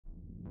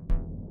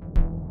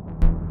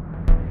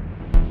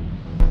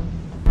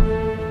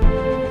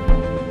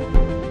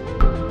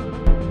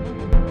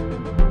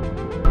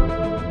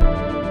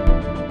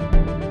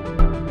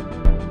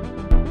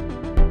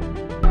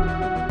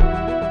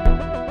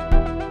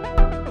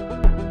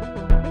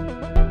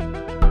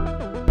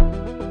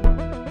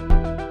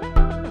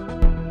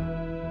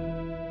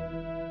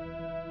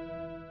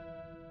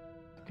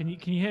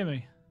hear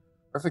me?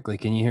 Perfectly.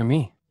 Can you hear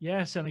me?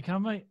 Yeah, certainly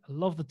can, mate. I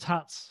love the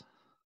tats.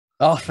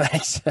 Oh,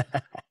 thanks.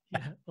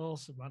 Yeah,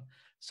 awesome, man.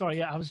 Sorry,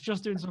 yeah, I was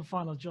just doing some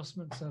final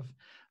adjustments.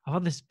 I've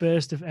had this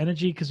burst of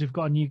energy because we've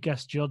got a new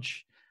guest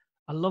judge.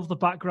 I love the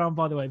background,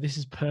 by the way. This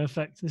is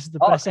perfect. This is the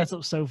best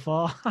setup so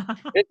far.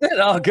 Is it?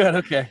 Oh, good.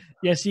 Okay.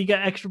 Yeah, so you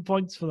get extra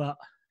points for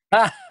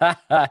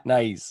that.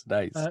 Nice.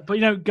 But,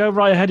 go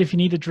right ahead if you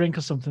need a drink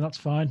or something. That's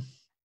fine.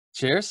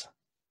 Cheers.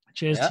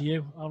 Cheers to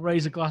you. I'll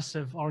raise a glass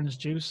of orange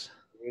juice.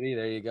 Ready?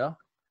 There you go.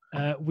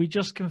 We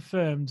just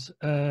confirmed.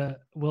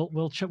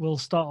 We'll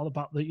start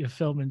about your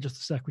film in just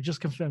a sec. We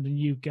just confirmed a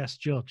new guest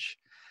judge,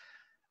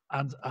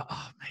 and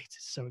mate,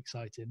 it's so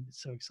exciting!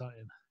 It's so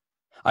exciting.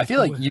 I feel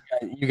like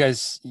you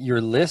guys,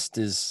 your list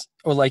is,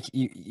 or like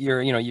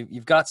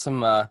you've got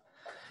some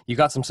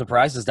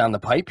surprises down the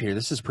pipe here.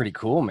 This is pretty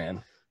cool,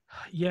 man.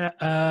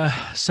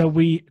 Yeah. So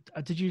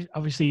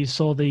obviously you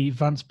saw the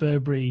Vance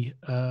Burberry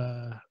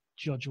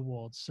Judge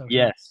Awards. So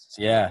yes,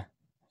 yeah,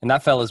 and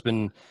that fella's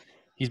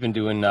he's been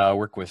doing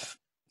work with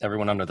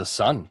everyone under the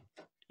sun.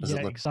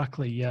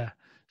 Exactly. Yeah.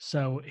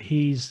 So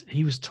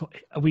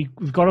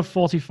we've got a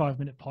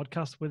 45-minute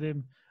podcast with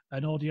him,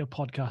 an audio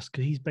podcast,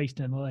 because he's based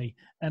in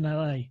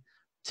LA,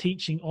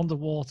 teaching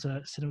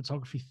underwater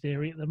cinematography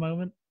theory at the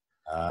moment.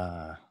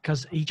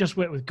 Because he just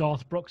worked with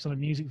Garth Brooks on a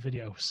music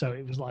video. So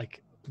it was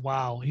like,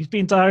 wow, he's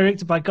being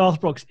directed by Garth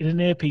Brooks in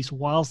an earpiece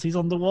whilst he's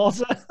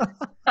underwater.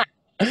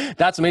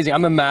 That's amazing.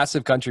 I'm a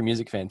massive country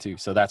music fan too,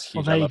 so that's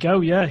huge. Well, there you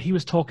go. Yeah, he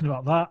was talking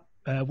about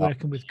that,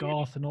 working with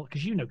Garth and all,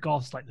 because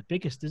Garth's like the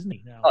biggest, isn't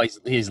he now? Oh,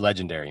 he's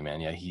legendary, man.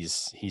 Yeah,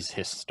 he's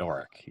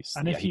historic.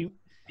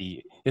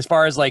 As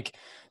far as like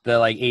the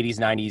 80s,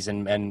 90s,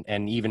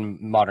 and even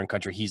modern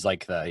country, he's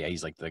like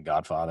the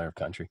godfather of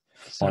country.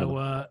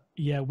 So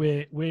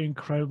we're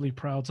incredibly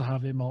proud to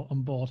have him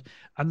on board.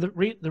 And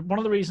one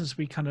of the reasons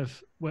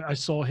I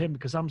saw him,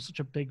 because I'm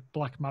such a big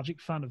Blackmagic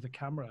fan of the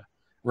camera.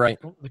 Right.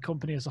 The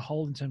company as a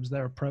whole, in terms of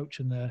their approach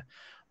and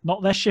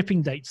not their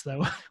shipping dates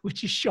though,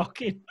 which is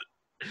shocking.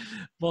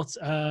 But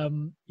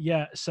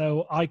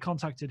so I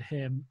contacted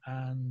him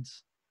and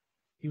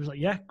he was like,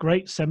 yeah,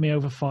 great. Send me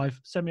over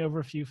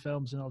a few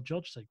films and I'll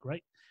judge. I said,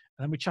 great.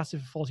 And then we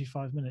chatted for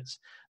 45 minutes.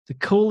 The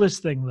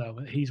coolest thing though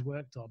that he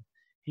worked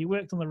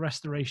on the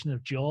restoration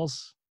of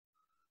Jaws.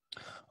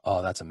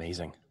 Oh, that's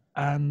amazing.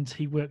 And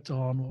he worked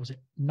on,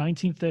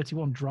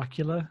 1931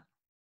 Dracula,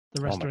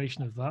 the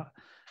restoration of that.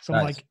 So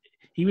I'm like,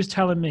 he was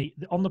telling me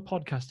on the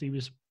podcast,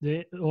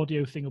 the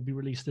audio thing will be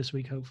released this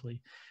week,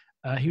 hopefully.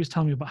 He was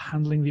telling me about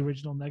handling the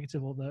original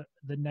negative or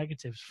the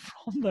negatives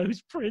from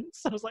those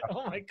prints. I was like,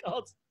 oh my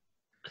God.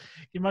 Can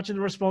you imagine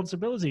the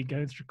responsibility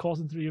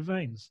coursing through your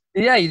veins?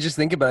 Yeah, you just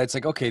think about it. It's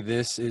like, okay,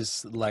 this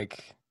is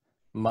like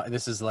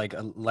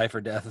a life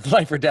or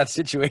death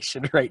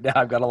situation right now.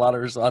 I've got a lot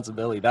of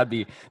responsibility. That'd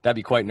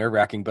be quite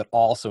nerve-wracking, but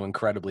also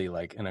incredibly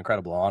an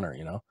incredible honor,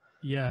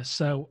 Yeah.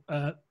 So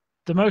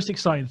the most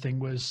exciting thing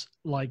was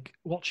like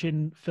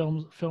watching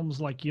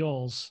films like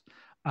yours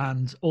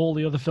and all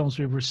the other films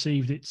we've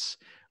received.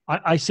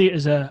 I see it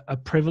as a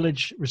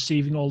privilege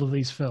receiving all of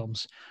these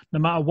films, no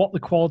matter what the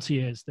quality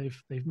is.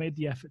 They've made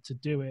the effort to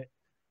do it,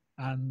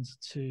 and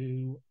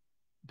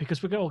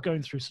because we're all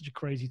going through such a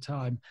crazy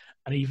time,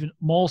 and even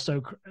more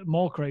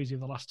crazy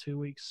in the last 2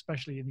 weeks,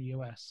 especially in the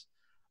US,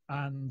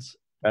 and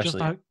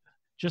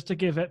just to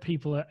give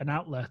people an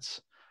outlet,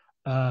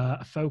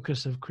 a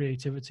focus of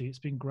creativity. It's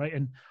been great,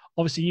 and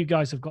obviously you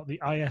guys have got the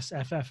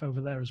ISFF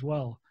over there as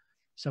well,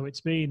 so it's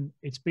been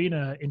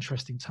an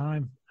interesting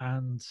time.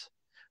 And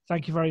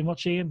thank you very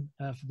much, Ian,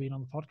 for being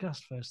on the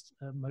podcast first,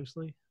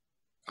 mostly.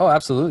 Oh,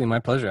 absolutely, my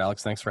pleasure,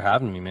 Alex. Thanks for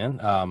having me, man.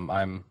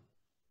 I'm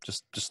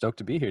just stoked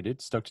to be here,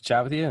 dude. Stoked to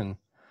chat with you, and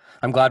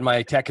I'm glad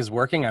my tech is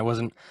working. I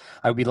would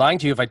be lying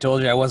to you if I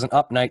told you I wasn't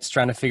up nights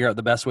trying to figure out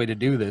the best way to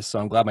do this. So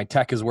I'm glad my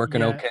tech is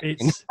working okay.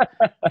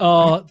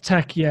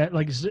 Tech, yeah.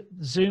 Like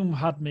Zoom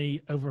had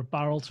me over a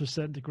barrel to a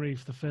certain degree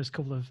for the first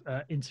couple of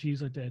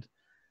interviews I did,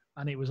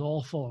 and it was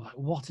awful. Like,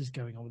 what is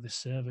going on with this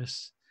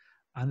service?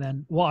 And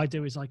then what I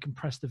do is I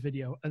compress the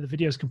video, and the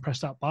video is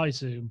compressed out by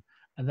Zoom,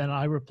 and then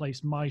I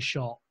replace my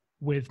shot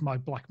with my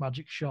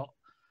Blackmagic shot.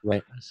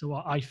 Right. So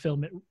I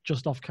film it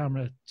just off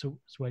camera to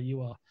where you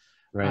are.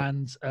 Right.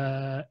 And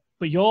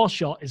but your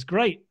shot is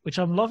great, which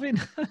I'm loving.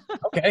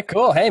 Okay,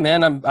 cool. Hey,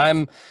 man,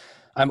 I'm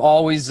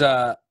always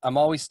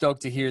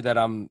stoked to hear that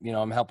I'm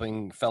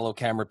helping fellow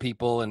camera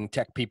people and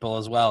tech people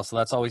as well. So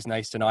that's always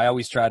nice to know.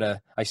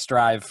 I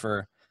strive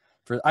for.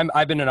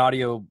 I've been an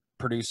audio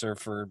producer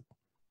for,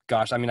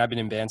 gosh, I mean, I've been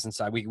in bands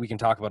since we can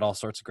talk about all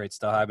sorts of great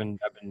stuff. I've been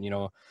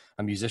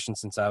a musician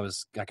since I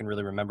can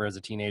really remember as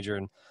a teenager,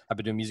 and I've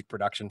been doing music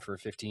production for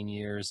 15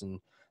 years.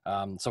 And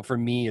so for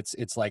me,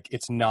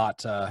 it's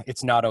not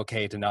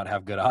okay to not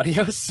have good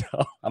audio. So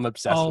I'm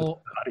obsessed with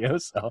audio.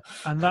 So,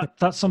 and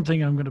that's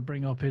something I'm going to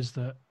bring up, is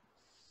that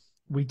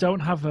we don't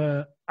have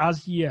a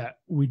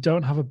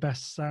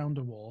best sound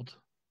award.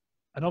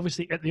 And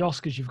obviously at the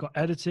Oscars, you've got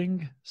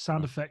editing,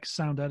 sound effects,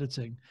 sound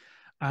editing.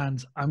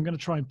 And I'm going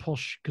to try and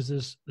push, because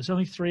there's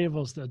only 3 of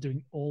us that are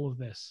doing all of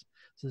this.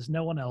 So there's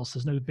no one else.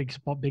 There's no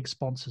big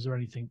sponsors or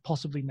anything.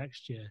 Possibly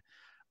next year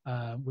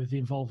with the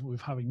involvement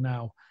we're having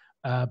now.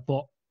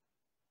 But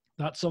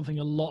that's something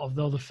a lot of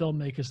the other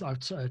filmmakers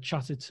I've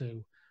chatted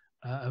to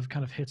have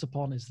kind of hit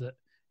upon, is that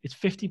it's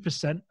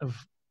 50%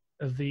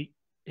 of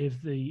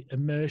the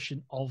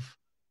immersion of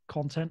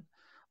content.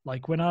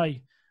 Like me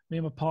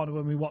and my partner,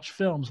 when we watch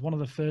films, one of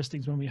the first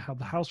things when we have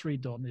the house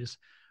redone is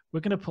we're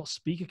going to put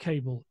speaker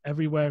cable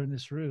everywhere in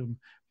this room,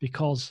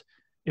 because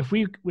if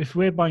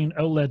we're buying an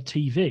OLED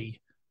TV,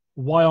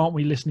 why aren't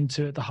we listening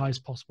to it at the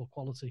highest possible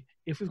quality?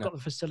 If we've got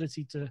the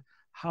facility to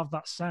have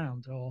that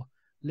sound or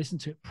listen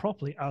to it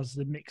properly as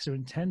the mixer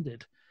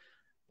intended,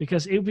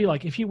 because it would be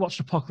like if you watched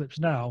Apocalypse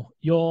Now,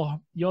 you're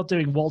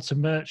doing Walter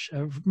Murch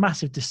a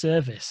massive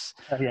disservice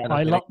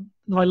by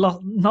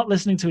not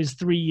listening to his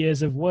 3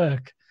 years of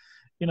work.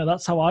 You know,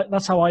 that's how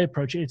I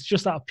approach it. It's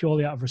just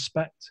purely out of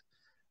respect.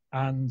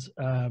 And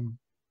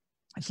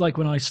it's like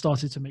when I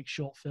started to make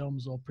short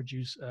films or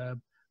produce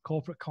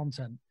corporate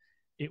content,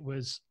 it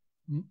was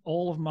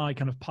all of my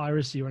kind of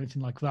piracy or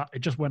anything like that. It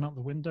just went out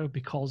the window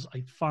because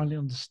I finally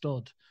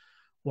understood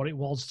what it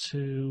was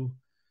to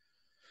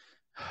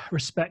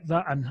respect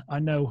that. And I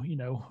know, you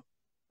know,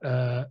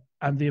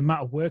 and the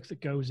amount of work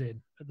that goes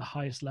in at the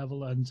highest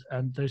level,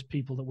 and those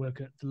people that work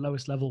at the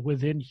lowest level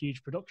within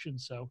huge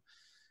productions. So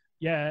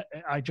yeah,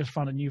 I just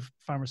found a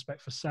newfound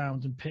respect for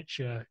sound and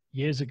picture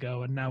years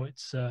ago, and now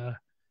it's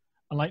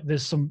like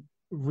there's some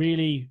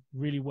really,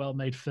 really well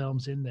made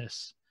films in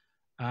this,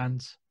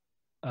 and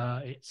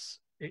it's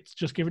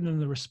just giving them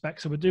the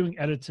respect. So we're doing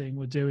editing,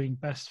 we're doing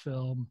best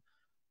film,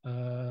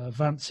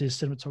 Vance's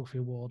cinematography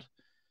award.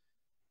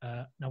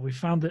 Now we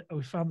found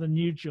the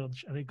new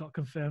judge, and it got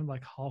confirmed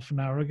like half an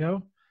hour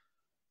ago.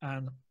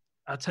 And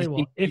I'll tell you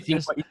what,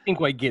 you think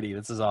quite giddy.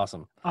 This is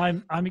awesome.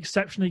 I'm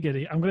exceptionally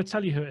giddy. I'm going to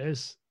tell you who it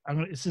is.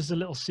 This is a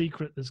little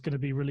secret that's going to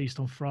be released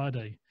on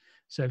Friday.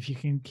 So if you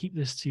can keep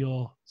this to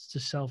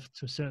yourself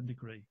to a certain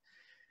degree,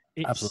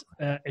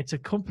 it's a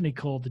company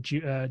called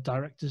the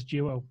Directors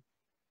Duo.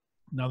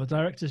 Now the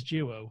Directors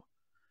Duo,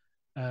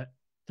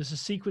 there's a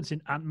sequence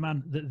in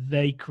Ant-Man that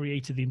they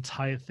created the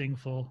entire thing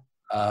for.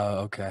 Oh,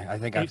 okay. I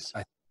think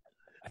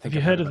have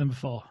you heard of them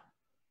before?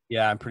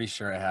 Yeah, I'm pretty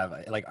sure I have.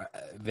 Like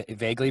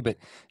vaguely, but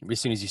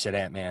as soon as you said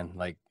Ant-Man,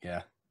 like,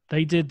 yeah.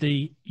 They did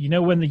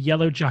when the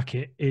Yellow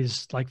Jacket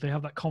is like, they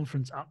have that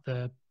conference at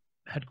the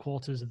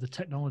headquarters of the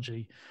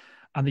technology,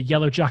 and the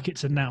Yellow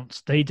Jacket's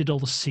announced, they did all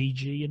the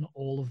CG and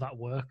all of that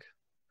work.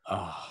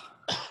 Oh,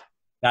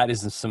 that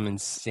is some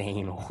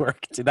insane work,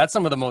 dude. That's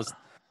some of the most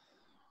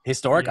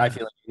historic, I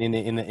feel like,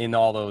 in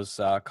all those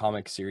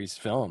comic series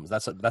films.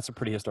 That's a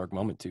pretty historic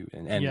moment too.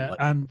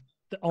 And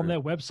on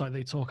their website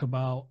they talk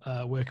about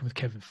working with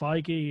Kevin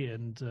Feige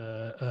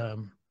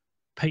and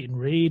Peyton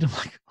Reed. I'm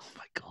like, oh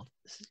my god,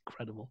 this is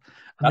incredible.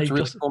 And that's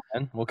really cool,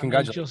 man. Well,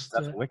 congratulations.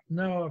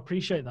 No, I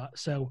appreciate that.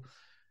 So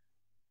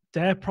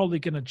they're probably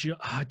going to.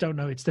 I don't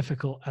know. It's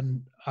difficult,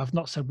 and I've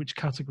not said which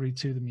category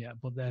to them yet.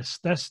 But they're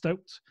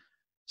stoked.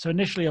 So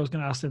initially, I was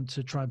going to ask them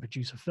to try and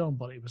produce a film,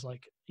 but it was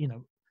like, you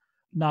know,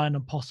 nigh on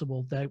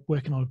impossible. They're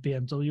working on a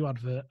BMW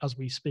advert as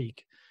we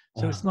speak.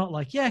 So it's not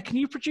like, yeah, can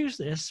you produce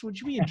this? Would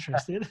you be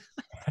interested?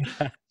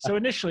 So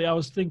initially I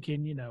was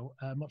thinking, you know,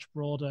 much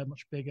broader,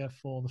 much bigger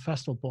for the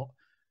festival, but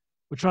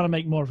we're trying to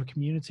make more of a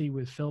community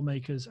with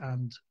filmmakers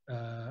and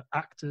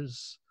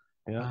actors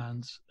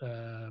and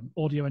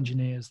audio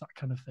engineers, that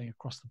kind of thing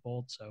across the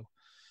board. So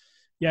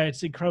yeah,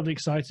 it's incredibly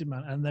exciting,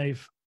 man. And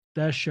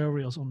their show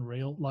reel's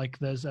unreal. Like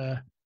there's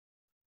a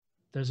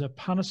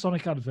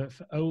Panasonic advert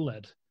for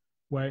OLED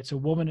where it's a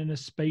woman in a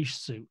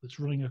spacesuit that's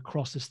running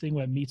across this thing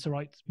where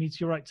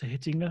meteorites are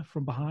hitting her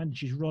from behind and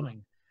she's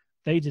running.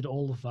 They did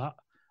all of that.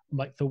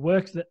 Like their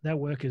work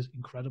is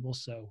incredible.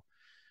 So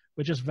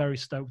we're just very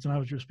stoked, and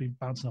I've just been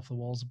bouncing off the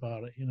walls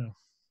about it, you know.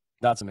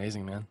 That's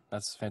amazing, man.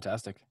 That's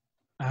fantastic.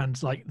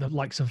 And like the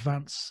likes of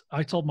Vance,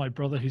 I told my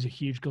brother, who's a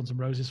huge Guns N'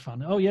 Roses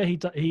fan, oh yeah, he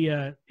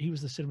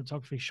was the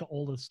cinematographer, he shot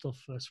all the stuff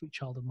for Sweet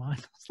Child of Mine.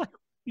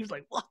 He was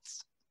like, what?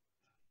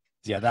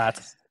 Yeah,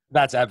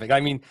 that's epic. I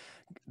mean,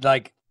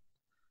 like,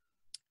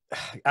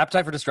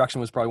 Appetite for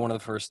Destruction was probably one of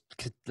the first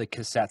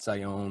cassettes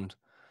I owned.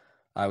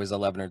 I was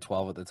 11 or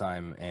 12 at the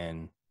time,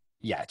 and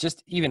yeah,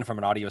 just even from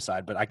an audio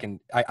side, but I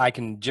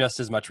can just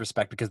as much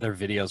respect because their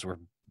videos were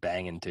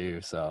banging too.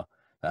 So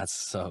that's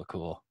so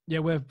cool. Yeah,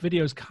 where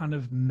videos kind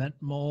of meant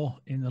more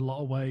in a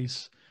lot of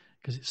ways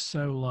because it's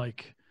so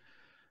like,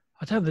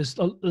 I don't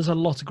know, there's a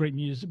lot of great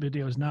music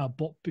videos now,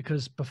 but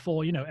because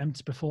before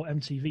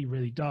MTV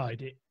really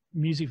died,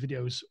 music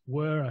videos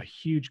were a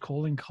huge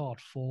calling card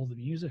for the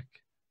music.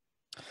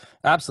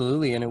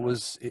 Absolutely. And it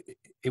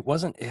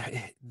wasn't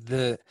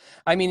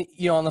I mean,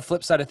 you know, on the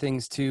flip side of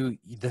things too,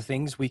 the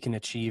things we can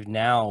achieve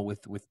now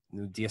with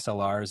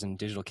DSLRs and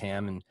digital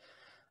cam. And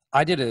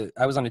I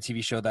was on a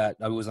TV show that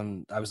I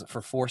was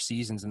for 4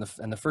 seasons,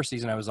 and the first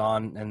season I was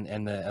on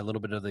and a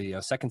little bit of the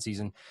second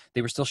season,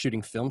 they were still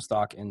shooting film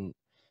stock, and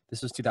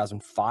this was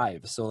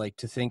 2005. So like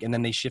to think, and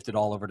then they shifted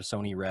all over to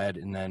Sony Red,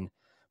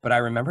 but I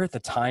remember at the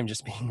time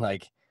just being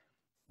like,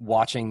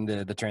 watching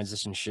the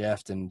transition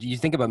shift. And you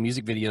think about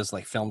music videos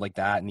like filmed like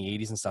that in the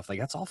 80s and stuff, like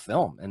that's all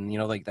film. And, you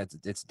know, like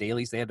it's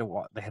dailies they had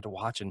to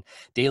watch, and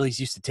dailies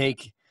used to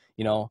take,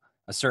 you know,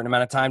 a certain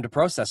amount of time to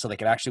process so they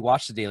could actually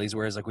watch the dailies.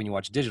 Whereas like when you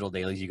watch digital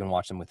dailies, you can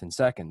watch them within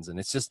seconds. And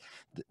it's just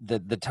the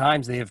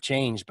times they have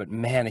changed. But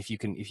man, if you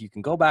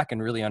can go back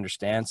and really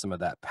understand some of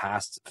that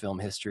past film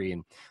history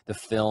and the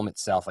film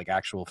itself, like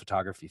actual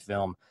photography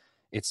film,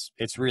 it's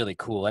really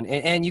cool.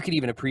 And you could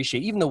even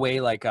appreciate even the way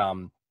like,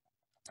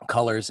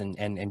 colors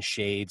and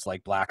shades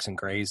like blacks and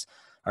grays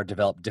are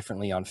developed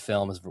differently on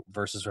film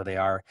versus where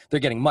they're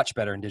getting much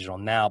better in digital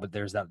now, but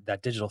there's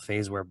that digital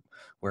phase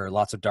where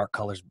lots of dark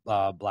colors,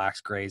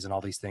 blacks, grays, and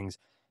all these things,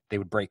 they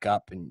would break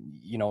up, and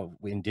you know,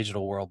 in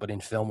digital world, but in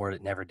film world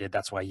it never did.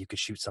 That's why you could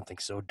shoot something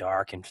so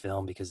dark in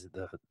film, because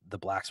the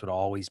blacks would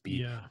always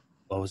be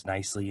exposed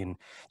nicely and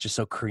just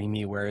so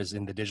creamy, whereas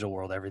in the digital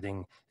world,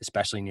 everything,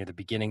 especially near the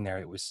beginning there,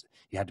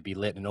 you had to be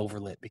lit and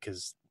overlit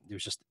because it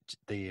was just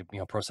the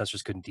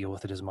processors couldn't deal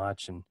with it as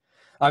much. And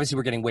obviously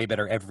we're getting way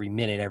better every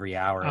minute, every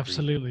hour.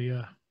 Absolutely.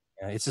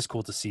 It's just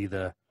cool to see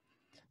the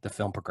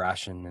film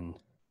progression, and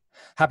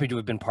happy to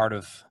have been part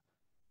of,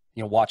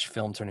 watch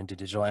film turn into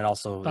digital, and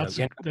also in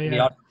the audio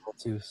world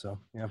too. So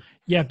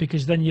yeah,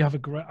 because then you have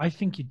I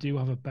think you do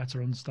have a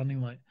better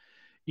understanding. Like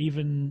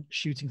even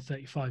shooting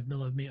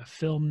 35mm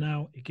film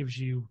now,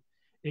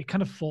 it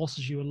kind of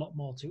forces you a lot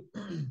more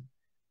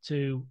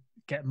to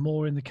get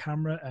more in the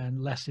camera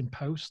and less in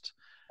post.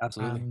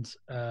 Absolutely. And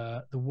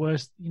the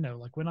worst,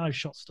 like when I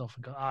shot stuff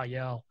and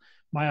go,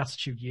 my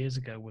attitude years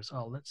ago was,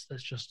 let's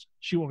just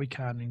shoot what we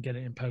can and get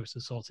it in post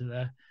and sort it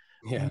there.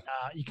 Yeah.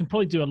 You can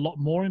probably do a lot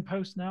more in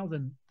post now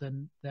than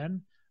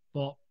then,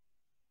 but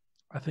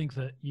I think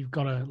that you've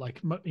got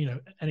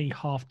to any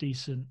half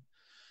decent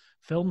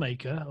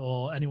filmmaker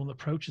or anyone that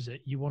approaches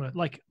it, you want to,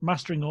 like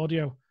mastering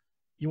audio,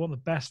 you want the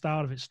best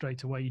out of it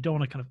straight away. You don't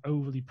want to kind of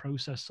overly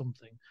process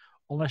something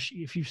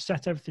if you've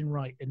set everything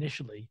right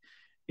initially.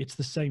 It's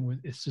the same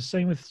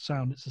with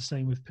sound. It's the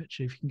same with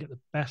picture. If you can get the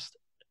best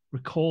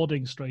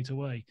recording straight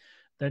away,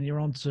 then you're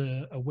on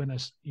to a winner,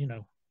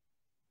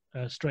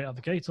 straight out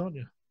the gate, aren't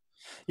you?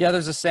 Yeah,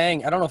 there's a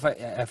saying. I don't know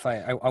if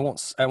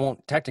I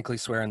won't technically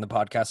swear in the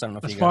podcast. I don't know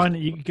if that's you guys. Fine.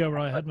 You can go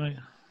right ahead, mate.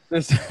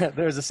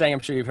 There's a saying. I'm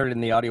sure you've heard it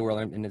in the audio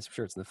world, and I'm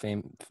sure it's the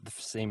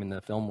same in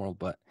the film world.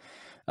 But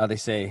they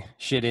say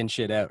shit in,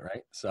 shit out,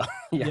 right? So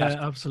yeah,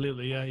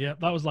 absolutely, yeah.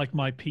 That was like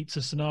my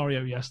pizza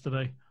scenario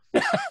yesterday.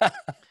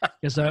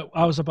 Yes, I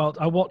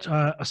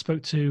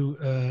spoke to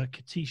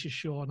Katisha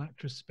Shaw, an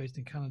actress based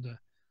in Canada,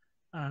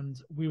 and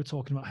we were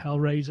talking about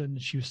Hellraiser,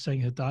 and she was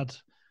saying her dad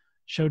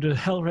showed her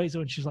Hellraiser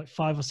when she was like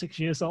 5 or 6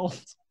 years old.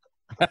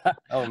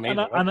 Oh,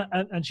 amazing.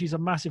 And she's a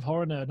massive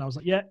horror nerd, and I was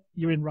like, yeah,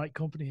 you're in right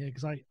company here,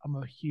 because I'm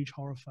a huge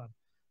horror fan.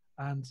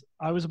 And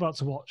we were about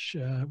to watch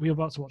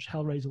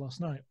Hellraiser last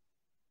night.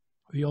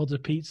 We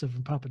ordered pizza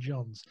from Papa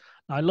John's.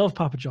 Now, I love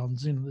Papa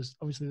John's. There's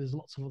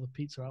lots of other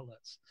pizza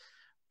outlets,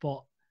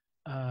 but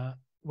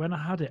when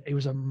I had it, it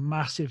was a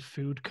massive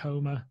food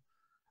coma.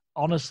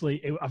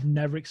 Honestly, I've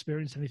never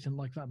experienced anything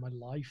like that in my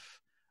life.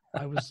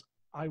 I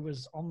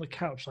was on the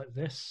couch like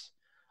this.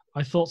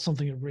 I thought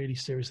something had really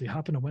seriously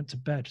happened. I went to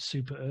bed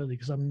super early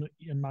because I'm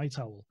a night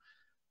owl,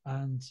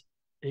 and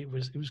it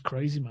was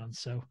crazy, man.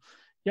 So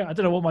yeah, I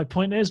don't know what my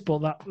point is, but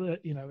that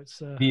it's.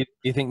 Do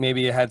you think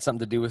maybe it had something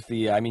to do with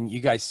the? I mean,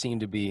 you guys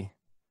seem to be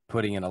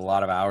putting in a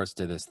lot of hours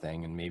to this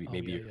thing, and maybe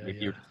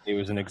it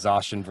was an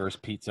exhaustion versus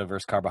pizza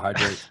versus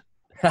carbohydrates.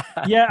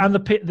 Yeah, and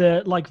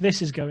the like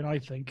this is going. I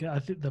think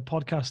the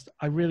podcast,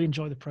 I really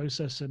enjoy the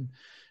process and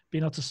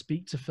being able to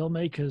speak to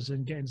filmmakers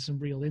and getting some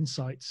real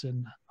insights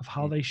and of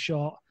how they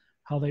shot,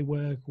 how they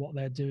work, what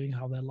they're doing,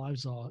 how their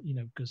lives are.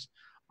 Because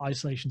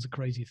isolation's a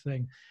crazy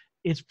thing.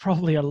 It's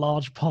probably a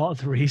large part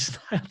of the reason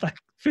I had that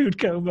food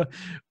coma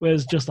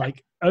was just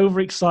like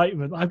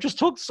overexcitement. I've just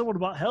talked to someone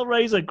about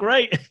Hellraiser.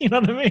 Great, you know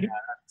what I mean? Yeah,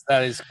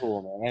 that is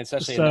cool, man.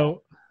 Especially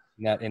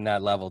in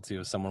that level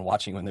too, someone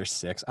watching when they're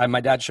 6.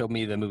 My dad showed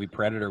me the movie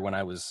Predator when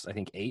I was, I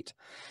think, 8,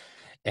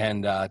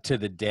 and to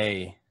the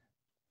day,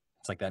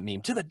 it's like that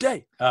meme. To the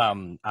day,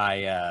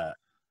 I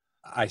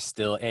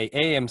still A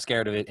am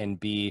scared of it, and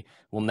B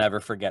will never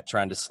forget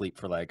trying to sleep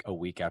for like a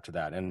week after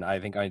that. And I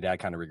think my dad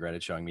kind of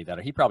regretted showing me that.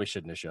 He probably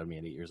shouldn't have showed me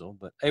at 8 years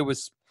old, but it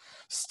was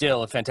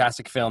still a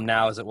fantastic film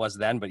now as it was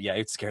then. But yeah,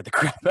 it scared the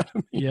crap out of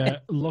me. Yeah,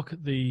 look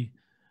at the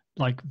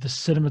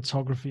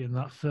cinematography in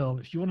that film.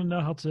 If you want to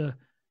know how to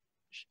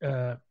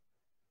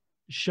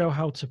show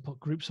how to put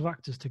groups of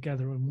actors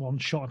together in one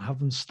shot and have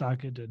them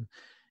staggered, and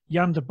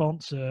Jan de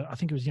Bont, I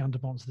think it was Jan de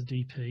Bont, the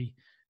DP.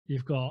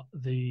 You've got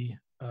the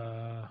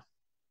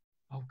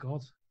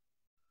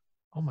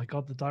oh my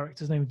god, the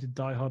director's name did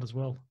Die Hard as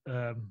well.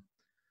 I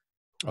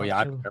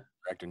remember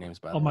director names,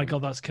 by the way. Oh my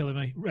god, that's killing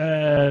me.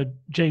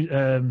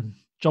 John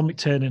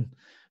McTiernan.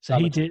 So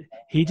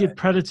he did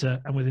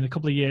Predator, and within a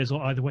couple of years,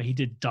 or either way, he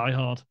did Die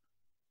Hard.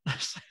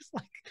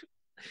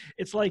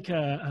 it's like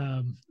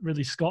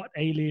Ridley Scott,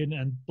 Alien,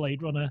 and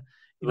Blade Runner.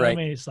 You know what I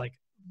mean? It's like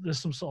there's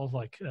some sort of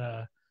like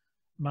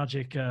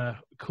magic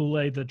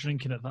Kool-Aid they're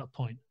drinking at that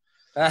point.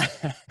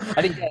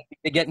 I think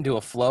they get into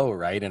a flow,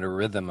 right, and a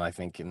rhythm. I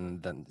think,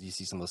 and then you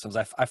see some of those films.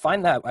 I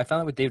found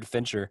that with David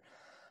Fincher,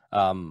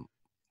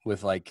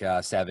 with like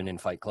Seven and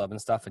Fight Club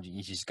and stuff, and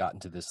he just got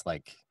into this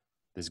like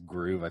this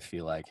groove. I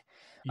feel like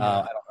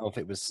Yeah. I don't know if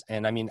it was,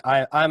 and I mean,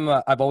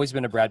 I've always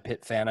been a Brad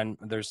Pitt fan, and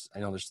there's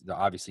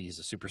obviously he's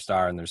a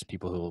superstar, and there's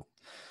people who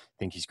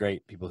think he's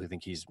great, people who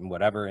think he's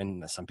whatever,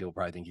 and some people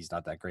probably think he's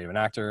not that great of an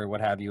actor or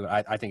what have you.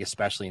 I think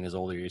especially in his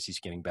older years, he's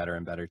getting better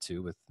and better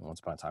too with Once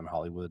Upon a Time in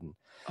Hollywood.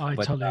 I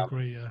But totally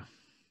agree. Yeah.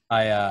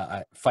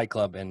 I Fight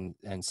Club and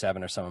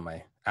Seven are some of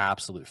my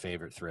absolute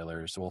favorite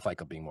thrillers. Well, Fight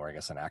Club being more, I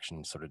guess, an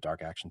action, sort of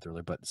dark action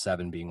thriller, but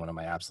Seven being one of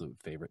my absolute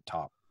favorite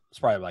top. It's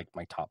probably like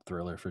my top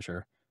thriller for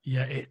sure.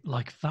 Yeah, it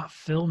like that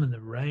film in the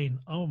rain.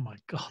 Oh my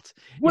god!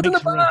 What's in the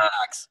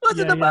box? What's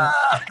in the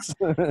box?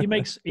 he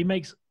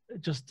makes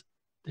just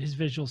his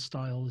visual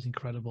style is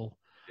incredible.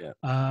 Yeah.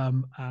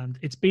 And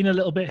it's been a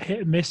little bit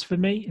hit and miss for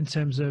me in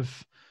terms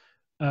of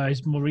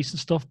his more recent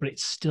stuff, but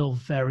it's still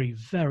very,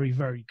 very,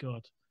 very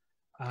good.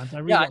 And I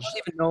really I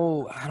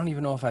don't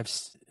even know if I've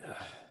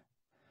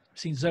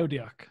seen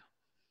Zodiac.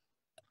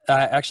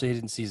 Actually, I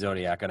didn't see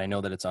Zodiac, and I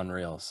know that it's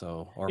unreal.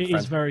 So, It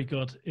is very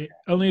good.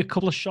 Only a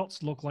couple of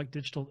shots look like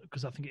digital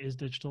because I think it is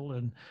digital,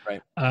 and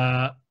right.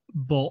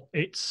 But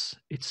it's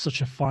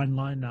such a fine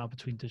line now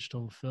between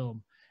digital and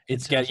film.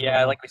 It's like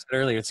we said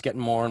earlier, it's getting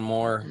more and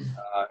more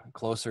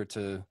closer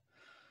to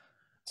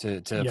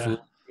fool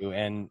you,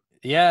 and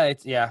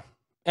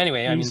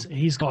Anyway,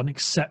 he's got an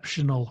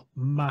exceptional,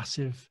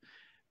 massive,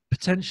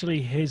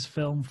 potentially his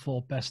film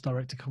for best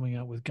director coming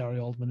out with Gary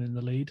Oldman in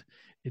the lead.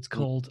 It's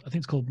called, I think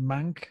it's called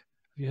Mank.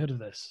 Have you heard of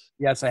this?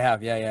 Yes, I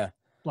have. Yeah.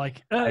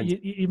 Like,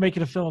 you're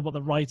making a film about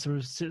the writer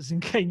of Citizen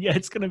Kane. Yeah,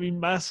 it's going to be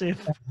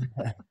massive.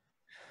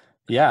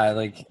 Yeah,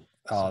 like,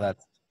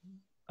 that's.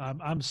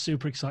 I'm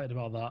super excited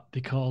about that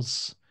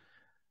because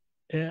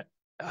I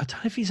don't know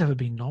if he's ever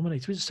been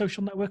nominated. Was it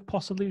Social Network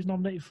possibly he was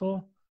nominated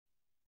for?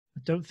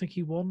 I don't think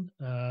he won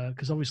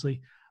because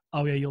obviously,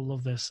 oh yeah, you'll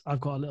love this.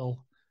 I've got a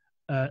little,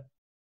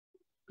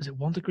 is it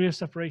 1 Degree of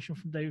Separation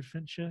from David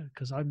Fincher?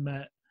 Because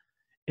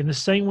in the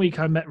same week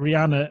I met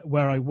Rihanna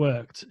where I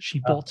worked.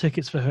 She bought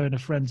tickets for her and her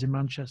friends in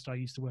Manchester. I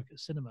used to work at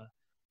cinema.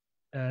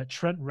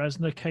 Trent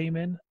Reznor came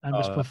in and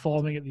was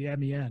performing at the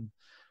MEN.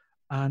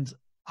 And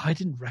I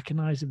didn't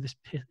recognize him.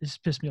 This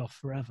pissed me off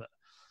forever.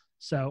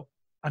 So,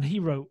 and he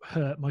wrote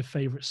my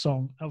favorite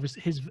song.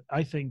 Obviously,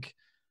 I think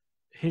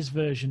his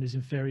version is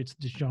inferior to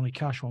the Johnny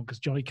Cash one because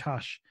Johnny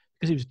Cash,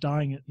 because he was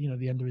dying at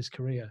the end of his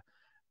career,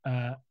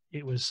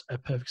 it was a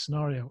perfect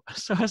scenario.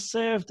 So I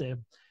served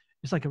him.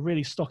 It's like a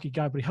really stocky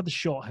guy, but he had the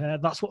short hair.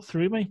 That's what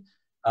threw me.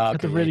 He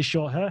had the really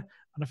short hair.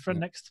 And a friend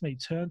next to me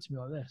turned to me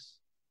like this.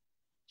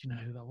 Do you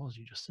know who that was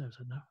you just served? I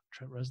said, no,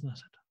 Trent Reznor. I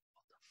said,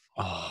 what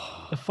the fuck?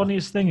 Oh. The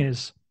funniest thing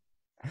is,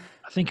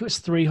 I think it was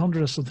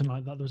 300 or something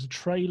like that. There was a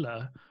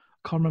trailer.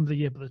 I can't remember the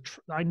year, but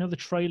I know the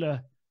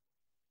trailer.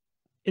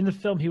 In the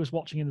film he was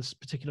watching in this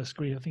particular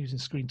screen, I think he was in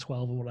screen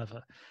 12 or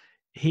whatever.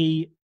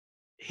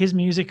 His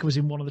music was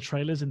in one of the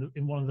trailers in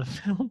one of the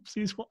films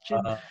he's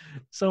watching.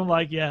 So I'm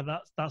like, yeah,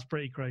 that's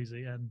pretty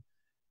crazy. And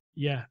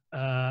yeah,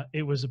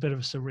 it was a bit of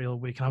a surreal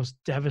week. And I was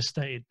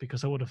devastated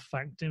because I would have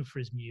thanked him for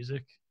his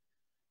music.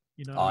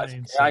 You know what I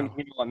mean?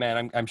 You know what,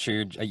 man? I'm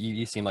sure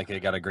you seem like you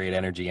got a great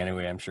energy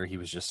anyway. I'm sure he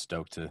was just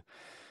stoked to.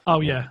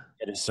 Yeah.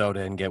 Get his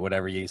soda and get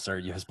whatever you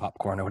served, his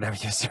popcorn or whatever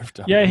you served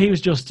him. Yeah, he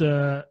was just.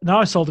 Now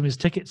I sold him his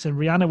tickets, and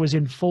Rihanna was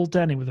in full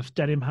denim with a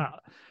denim hat.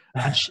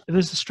 And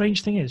there's the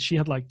strange thing is, she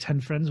had like 10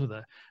 friends with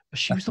her, but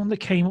she was the one that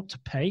came up to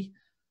pay. Do you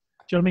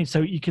know what I mean?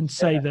 So you can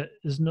say that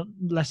there's not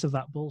less of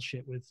that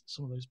bullshit with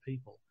some of those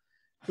people,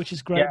 which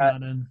is great,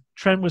 man. And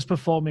Trent was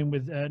performing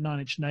with 9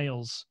 Inch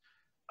Nails.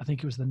 I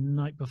think it was the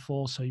night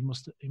before, so he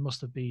must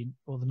have been,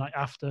 or the night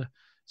after,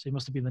 so he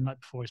must have been the night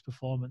before his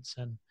performance.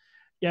 And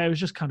yeah, it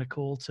was just kind of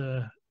cool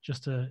to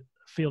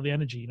feel the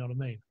energy. You know what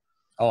I mean?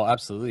 Oh,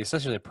 absolutely,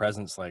 especially a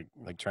presence like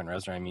Trent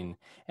Reznor. I mean,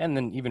 and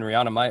then even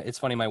Rihanna. It's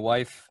funny. My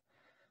wife,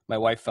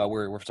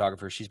 we're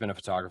photographers. She's been a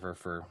photographer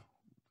for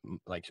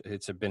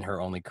it's been her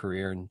only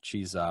career, and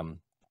she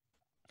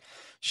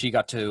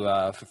got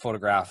to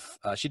photograph.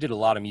 She did a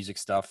lot of music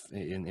stuff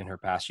in her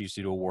past. She used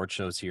to do award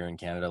shows here in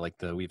Canada. Like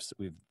we've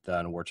done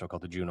an award show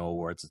called the Juno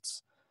Awards.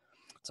 It's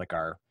like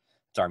our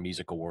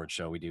music award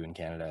show we do in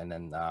Canada. And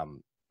then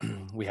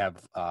we used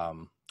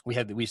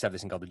to have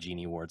this thing called the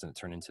Genie Awards, and it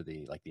turned into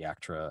the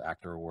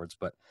actor awards.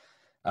 But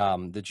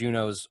the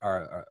Junos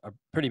are a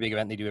pretty big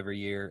event they do every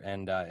year.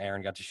 And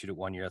Erin got to shoot it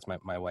one year. That's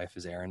my wife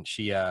is Erin.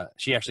 She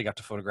actually got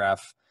to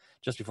photograph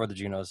just before the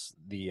Junos.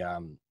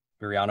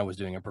 Rihanna was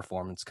doing a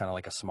performance, kind of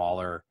like a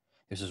smaller.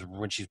 This is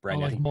when she's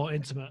brand new. Like more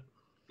intimate.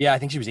 Yeah, I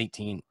think she was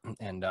 18,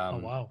 and oh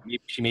wow,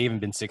 she may even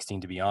been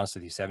 16 to be honest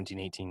with you, 17,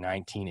 18,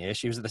 19-ish.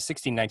 She was at the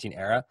 16-19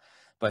 era,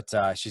 but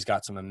she's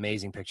got some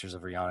amazing pictures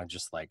of Rihanna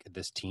just like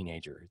this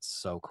teenager. It's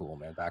so cool,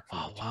 man. Back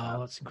from wow,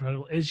 that's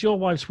incredible. Is your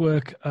wife's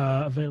work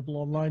available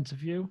online to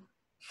view?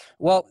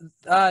 Well,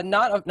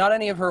 not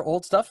any of her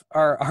old stuff.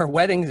 Our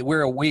weddings,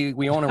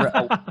 we own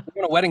a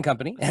wedding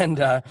company, and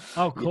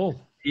oh,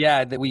 cool.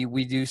 Yeah, that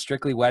we do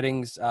strictly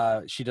weddings.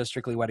 She does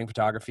strictly wedding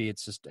photography.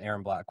 It's just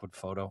Aaron Blackwood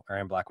photo.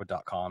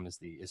 AaronBlackwood.com is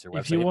her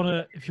If you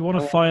website. want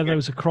to fire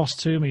those across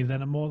to me,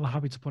 then I'm more than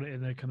happy to put it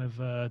in a kind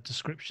of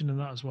description and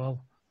that as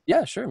well.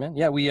 Yeah, sure, man.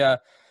 Yeah, we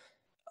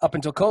up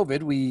until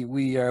COVID,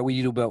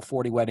 we do about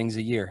 40 weddings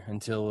a year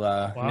until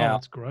Wow, now.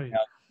 that's great. Now,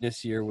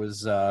 this year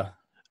was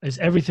Is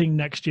everything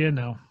next year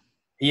now?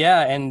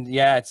 yeah, and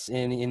yeah, it's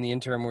in the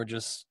interim we're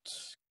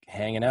just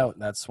hanging out.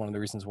 That's one of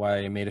the reasons why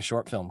I made a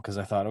short film, because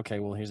I thought, okay,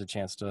 well, here's a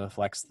chance to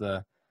flex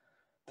the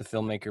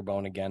filmmaker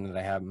bone again that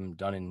I haven't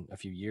done in a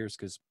few years,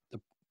 because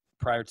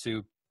prior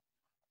to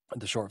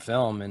the short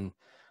film and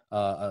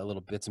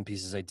little bits and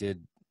pieces I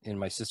did in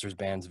my sister's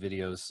band's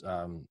videos.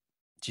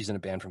 She's in a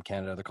band from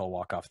Canada. They're called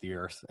Walk Off the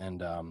Earth.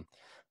 And I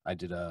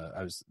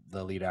was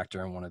the lead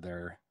actor in one of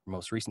their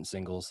most recent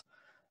singles.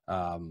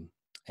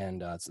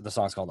 The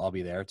song's called I'll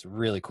Be There. It's a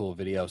really cool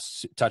video.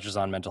 Touches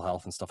on mental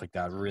health and stuff like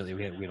that. Really,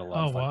 we had a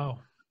lot of fun. Wow.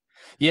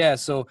 Yeah.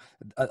 So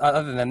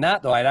other than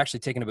that, though, I'd actually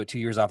taken about 2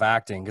 years off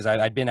acting, because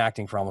I'd been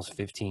acting for almost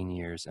 15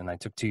 years, and I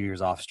took 2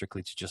 years off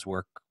strictly to just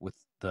work with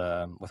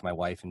my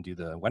wife and do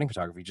the wedding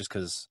photography, just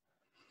because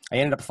I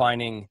ended up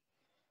finding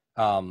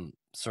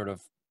sort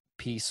of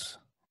peace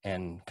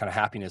and kind of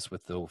happiness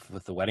with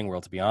the wedding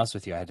world. To be honest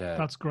with you, I had to.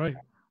 That's great.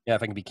 Yeah,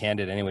 if I can be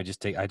candid, anyway,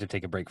 I had to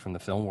take a break from the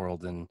film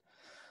world and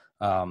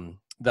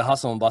the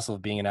hustle and bustle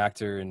of being an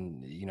actor,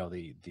 and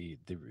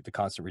the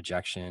constant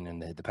rejection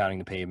and the pounding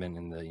the pavement,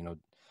 and the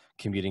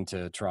commuting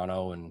to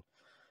Toronto, and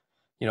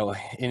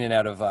in and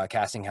out of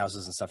casting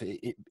houses and stuff.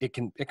 It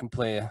can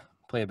play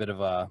a bit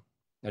of a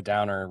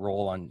downer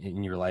role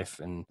in your life,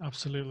 and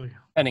absolutely,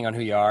 depending on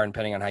who you are and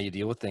depending on how you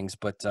deal with things.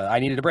 But I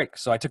needed a break,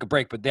 so I took a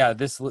break. But yeah,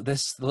 this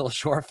little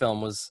short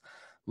film was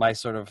my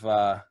sort of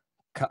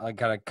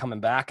kind of coming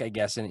back, I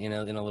guess, in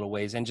a little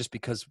ways. And just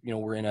because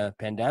we're in a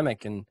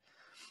pandemic, and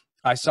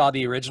I saw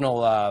the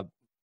original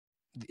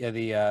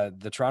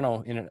the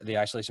Toronto the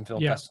Isolation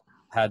Film Fest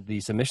had the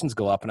submissions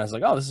go up, and I was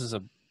like, oh, this is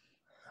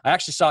I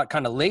actually saw it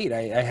kind of late.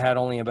 I had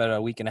only about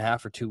a week and a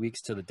half or 2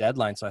 weeks to the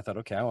deadline, so I thought,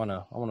 okay, I want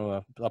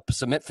to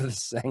submit for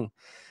this thing.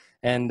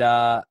 And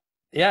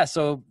yeah,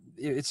 so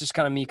it's just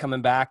kind of me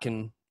coming back,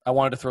 and I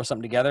wanted to throw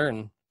something together,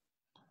 and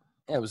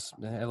yeah,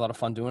 I had a lot of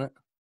fun doing it.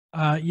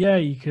 Yeah,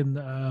 you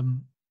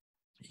can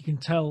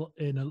tell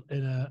in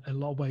a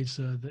lot of ways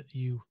that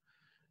you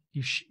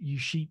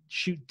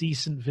shoot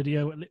decent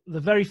video. The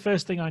very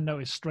first thing I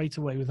noticed straight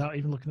away, without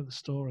even looking at the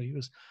story,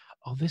 was,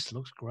 oh, this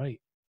looks great.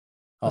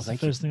 That's the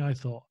first thing I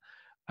thought.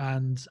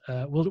 And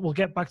we'll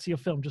get back to your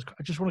film.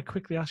 I just want to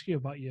quickly ask you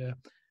about your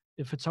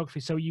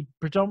photography. So you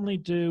predominantly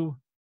do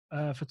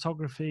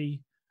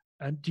photography,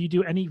 and do you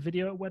do any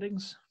video at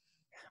weddings?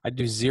 I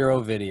do zero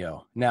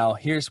video. Now,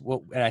 here's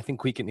what, and I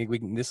think we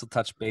can. This will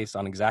touch base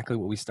on exactly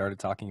what we started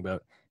talking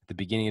about at the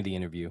beginning of the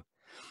interview.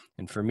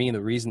 And for me,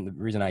 the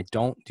reason I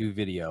don't do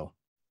video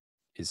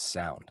is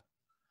sound.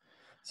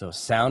 So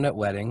sound at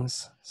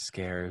weddings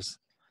scares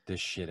the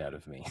shit out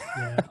of me.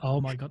 Yeah. Oh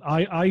my God.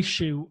 I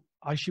shoot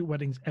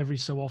weddings every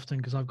so often,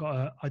 because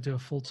I do a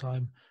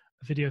full-time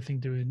video thing,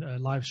 doing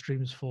live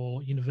streams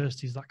for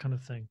universities, that kind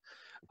of thing.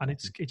 And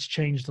it's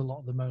changed a lot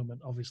at the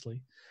moment,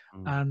 obviously.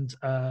 And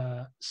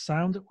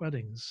sound at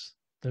weddings,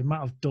 the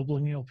amount of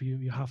doubling up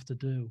you have to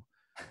do.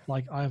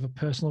 Like, I have a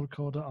personal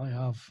recorder, I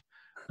have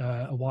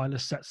a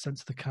wireless set sent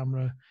to the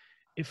camera.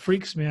 It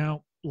freaks me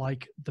out.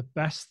 Like, the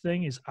best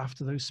thing is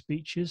after those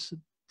speeches,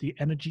 the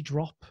energy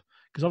drop,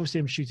 because obviously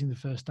I'm shooting the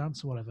first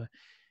dance or whatever.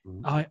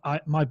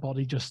 My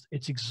body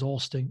it's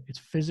exhausting. It's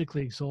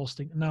physically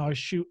exhausting. Now I've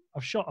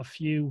shot a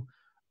few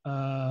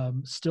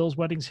stills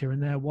weddings here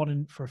and there.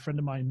 One for a friend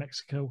of mine in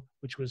Mexico,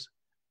 which was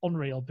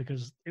unreal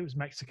because it was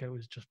Mexico. It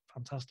was just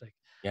fantastic.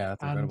 Yeah,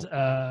 that's incredible.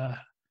 And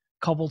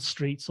cobbled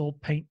streets, all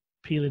paint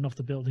peeling off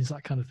the buildings,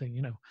 that kind of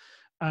thing,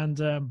 And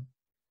the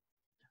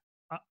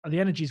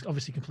energy is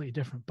obviously completely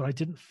different, but I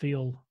didn't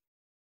feel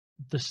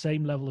the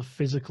same level of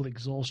physical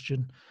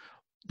exhaustion.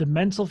 The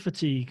mental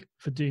fatigue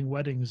for doing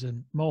weddings,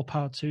 and more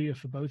power to you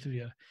for both of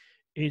you,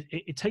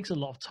 it takes a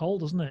lot of toll,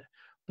 doesn't it?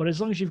 But as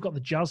long as you've got the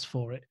jazz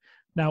for it.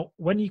 Now,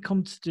 when you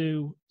come to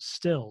do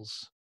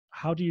stills,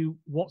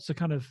 what's the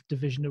kind of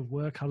division of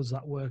work? How does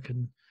that work?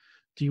 And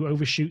do you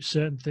overshoot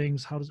certain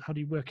things? How do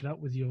you work it out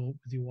with your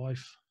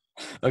wife?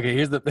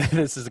 Okay,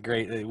 this is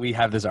great. We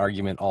have this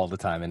argument all the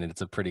time, and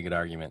it's a pretty good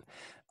argument.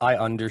 I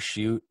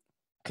undershoot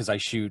because I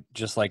shoot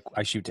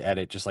to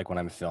edit, just like when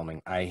I'm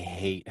filming. I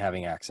hate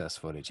having excess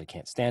footage. I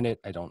can't stand it.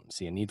 I don't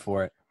see a need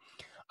for it.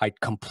 I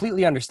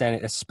completely understand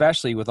it,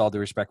 especially with all due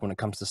respect when it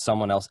comes to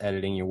someone else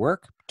editing your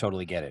work.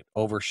 Totally get it.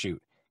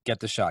 Overshoot. Get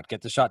the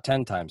shot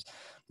 10 times.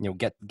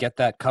 Get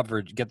that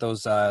coverage, get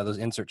those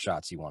insert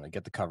shots you want to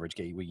get, the coverage,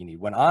 get what you need.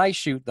 When I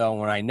shoot, though,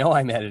 when I know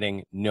I'm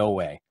editing, no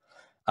way.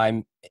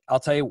 I'll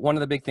tell you, one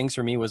of the big things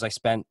for me was I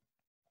spent,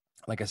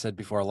 like I said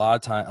before, a lot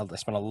of time. I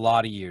spent a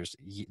lot of years,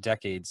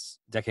 decade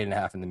and a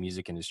half in the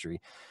music industry.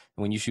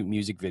 And when you shoot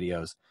music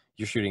videos,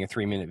 you're shooting a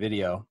 3-minute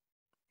video,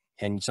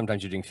 and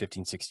sometimes you're doing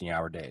 15,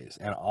 16-hour days.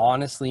 And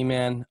honestly,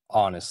 man,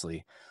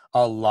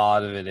 a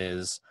lot of it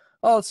is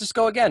oh, let's just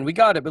go again. We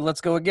got it, but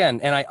let's go again.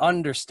 And I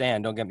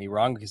understand, don't get me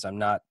wrong, because I'm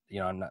not, you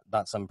know, I'm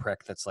not some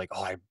prick that's like,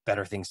 oh, I have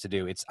better things to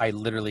do. I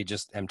literally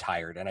just am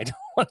tired and I don't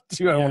want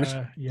to, I don't want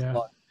to. Yeah.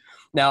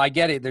 Now I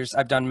get it.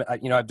 I've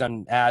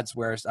done ads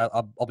where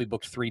I'll be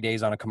booked 3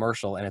 days on a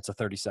commercial and it's a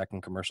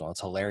 30-second commercial.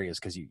 It's hilarious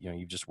because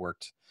you've just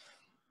worked,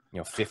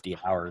 50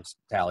 hours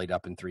tallied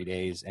up in 3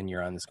 days and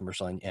you're on this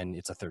commercial and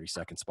it's a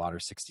 30-second spot or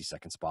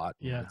 60-second spot.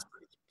 Yeah. It's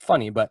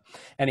funny, but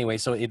anyway,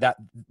 so that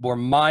where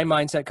my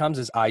mindset comes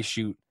is I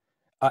shoot.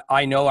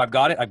 I know I've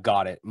got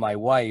it. My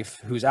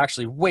wife, who's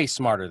actually way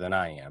smarter than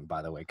I am,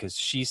 by the way, because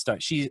she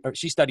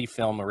studied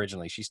film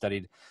originally. She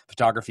studied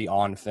photography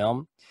on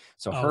film.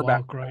 So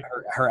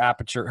her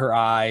aperture, her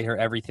eye, her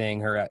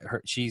everything,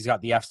 she's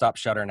got the f-stop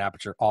shutter and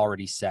aperture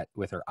already set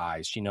with her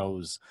eyes. She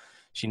knows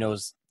she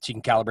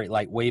can calibrate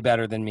light way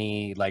better than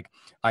me. Like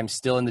I'm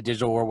still in the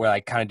digital world where I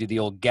kind of do the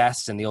old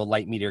guess and the old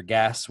light meter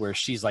guess, where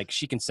she's like,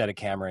 she can set a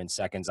camera in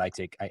seconds. I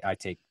take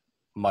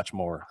much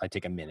more. I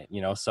take a minute,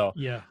 so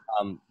Yeah.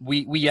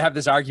 We have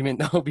this argument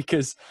though,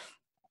 because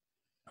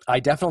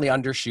I definitely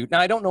undershoot. Now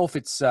I don't know if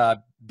it's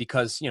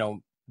because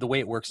the way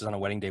it works is on a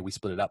wedding day we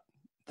split it up,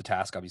 the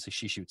task. Obviously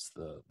she shoots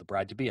the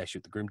bride to be, I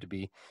shoot the groom to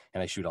be,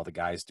 and I shoot all the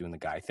guys doing the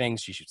guy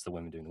things. She shoots the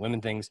women doing the women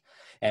things,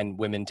 and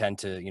women tend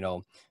to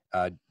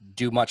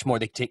do much more.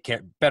 They take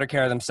better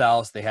care of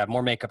themselves. They have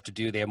more makeup to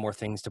do. They have more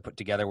things to put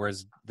together.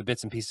 Whereas the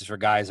bits and pieces for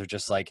guys are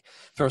just like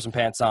throw some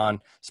pants on,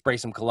 spray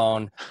some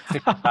cologne,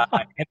 fix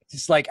and it's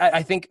just like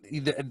I think,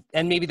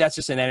 and maybe that's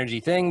just an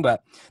energy thing,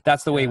 but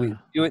that's the way we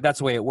do it. That's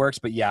the way it works.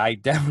 But yeah, I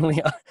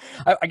definitely,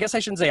 I guess I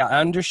shouldn't say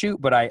I undershoot,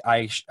 but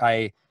I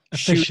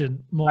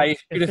efficient, more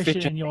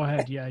efficient in your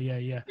head.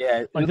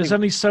 Yeah. Like there's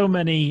only so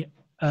many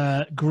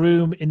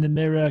groom in the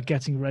mirror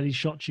getting ready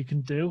shots you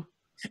can do.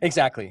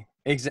 Exactly.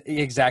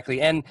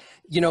 And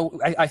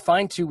I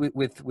find too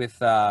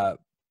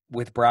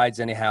with brides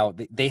anyhow,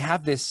 they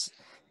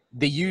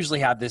usually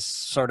have this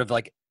sort of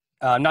like,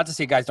 not to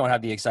say guys don't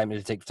have the excitement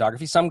to take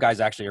photography. Some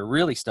guys actually are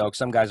really stoked.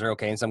 Some guys are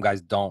okay, and some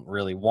guys don't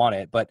really want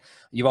it. But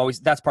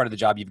that's part of the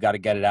job. You've got to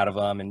get it out of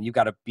them, and you've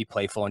got to be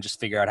playful and just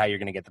figure out how you're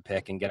going to get the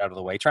pic and get out of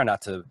the way.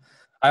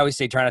 I always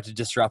say try not to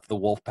disrupt the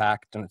wolf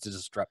pack, don't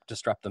to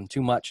disrupt them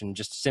too much, and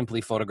just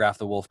simply photograph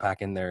the wolf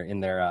pack in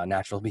their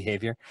natural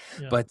behavior.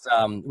 Yeah. But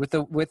with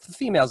the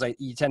females,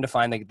 you tend to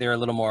find that they're a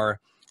little more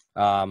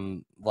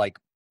like,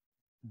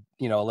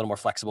 a little more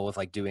flexible with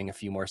like doing a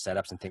few more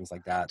setups and things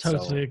like that.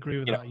 Totally agree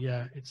with that.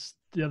 Yeah, it's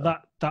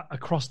that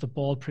across the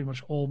board, pretty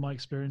much all my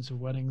experience of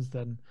weddings,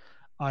 then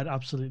I'd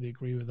absolutely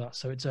agree with that.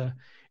 So it's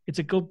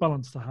a good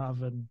balance to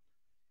have, and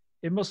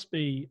it must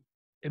be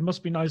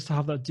nice to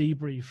have that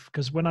debrief,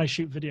 because when I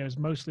shoot videos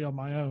mostly on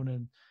my own,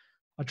 and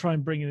I try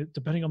and bring it,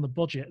 depending on the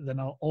budget, then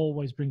I'll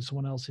always bring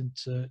someone else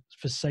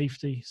for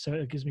safety. So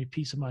it gives me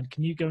peace of mind.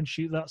 Can you go and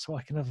shoot that so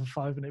I can have a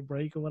 5-minute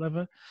break or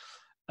whatever?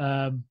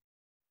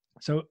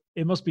 So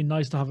it must be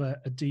nice to have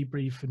a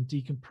debrief and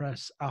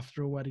decompress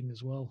after a wedding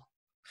as well.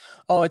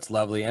 Oh, it's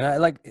lovely. And I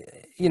like,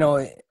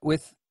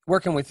 with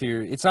working with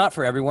it's not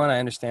for everyone. I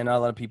understand not a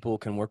lot of people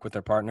can work with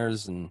their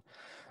partners, and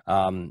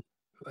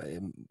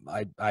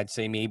I'd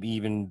say maybe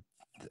even,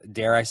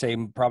 dare I say,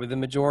 probably the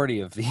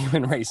majority of the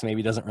human race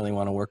maybe doesn't really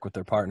want to work with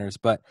their partners.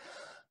 But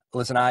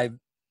listen, I've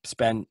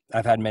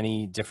had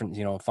many different,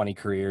 funny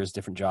careers,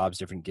 different jobs,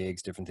 different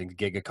gigs, different things,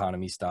 gig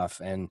economy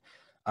stuff. And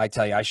I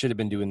tell you, I should have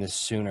been doing this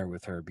sooner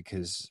with her,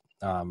 because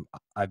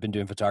I've been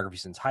doing photography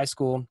since high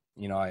school.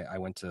 I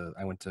went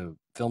to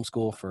film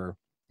school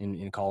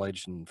in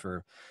college, and I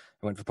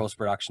went for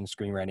post-production,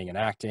 screenwriting, and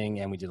acting,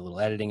 and we did a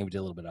little editing, and we did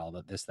a little bit of all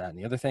that, this, that, and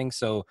the other thing.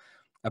 So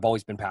I've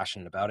always been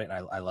passionate about it,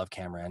 and I love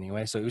camera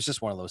anyway. So it was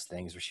just one of those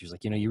things where she was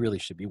like, you really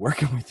should be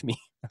working with me.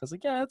 I was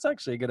like, yeah, that's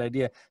actually a good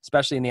idea,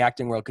 especially in the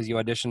acting world, because you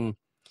audition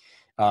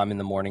in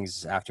the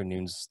mornings,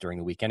 afternoons, during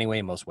the week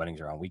anyway. Most weddings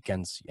are on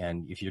weekends,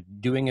 and if you're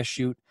doing a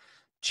shoot,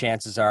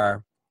 chances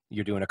are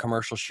you're doing a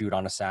commercial shoot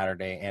on a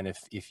Saturday. And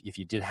if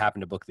you did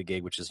happen to book the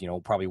gig, which is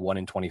probably 1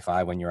 in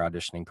 25 when you're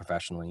auditioning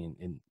professionally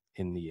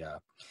in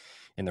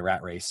the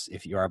rat race,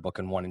 if you are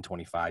booking 1 in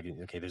 25,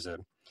 okay, there's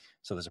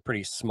a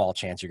pretty small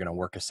chance you're going to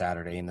work a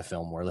Saturday in the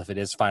film world. If it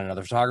is, find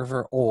another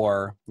photographer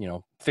or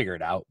figure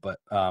it out. But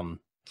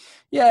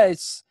yeah,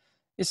 it's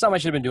something I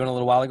should have been doing a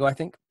little while ago, I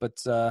think. But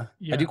I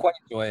do quite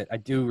enjoy it. I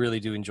really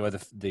do enjoy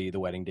the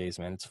wedding days,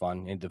 man. It's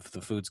fun, and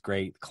the food's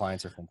great. The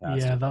clients are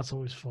fantastic. Yeah, that's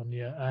always fun.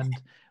 Yeah, and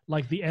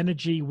like the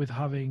energy with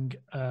having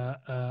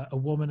a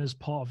woman as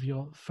part of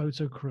your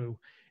photo crew,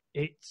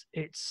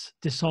 it's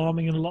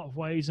disarming in a lot of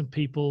ways, and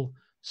people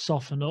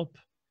soften up.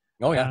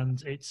 Oh yeah,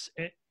 and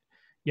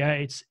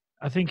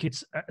I think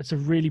it's a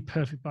really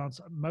perfect balance.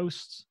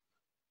 Most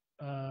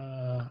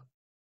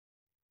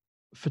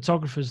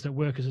photographers that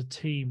work as a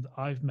team that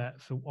I've met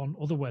on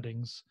other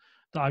weddings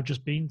that I've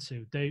just been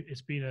to,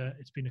 it's been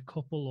a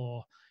couple,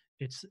 or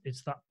it's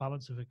that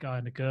balance of a guy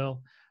and a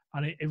girl,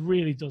 and it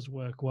really does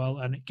work well,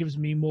 and it gives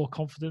me more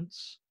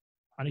confidence,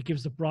 and it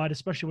gives the bride,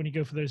 especially when you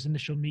go for those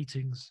initial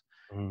meetings,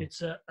 I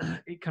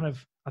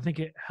think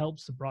it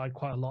helps the bride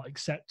quite a lot,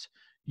 accept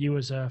you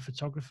as a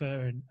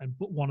photographer and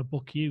want to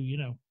book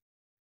you.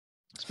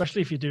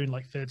 especially if you're doing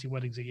like 30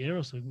 weddings a year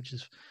or something, which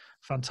is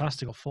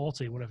fantastic, or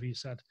 40, whatever you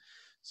said.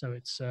 So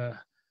it's,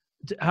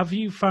 have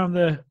you found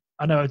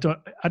I know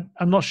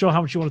I'm not sure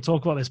how much you want to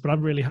talk about this, but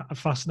I'm really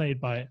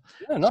fascinated by it.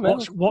 Yeah, no, So man.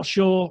 what's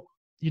your,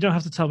 you don't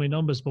have to tell me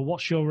numbers, but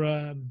what's your,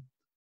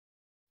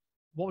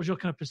 what was your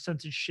kind of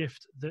percentage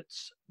shift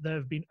that's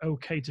they've been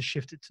okay to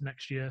shift it to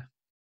next year?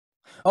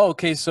 Oh,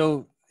 okay.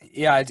 So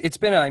yeah, it's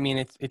been, I mean,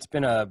 it's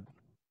been I'll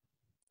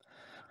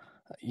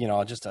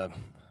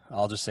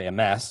just say a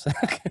mess,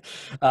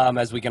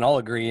 as we can all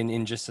agree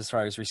in just as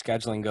far as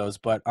rescheduling goes.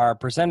 But our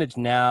percentage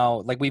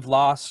now, like we've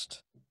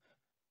lost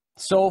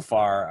so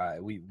far,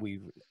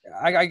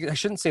 I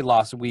shouldn't say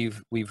lost.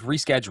 We've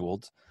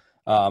rescheduled,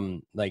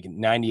 like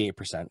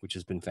 98%, which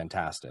has been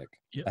fantastic.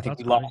 Yeah, I think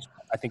that's great.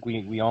 I think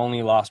we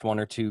only lost one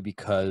or two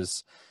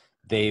because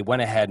they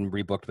went ahead and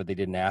rebooked, but they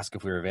didn't ask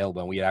if we were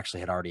available. And we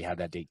actually had already had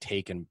that date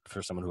taken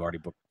for someone who already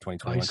booked I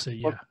 2021.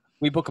 see. Yeah,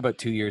 We book about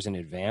 2 years in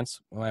advance.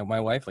 My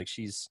wife, like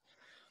she's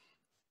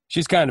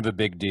kind of a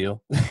big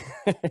deal.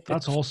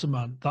 that's awesome,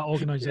 man. That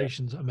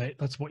organization's amazing.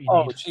 That's what you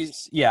Oh,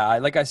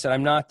 need. like I said,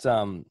 I'm not,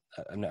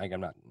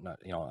 not,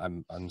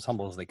 I'm as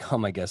humble as they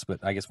come, I guess. But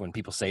I guess when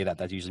people say that,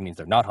 that usually means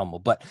they're not humble.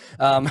 But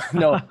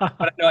no,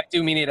 but no, I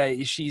do mean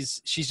it.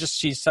 She's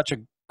such a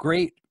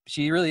great.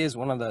 She really is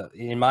one of the,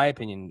 in my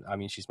opinion. I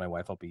mean, she's my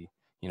wife. I'll be,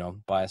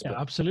 biased, Yeah, but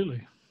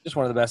absolutely. just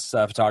one of the best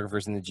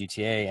photographers in the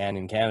GTA and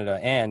in Canada.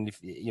 And if,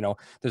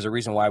 there's a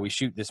reason why we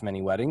shoot this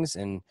many weddings,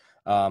 and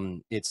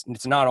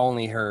it's not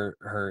only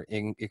her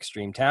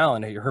extreme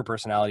talent. Her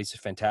personality is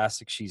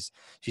fantastic. She's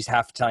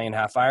half Italian,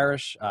 half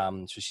Irish.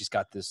 So she's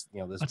got this,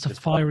 That's a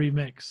fiery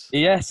mix.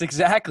 Yes,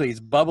 exactly. It's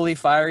bubbly,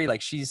 fiery.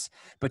 Like she's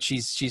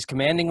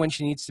commanding when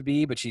she needs to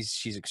be, but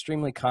she's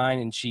extremely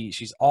kind, and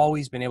she's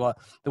always been able.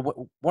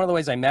 One of the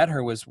ways I met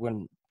her was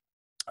when,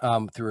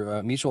 through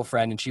a mutual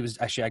friend, and she was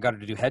actually, I got her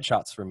to do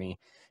headshots for me.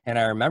 And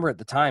I remember at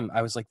the time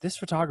I was like, this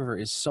photographer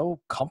is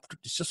so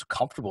comfortable. It's just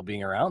comfortable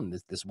being around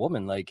this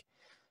woman. Like,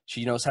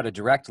 she knows how to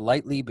direct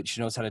lightly, but she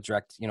knows how to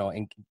direct,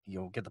 and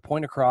get the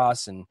point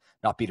across and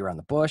not beat around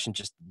the bush, and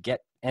just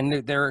get.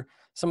 And they're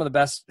some of the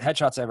best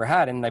headshots I ever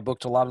had, and I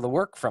booked a lot of the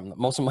work from them,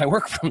 most of my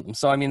work from them.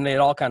 So I mean, it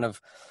all kind of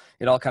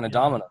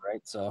domino,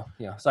 right? So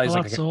so I was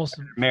like, That's I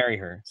awesome. marry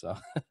her. So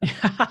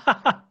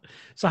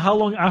So how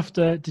long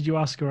after did you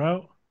ask her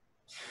out?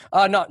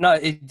 no,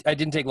 I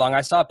didn't take long.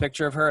 I saw a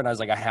picture of her and I was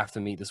like, I have to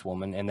meet this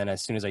woman. And then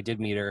as soon as I did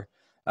meet her,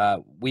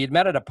 we had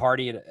met at a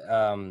party at,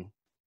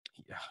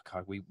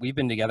 God, we've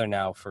been together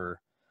now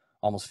for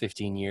almost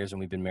 15 years, and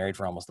we've been married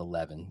for almost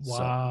 11.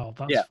 Wow,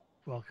 So, that's yeah.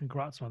 well,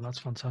 congrats, man. That's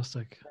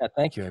fantastic. Yeah,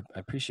 thank you. I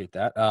appreciate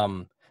that.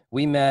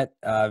 We met,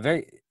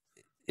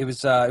 it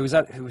was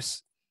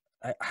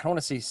I don't want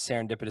to say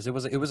serendipitous.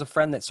 It was a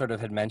friend that sort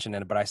of had mentioned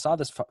it, but I saw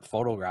this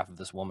photograph of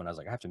this woman. I was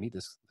like, I have to meet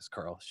this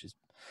girl. She's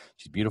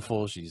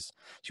beautiful. She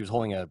was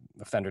holding a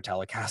Fender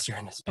Telecaster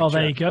in this picture. Oh,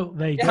 there you go.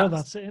 There you go.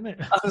 That's it, isn't it?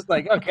 I was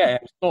like, okay,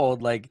 I'm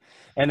sold. Like,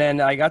 and then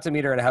I got to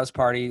meet her at a house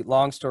party.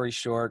 Long story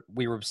short,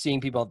 we were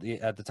seeing people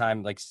at the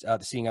time, like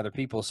seeing other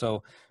people.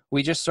 So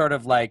we just sort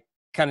of like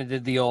kind of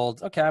did the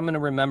old, okay, I'm going to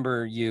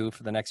remember you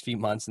for the next few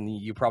months, and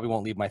you probably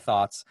won't leave my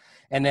thoughts.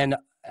 And then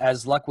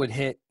as luck would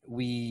hit,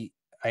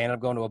 I ended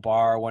up going to a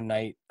bar one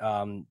night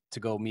to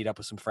go meet up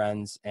with some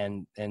friends,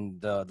 and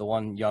the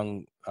one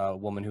young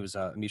woman who was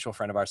a mutual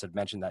friend of ours had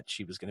mentioned that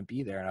she was going to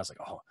be there, and I was like,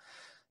 oh,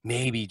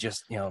 maybe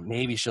just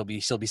maybe she'll be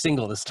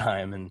single this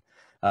time, and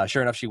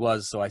sure enough, she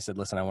was. So I said,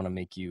 listen, I want to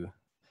make you.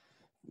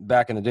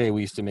 Back in the day,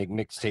 we used to make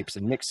mixtapes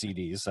and mix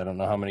CDs. I don't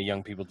know how many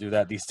young people do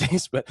that these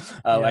days, but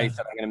I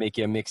said, I'm going to make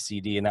you a mix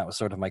CD, and that was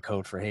sort of my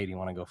code for, hey, do you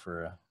want to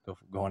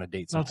go on a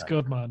date sometime? That's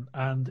good, man.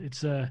 And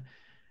it's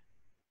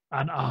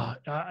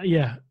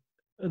yeah.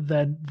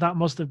 Then that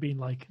must have been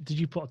like, did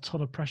you put a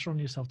ton of pressure on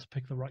yourself to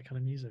pick the right kind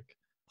of music?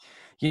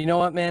 You know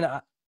what, man?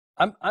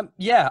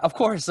 Yeah, of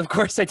course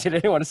I did. I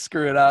didn't want to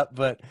screw it up,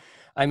 but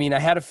I mean, I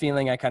had a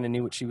feeling I kind of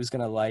knew what she was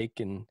going to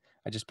like, and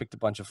I just picked a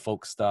bunch of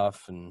folk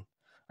stuff, and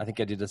I think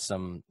I did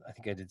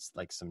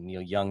like some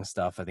Neil Young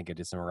stuff. I think I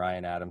did some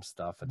Ryan Adams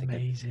stuff.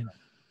 Amazing.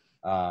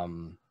 I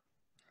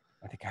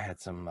think I had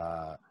some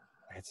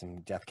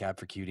Death Cab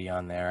for Cutie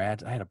on there.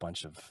 I had a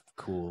bunch of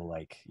cool,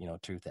 like,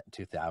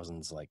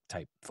 2000s like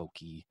type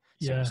folky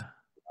stuff.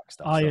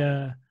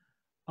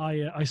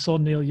 I saw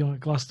Neil Young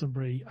at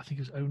Glastonbury. I think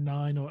it was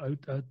 09 or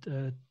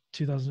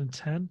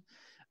 2010,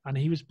 and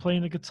he was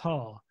playing the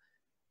guitar,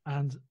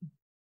 and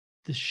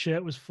the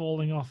shirt was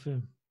falling off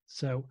him.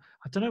 So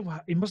I don't know.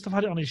 He must have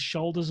had it on his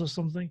shoulders or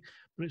something,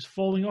 but it's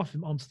falling off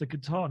him onto the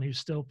guitar, and he was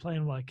still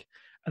playing like.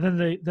 And then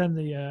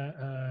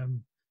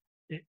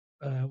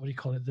what do you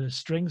call it? The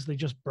strings, they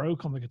just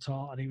broke on the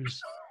guitar, and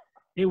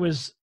it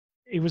was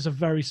a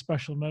very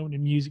special moment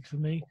in music for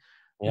me,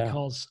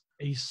 because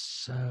he's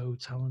so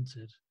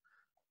talented.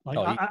 Like,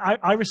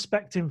 I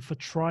respect him for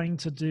trying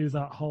to do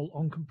that whole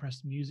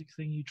uncompressed music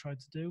thing you tried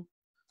to do.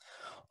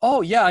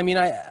 Oh yeah, I mean,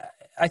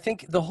 I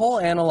think the whole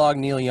analog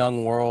Neil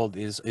Young world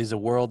is a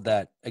world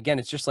that, again,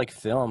 it's just like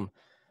film.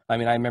 I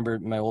mean, I remember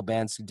my old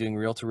bands doing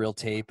reel-to-reel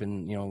tape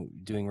and, you know,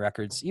 doing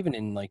records, even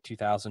in like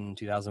 2000,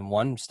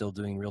 2001, still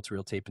doing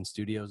reel-to-reel tape in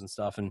studios and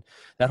stuff. And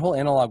that whole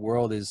analog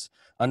world is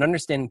an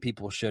understanding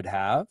people should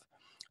have.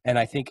 And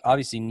I think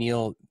obviously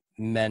Neil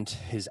meant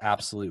his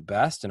absolute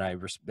best. And I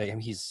respect him.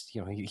 He's,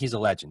 you know, he's a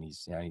legend.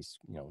 He's,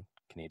 you know,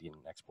 Canadian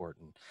export,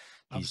 and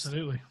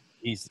Absolutely.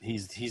 he's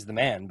the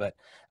man. But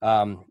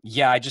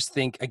yeah, I just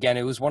think, again,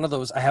 it was one of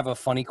those. I have a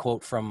funny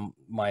quote from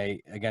my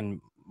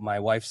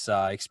wife's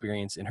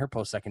experience in her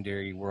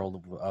post-secondary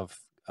world of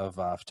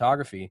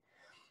photography.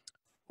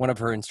 One of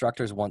her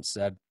instructors once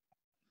said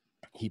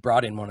he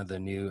brought in one of the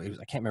new.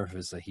 I can't remember if it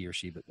was a he or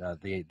she, but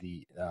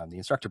the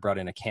instructor brought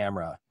in a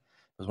camera.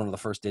 It was one of the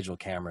first digital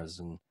cameras,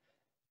 and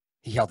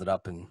he held it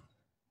up and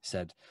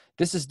said,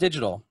 "This is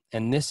digital,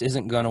 and this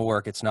isn't going to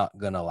work. It's not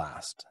going to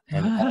last."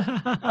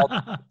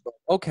 And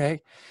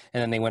okay.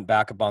 And then they went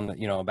back upon the,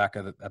 you know, back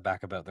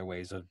about their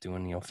ways of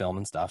doing, you know, film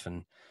and stuff.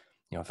 And,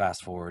 you know,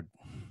 fast forward,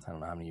 I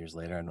don't know how many years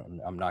later,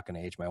 and I'm not going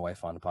to age my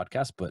wife on the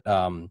podcast, but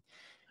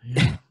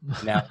Yeah.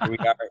 now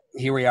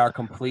here we are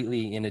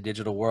completely in a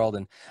digital world.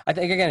 And I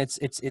think, again,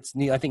 it's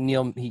Neil. I think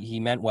Neil, he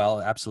meant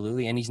well,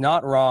 absolutely. And he's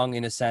not wrong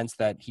in a sense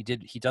that he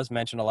does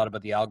mention a lot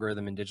about the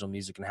algorithm in digital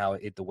music and how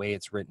the way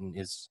it's written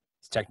is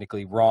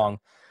technically wrong.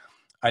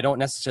 I don't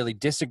necessarily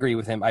disagree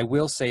with him. I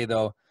will say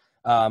though,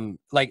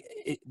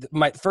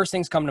 my first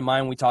things come to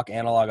mind when we talk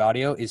analog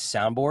audio is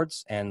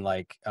soundboards and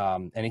like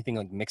anything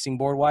like mixing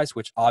board wise,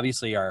 which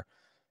obviously are,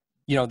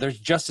 you know, there's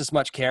just as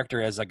much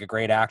character as like a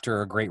great actor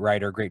or a great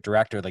writer, a great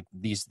director. Like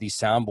these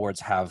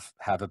soundboards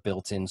have a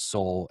built-in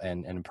soul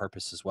and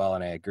purpose as well.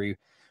 And I agree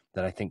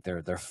that I think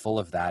they're full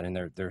of that, and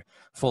they're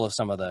full of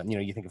some of the, you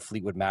know, you think of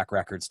Fleetwood Mac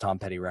records, Tom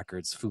Petty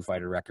records, Foo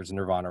Fighter records,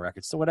 Nirvana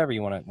records, so whatever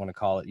you want to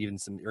call it, even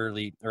some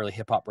early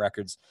hip hop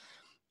records,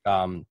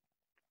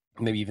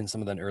 maybe even some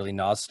of the early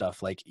Nas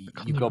stuff. Like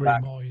you go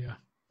back more, yeah.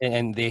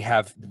 and they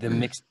have the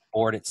mix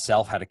board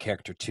itself had a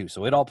character too,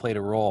 so it all played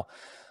a role.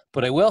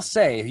 But I will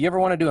say, if you ever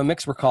want to do a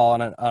mix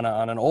recall on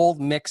an old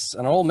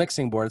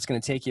mixing board, it's going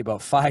to take you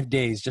about 5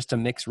 days just to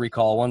mix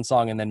recall one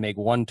song and then make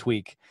one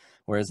tweak.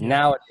 Whereas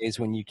nowadays,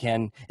 when you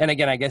can, and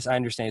again, I guess I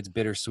understand it's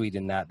bittersweet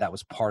in that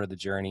was part of the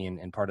journey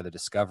and part of the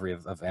discovery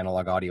of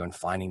analog audio and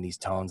finding these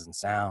tones and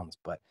sounds.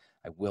 But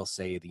I will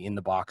say the in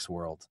the box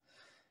world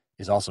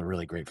is also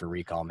really great for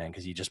recall, man,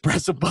 because you just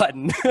press a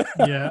button.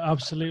 Yeah,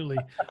 absolutely.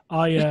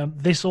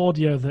 This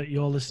audio that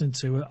you're listening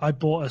to, I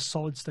bought a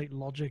solid state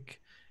Logic.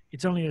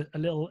 It's only a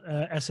little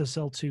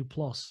SSL2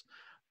 plus,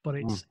 but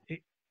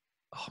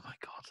oh my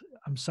God,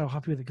 I'm so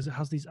happy with it because it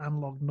has these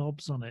analog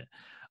knobs on it.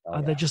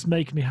 And they just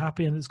make me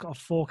happy. And it's got a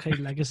 4K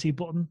legacy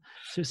button.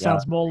 So it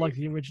sounds more like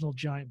the original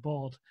giant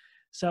board.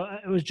 So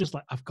it was just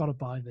like, I've got to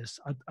buy this.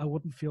 I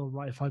wouldn't feel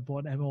right if I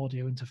bought an M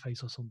audio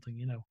interface or something,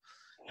 you know?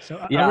 So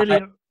it's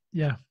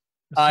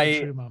so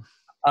true, man.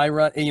 I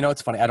run, you know,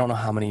 it's funny. I don't know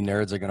how many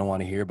nerds are going to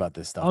want to hear about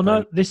this stuff. Oh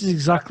no, this is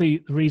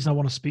exactly the reason I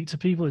want to speak to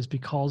people, is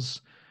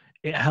because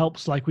it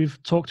helps. Like,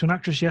 we've talked to an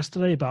actress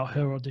yesterday about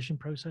her audition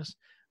process.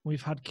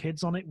 We've had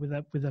kids on it with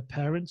their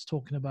parents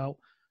talking about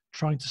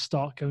trying to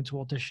start going to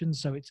auditions.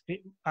 So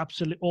it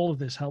absolutely, all of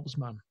this helps,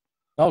 man.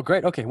 Oh,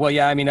 great. Okay. Well,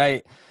 yeah, I mean,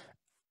 and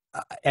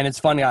it's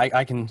funny.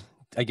 I can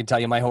tell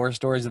you my horror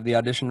stories of the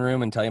audition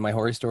room and tell you my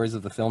horror stories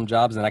of the film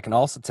jobs. And I can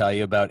also tell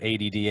you about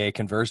ADDA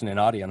conversion in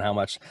audio and how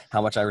much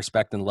I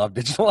respect and love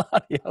digital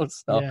audio.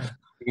 So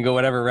you can go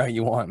whatever route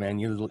you want, man.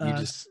 You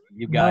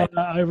got it.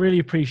 I really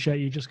appreciate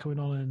you just coming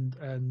on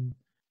and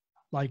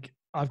like,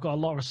 I've got a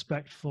lot of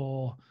respect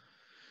for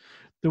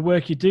the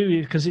work you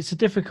do, because it's a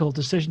difficult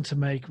decision to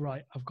make.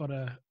 Right. I've got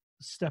to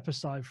step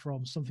aside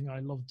from something I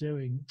love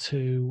doing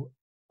to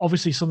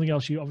obviously something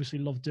else you obviously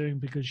love doing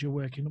because you're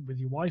working with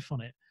your wife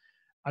on it.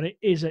 And it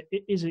is an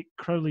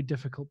incredibly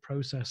difficult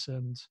process.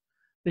 And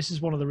this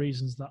is one of the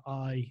reasons that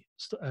I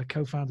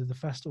co-founded the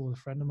festival with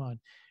a friend of mine,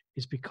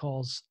 is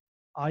because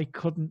I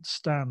couldn't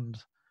stand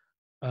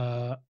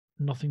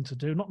nothing to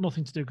do. Not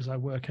nothing to do because I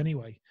work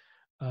anyway.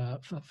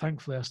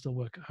 Thankfully, I still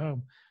work at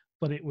home.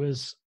 But it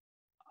was,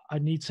 I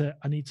need to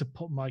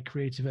put my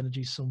creative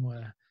energy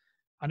somewhere.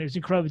 And it was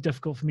incredibly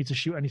difficult for me to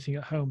shoot anything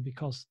at home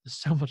because there's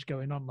so much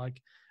going on.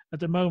 Like, at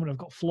the moment, I've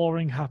got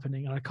flooring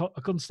happening, and I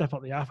couldn't step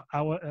out the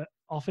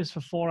office for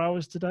 4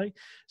 hours today.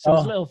 So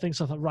there's little things.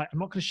 So I thought, right, I'm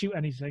not going to shoot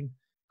anything.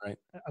 Right.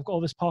 I've got all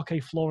this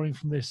parquet flooring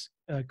from this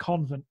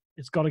convent.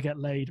 It's got to get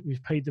laid.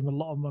 We've paid them a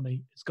lot of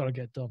money. It's got to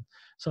get done.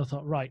 So I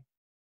thought, right,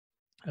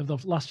 over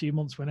the last few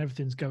months when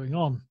everything's going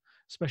on,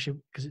 especially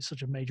because it's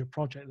such a major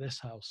project, this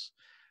house,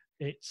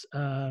 I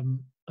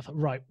thought,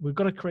 right, we've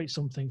got to create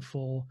something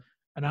for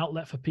an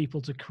outlet for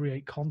people to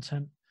create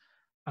content.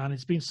 And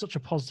it's been such a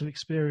positive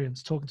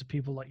experience talking to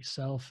people like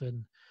yourself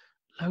and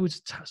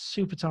loads of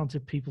super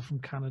talented people from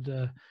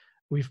Canada.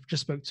 We've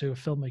just spoke to a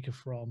filmmaker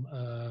from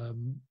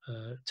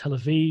Tel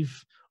Aviv,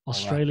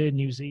 Australia,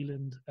 New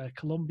Zealand,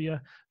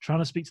 Colombia. Trying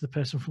to speak to the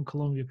person from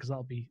Colombia because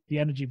the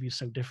energy will be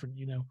so different,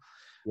 you know.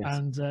 Yes.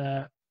 And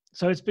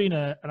so it's been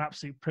an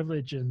absolute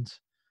privilege, and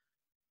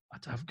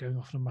I'm going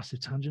off on a massive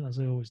tangent as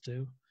I always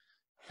do.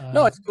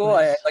 No, it's cool.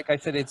 Like I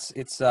said, it's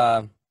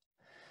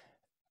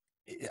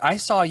I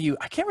saw you.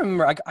 I can't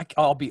remember.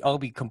 I'll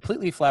be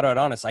completely flat out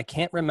honest. I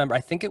can't remember.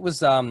 I think it was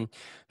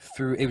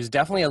through. It was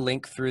definitely a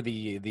link through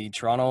the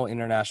Toronto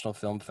International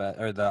Film Fest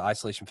or the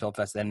Isolation Film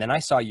Fest, and then I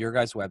saw your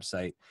guys'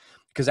 website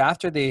because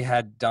after they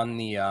had done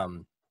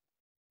the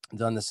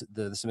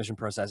submission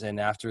process, and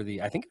after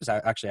I think it was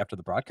actually after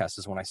the broadcast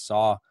is when I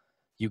saw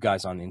you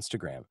guys on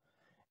Instagram,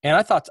 and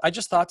I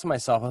just thought to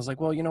myself, I was like,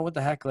 well, you know what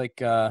the heck,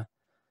 like.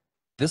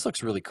 This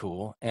looks really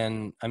cool,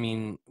 and I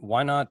mean,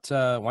 why not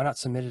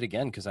submit it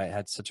again? Because I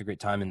had such a great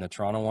time in the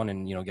Toronto one,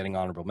 and getting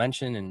honorable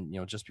mention,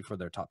 and just before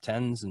their top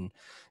 10s, and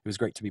it was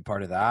great to be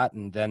part of that.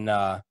 And then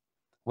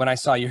when I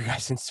saw your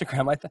guys'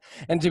 Instagram,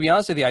 and to be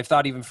honest with you, I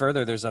thought even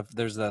further. There's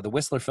the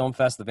Whistler Film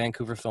Fest, the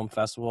Vancouver Film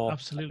Festival.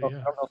 Absolutely,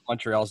 yeah. I don't know if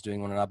Montreal's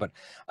doing one or not, but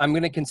I'm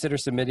going to consider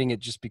submitting it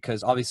just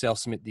because. Obviously, I'll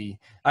submit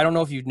I don't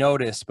know if you've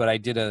noticed, but I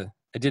did a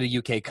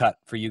UK cut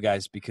for you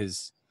guys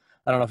because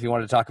I don't know if you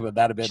wanted to talk about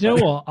that a bit. Do you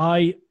know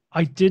what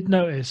I did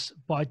notice,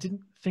 but I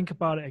didn't think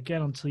about it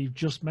again until you've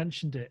just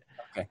mentioned it.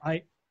 Okay.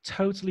 I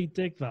totally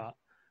dig that.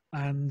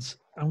 And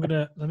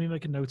let me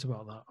make a note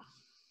about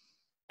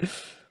that.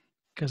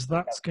 Because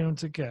that's going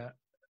to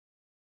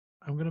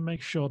I'm going to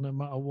make sure no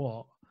matter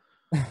what,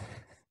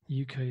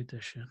 UK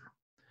edition,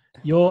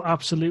 you're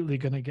absolutely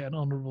going to get an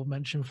honourable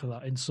mention for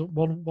that in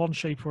one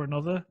shape or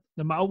another,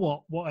 no matter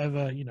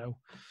whatever,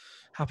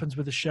 happens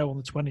with the show on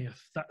the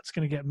 20th, that's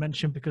going to get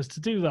mentioned because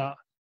to do that,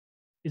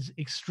 is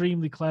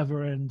extremely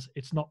clever, and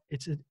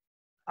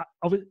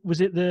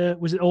was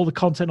it all the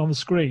content on the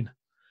screen?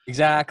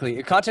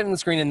 Exactly, content on the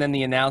screen, and then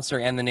the announcer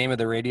and the name of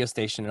the radio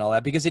station and all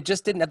that, because it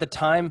just didn't at the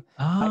time.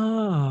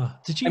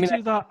 Did you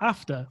do that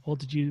after, or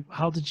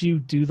how did you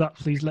do that?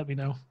 Please let me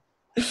know.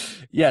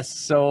 Yes,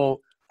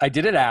 so I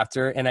did it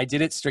after, and I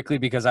did it strictly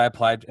because I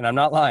applied, and I'm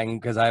not lying,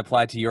 because I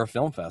applied to your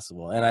film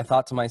festival, and I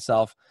thought to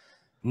myself,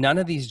 none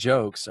of these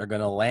jokes are going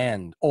to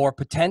land, or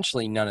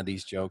potentially none of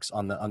these jokes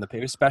on the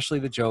paper, especially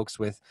the jokes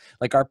with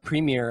like our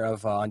premier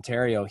of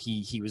Ontario.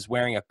 He was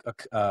wearing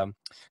a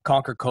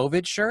Conquer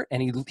COVID shirt,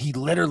 and he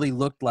literally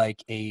looked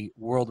like a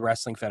World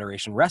Wrestling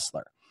Federation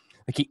wrestler.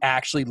 Like he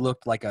actually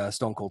looked like a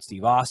Stone Cold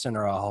Steve Austin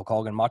or a Hulk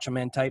Hogan Macho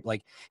Man type.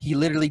 Like he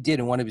literally did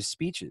in one of his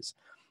speeches.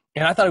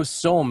 And I thought it was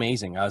so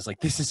amazing. I was like,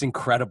 this is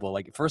incredible.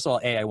 Like, first of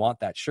all, I want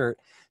that shirt.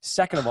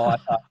 Second of all, I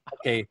thought,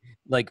 okay,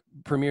 like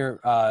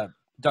Premier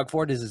Doug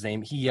Ford is his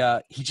name. He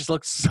just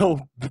looks so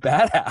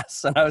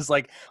badass, and I was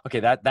like, okay,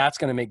 that's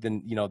going to make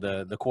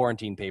the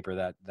quarantine paper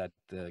that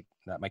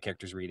my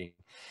character's reading.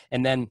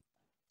 And then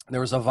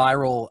there was a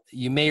viral.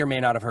 You may or may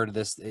not have heard of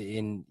this.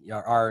 In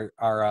our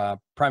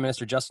Prime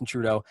Minister Justin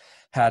Trudeau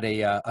had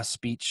a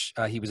speech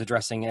he was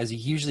addressing, as he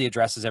usually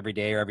addresses every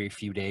day or every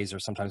few days or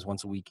sometimes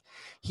once a week.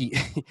 He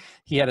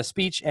he had a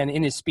speech, and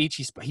in his speech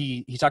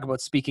he talked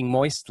about speaking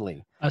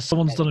moistly.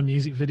 Someone's done a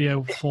music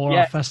video for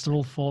our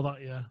festival for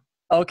that, yeah.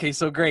 Okay,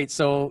 so great.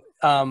 So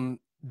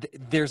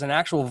there's an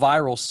actual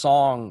viral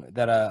song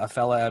that a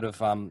fella out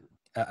of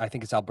I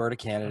think it's Alberta,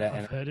 Canada.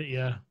 I've heard it,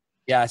 yeah.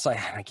 Yeah, so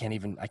I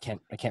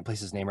can't place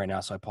his name right now,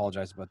 so I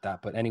apologize about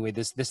that. But anyway,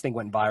 this thing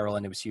went viral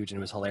and it was huge and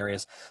it was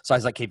hilarious. So I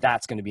was like, hey,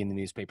 that's going to be in the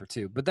newspaper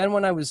too. But then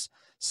when I was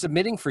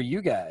submitting for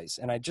you guys,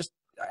 and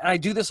I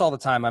do this all the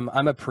time.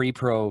 I'm a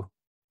pre-pro,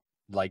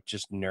 like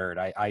just nerd.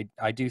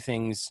 I do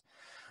things.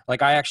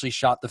 Like I actually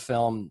shot the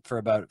film for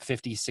about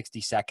 50,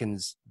 60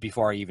 seconds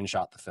before I even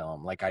shot the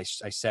film. Like I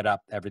set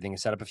up everything, I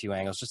set up a few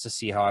angles just to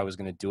see how I was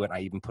going to do it.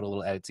 I even put a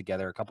little edit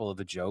together, a couple of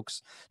the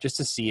jokes just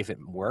to see if it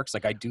works.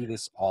 Like I do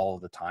this all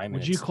the time.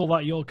 Would you call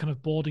that your kind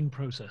of boarding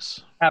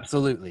process?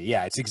 Absolutely.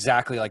 Yeah. It's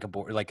exactly like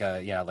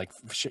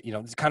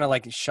it's kind of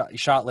like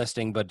shot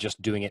listing, but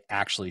just doing it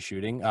actually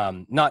shooting.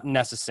 Not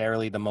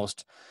necessarily the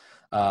most,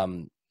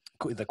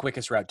 the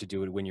quickest route to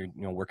do it when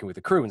you're working with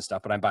a crew and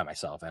stuff, but I'm by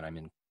myself and I'm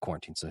in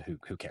quarantine, so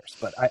who cares?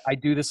 But I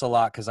do this a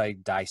lot because I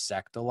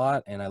dissect a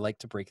lot and I like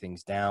to break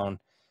things down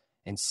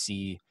and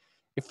see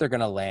if they're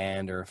going to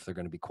land or if they're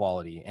going to be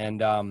quality. And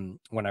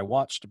when I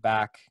watched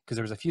back, because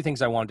there was a few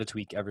things I wanted to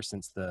tweak ever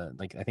since I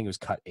think it was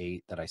cut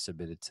 8 that I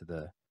submitted to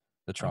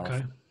the Toronto.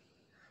 Okay.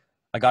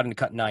 I got into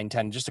cut 9,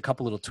 10, just a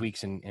couple little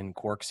tweaks and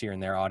quirks here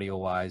and there audio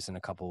wise, and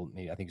a couple,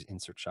 maybe I think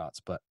insert shots.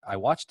 But I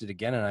watched it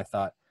again and I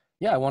thought,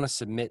 yeah, I want to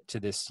submit to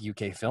this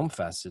UK Film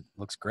Fest. It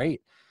looks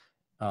great.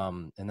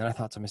 And then I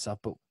thought to myself,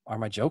 but are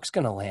my jokes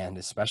going to land,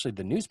 especially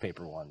the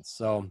newspaper ones?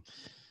 So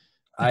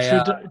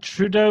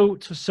Trudeau,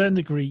 to a certain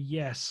degree,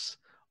 yes.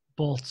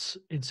 But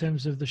in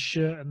terms of the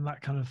shirt and that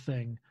kind of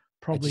thing,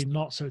 probably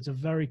not. So it's a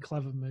very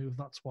clever move.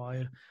 That's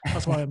why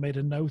I made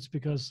a note,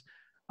 because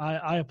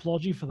I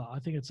applaud you for that. I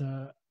think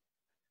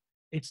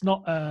it's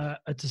not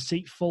a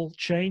deceitful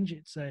change.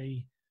 It's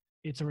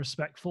a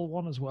respectful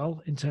one as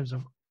well in terms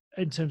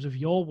of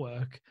your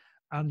work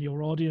and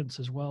your audience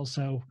as well.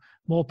 So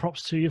more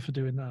props to you for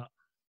doing that.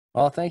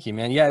 Well, thank you,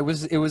 man. Yeah, it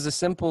was a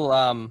simple,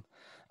 I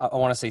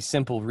want to say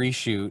simple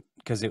reshoot,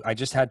 because I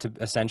just had to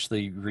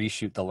essentially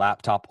reshoot the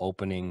laptop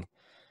opening.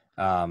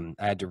 I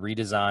had to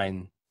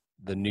redesign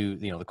the new,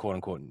 the quote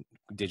unquote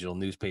digital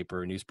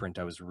newspaper, newsprint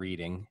I was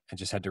reading. I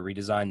just had to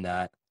redesign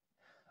that,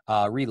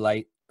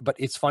 relight but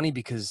it's funny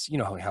because you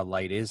know how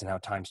light is and how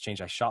times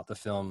change. I shot the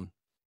film,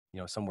 you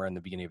know, somewhere in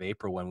the beginning of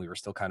April when we were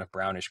still kind of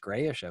brownish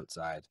grayish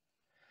outside.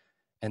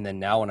 And then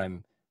now when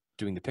I'm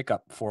doing the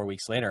pickup 4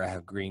 weeks later, I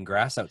have green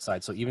grass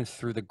outside. So even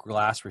through the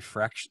glass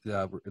refraction,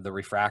 the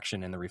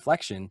refraction and the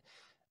reflection,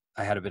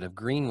 I had a bit of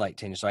green light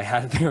tinge. So I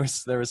had, there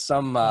was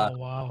some, Oh,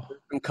 wow.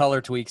 some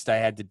color tweaks that I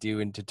had to do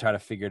and to try to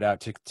figure it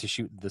out to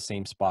shoot the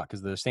same spot.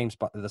 Cause the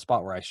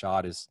spot where I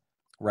shot is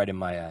right in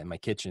my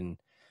kitchen,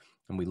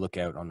 and we look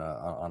out on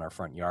our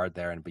front yard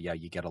there. But yeah,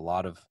 you get a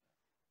lot of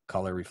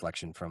color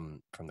reflection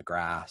from the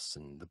grass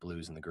and the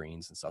blues and the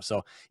greens and stuff.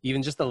 So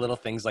even just the little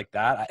things like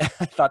that,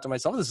 I thought to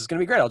myself, this is going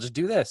to be great. I'll just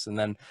do this. And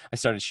then I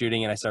started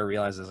shooting and I started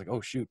realizing I was like,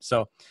 oh shoot.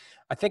 So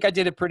I think I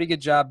did a pretty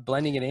good job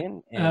blending it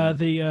in. And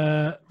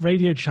The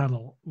radio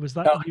channel, was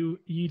that Oh.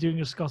 you doing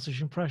a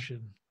Scottish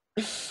impression?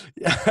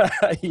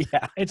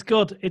 Yeah, It's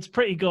good. It's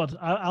pretty good.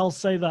 I'll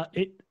say that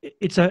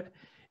it's a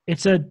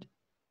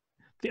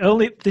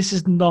this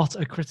is not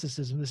a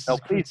criticism. This is a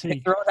please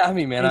critique. throw it at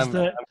me,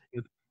 man.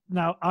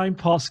 Now I'm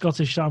part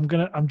Scottish, so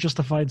I'm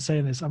justified in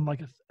saying this. I'm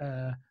like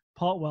a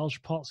part Welsh,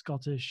 part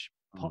Scottish,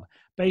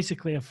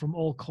 basically from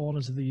all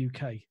corners of the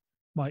UK.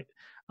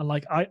 And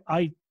like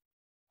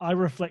I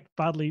reflect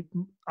badly.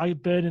 I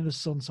burn in the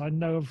sun, so I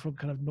know I'm from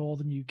kind of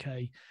northern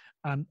UK,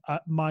 and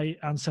my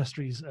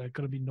ancestry is going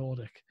to be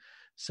Nordic,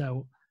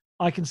 so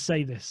I can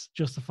say this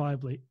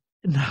justifiably.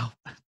 Now,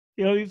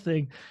 the only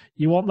thing,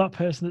 you want that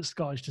person that's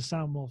Scottish to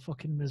sound more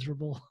fucking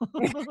miserable.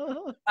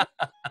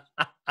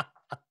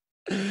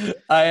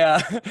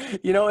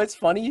 You know, it's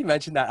funny you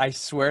mentioned that. I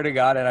swear to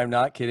God, and I'm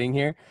not kidding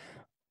here,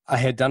 I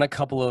had done a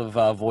couple of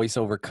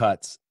voiceover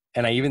cuts,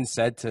 and I even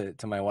said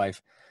to my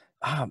wife,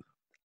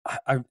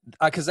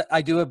 because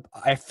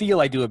I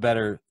feel I do a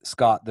better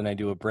Scot than I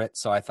do a Brit,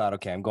 so I thought,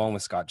 okay, I'm going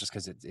with Scot just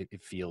because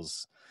it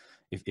feels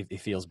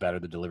better,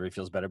 the delivery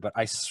feels better. But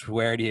I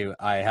swear to you,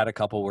 I had a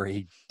couple where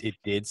it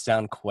did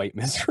sound quite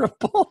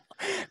miserable,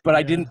 but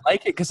I didn't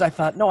like it because I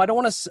thought, no, I don't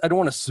want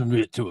to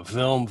submit to a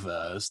film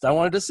fest. I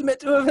wanted to submit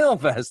to a film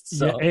fest.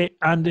 So. Yeah,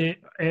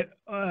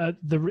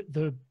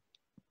 the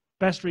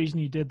best reason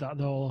you did that,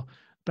 though,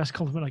 best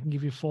compliment I can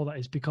give you for that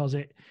is because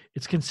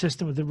it's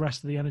consistent with the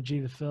rest of the energy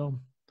of the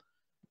film.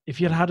 If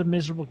you had a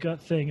miserable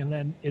gut thing and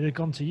then it had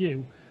gone to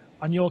you,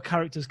 and your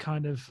character's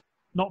kind of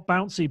not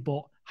bouncy,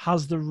 but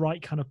has the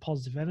right kind of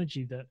positive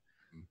energy, that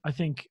I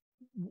think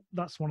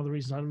that's one of the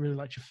reasons I really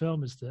liked your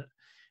film, is that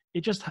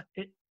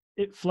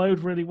it flowed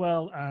really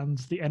well and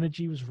the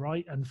energy was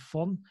right and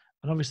fun,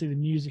 and obviously the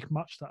music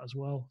matched that as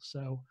well.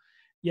 So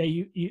yeah,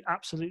 you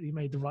absolutely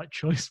made the right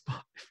choice.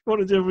 But if you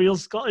want to do a real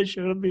Scottish,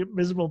 you're going to be a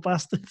miserable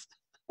bastard.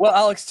 Well,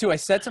 Alex, too, I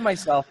said to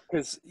myself,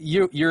 because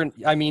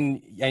I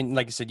mean, and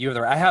like you said,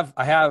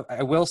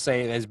 I will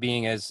say, as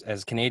being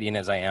as Canadian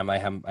as I am, I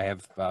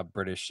have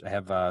British, I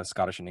have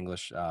Scottish and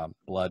English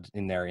blood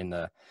in there, in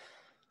the,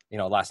 you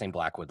know, last name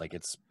Blackwood, like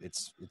it's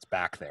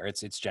back there,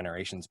 it's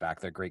generations back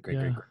there, great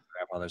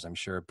grandfathers, I'm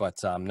sure,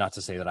 but not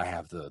to say that I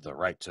have the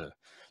right to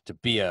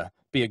be a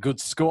good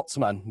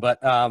Scotsman,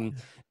 but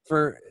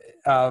for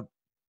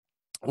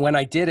when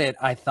I did it,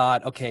 I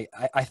thought, okay,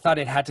 I thought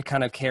it had to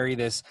kind of carry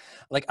this,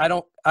 like, I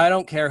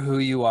don't care who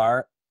you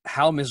are,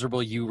 how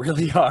miserable you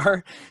really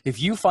are.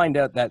 If you find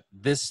out that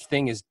this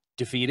thing is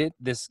defeated,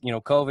 this, you know,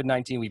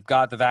 COVID-19, we've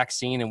got the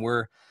vaccine and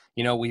we're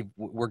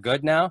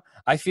good now.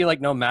 I feel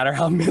like no matter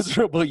how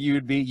miserable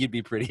you'd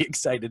be pretty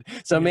excited.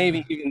 So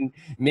maybe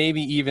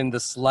even the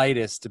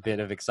slightest bit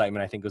of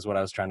excitement, I think, was what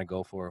I was trying to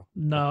go for.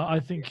 No,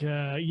 I think,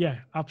 yeah,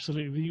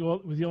 absolutely.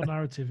 With your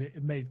narrative,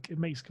 it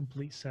makes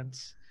complete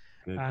sense.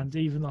 Good. And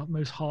even that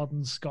most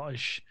hardened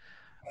Scottish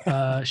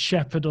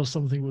shepherd or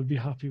something would be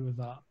happy with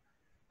that,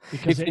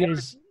 because it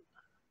is.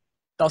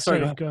 Oh, sorry.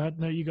 Go ahead.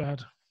 No, you go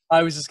ahead.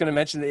 I was just going to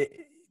mention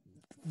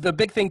the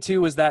big thing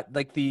too was that,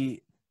 like,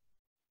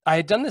 I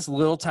had done this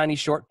little tiny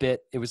short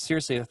bit. It was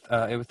seriously,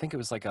 I would think it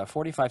was like a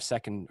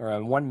 45-second or a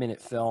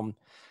 1-minute film.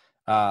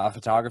 A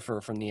photographer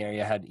from the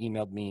area had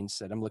emailed me and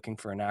said, I'm looking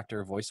for an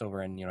actor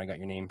voiceover, and, you know, I got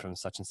your name from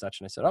such and such.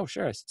 And I said, oh,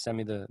 sure. I said, send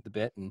me the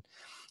bit. And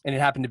it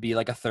happened to be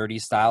like a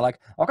 30s style, like,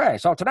 okay,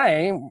 so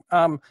today,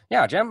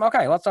 yeah, Jim,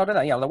 okay, let's do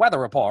that. Yeah, the weather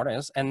report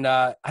is, and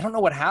I don't know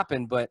what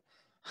happened, but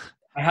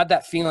I had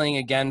that feeling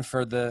again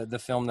for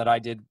the film that I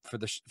did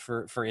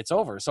for It's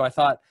Over. So I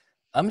thought,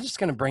 I'm just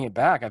going to bring it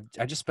back.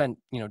 I just spent,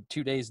 you know,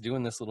 2 days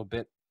doing this little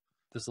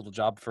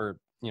job for,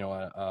 you know,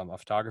 a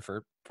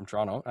photographer from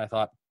Toronto. And I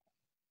thought,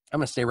 I'm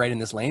going to stay right in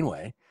this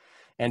laneway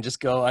and just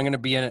go, I'm going to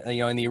be in,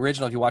 you know, in the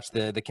original, if you watch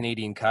the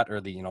Canadian cut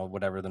or the, you know,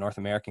 whatever, the North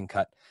American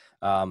cut,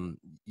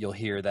 you'll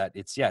hear that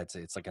it's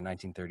like a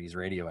 1930s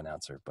radio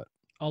announcer, but.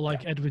 Or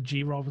like Edward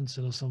G.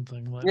 Robinson or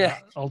something like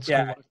that old school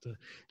actor. Do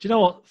you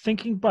know what?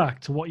 Thinking back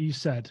to what you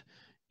said,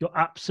 you're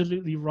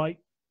absolutely right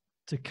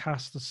to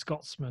cast a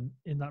Scotsman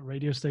in that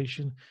radio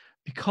station,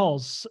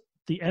 because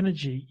the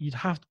energy, it'd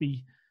have to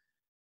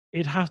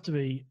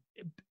be,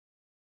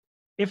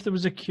 if there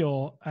was a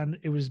cure and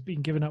it was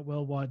being given out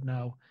worldwide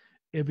now,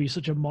 it'd be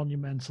such a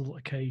monumental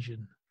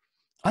occasion.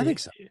 I think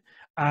so.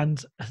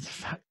 And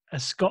a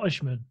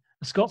Scotsman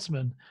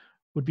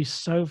would be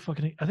so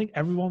fucking. I think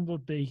everyone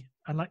would be,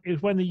 and like it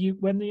was when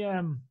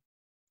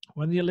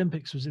the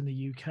Olympics was in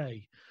the UK.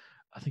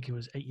 I think it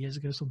was 8 years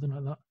ago, something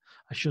like that.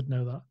 I should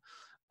know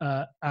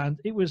that. And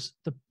it was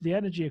the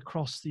energy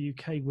across the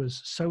UK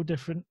was so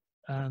different,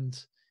 and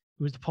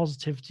it was the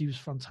positivity was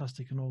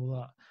fantastic and all of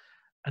that.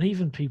 And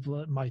even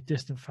people at my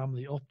distant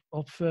family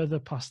up further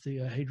past the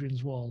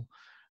Hadrian's Wall,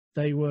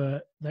 they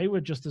were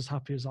just as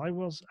happy as I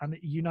was, and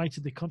it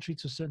united the country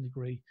to a certain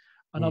degree.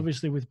 And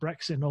obviously with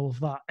Brexit and all of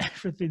that,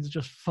 everything's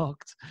just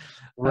fucked.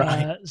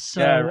 Right.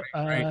 So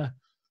Right.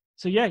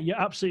 so yeah, you're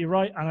absolutely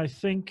right. And I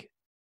think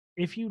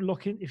if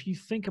you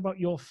think about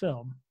your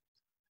film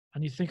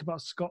and you think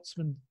about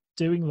Scotsman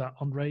doing that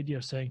on radio,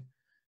 saying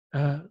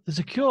there's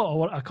a cure, or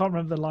what, I can't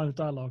remember the line of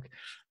dialogue.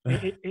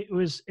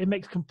 It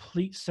makes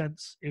complete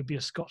sense. It would be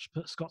a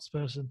Scots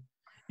person.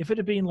 If it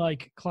had been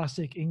like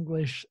classic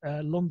English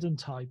London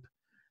type,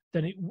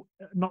 then it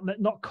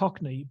not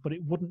Cockney, but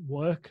it wouldn't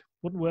work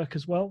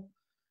as well.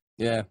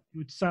 Yeah. It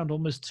would sound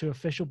almost too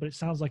official, but it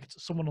sounds like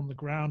it's someone on the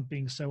ground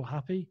being so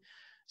happy.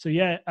 So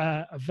yeah,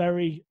 a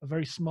very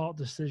smart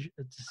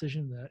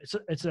decision there.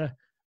 It's a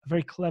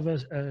very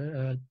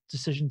clever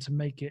decision to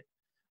make it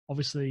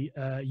obviously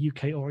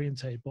UK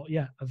oriented, but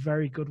yeah, a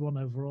very good one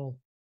overall.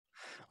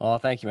 Oh,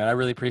 thank you, man. I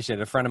really appreciate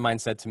it. A friend of mine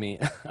said to me,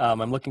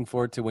 I'm looking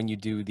forward to when you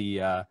do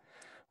the,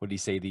 what did he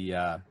say?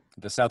 The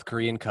South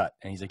Korean cut.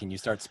 And he's like, can you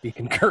start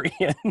speaking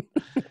Korean?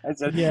 I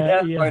said, yeah,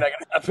 that's probably not going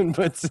to happen,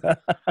 but.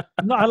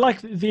 No, I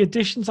like the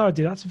additions I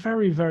did. That's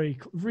very, very,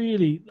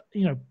 really,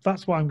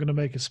 that's why I'm going to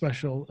make a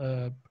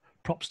special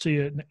props to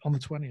you on the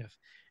 20th.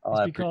 Oh,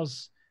 it's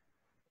because,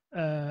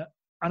 and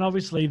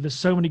obviously there's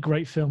so many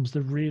great films,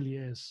 there really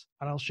is.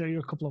 And I'll show you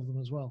a couple of them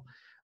as well,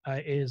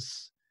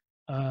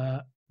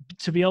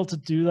 to be able to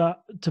do that,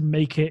 to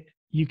make it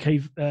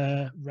UK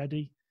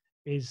ready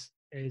is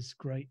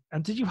great.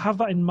 And did you have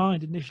that in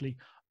mind initially?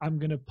 I'm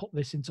going to put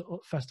this into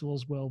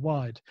festivals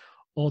worldwide,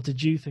 or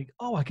did you think,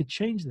 oh, I could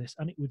change this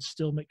and it would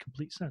still make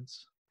complete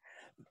sense?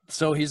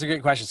 So here's a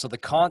great question. So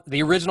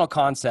the original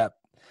concept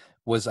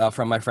was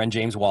from my friend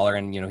James Waller,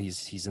 and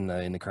he's in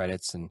the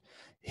credits. And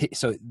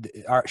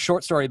our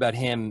short story about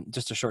him,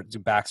 just a short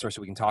backstory,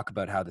 so we can talk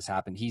about how this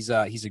happened. He's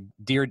a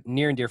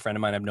near and dear friend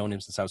of mine. I've known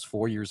him since I was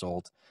 4 years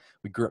old.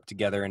 We grew up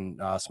together in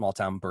small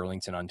town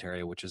Burlington,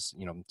 Ontario, which is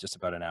just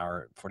about an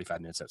hour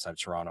 45 minutes outside of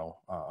Toronto,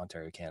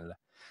 Ontario, Canada.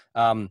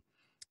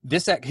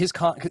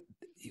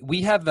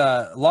 We have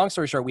long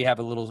story short, we have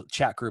a little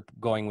chat group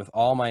going with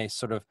all my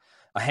sort of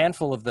a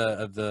handful of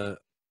the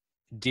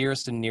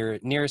nearest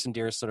and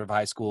dearest sort of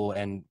high school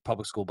and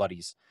public school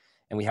buddies.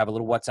 And we have a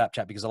little WhatsApp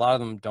chat because a lot of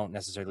them don't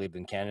necessarily live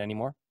in Canada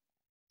anymore.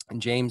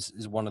 And James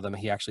is one of them.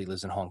 He actually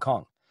lives in Hong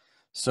Kong.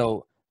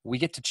 So we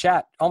get to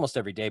chat almost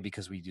every day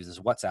because we do this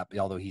WhatsApp,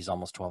 although he's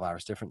almost 12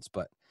 hours difference.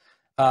 But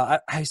I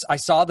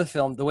saw the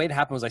film. The way it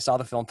happened was I saw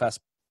the film fest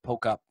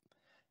poke up.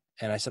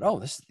 And I said,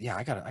 oh,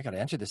 I gotta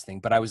enter this thing.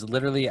 But I was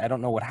literally, I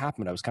don't know what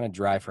happened. I was kind of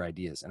dry for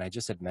ideas. And I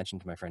just had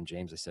mentioned to my friend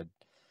James, I said,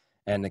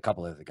 and a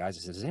couple of the guys,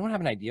 I said, does anyone have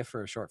an idea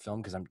for a short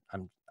film? Because I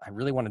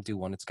really want to do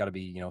one. It's got to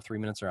be 3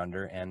 minutes or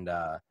under, and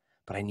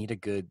but I need a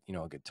good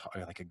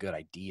a good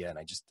idea, and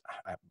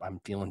I'm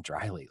feeling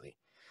dry lately.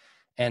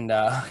 And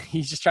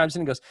he just chimes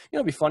in and goes,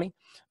 it'd be funny,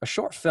 a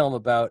short film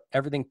about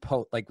everything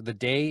like the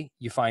day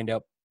you find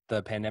out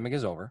the pandemic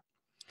is over,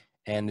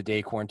 and the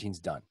day quarantine's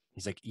done.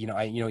 He's like,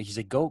 he's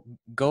like,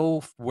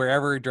 go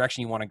wherever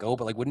direction you want to go,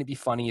 but like, wouldn't it be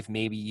funny if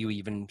maybe you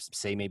even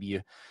say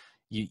maybe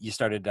you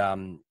started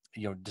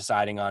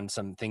deciding on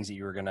some things that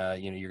you were gonna,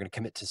 you're gonna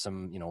commit to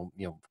some,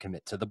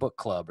 commit to the book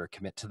club or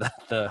commit to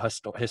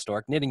the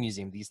historic knitting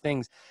museum. These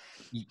things,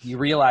 you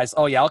realize,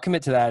 oh yeah, I'll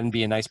commit to that and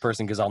be a nice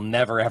person because I'll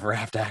never ever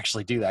have to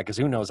actually do that, because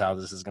who knows how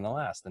this is gonna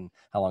last and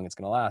how long it's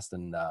gonna last.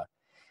 And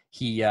so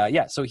he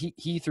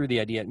threw the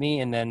idea at me,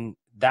 and then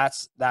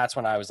that's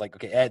when I was like,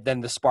 okay.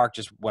 Then the spark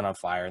just went on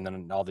fire, and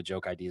then all the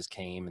joke ideas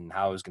came, and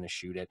how I was going to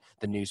shoot it,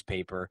 the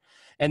newspaper,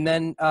 and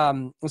then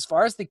as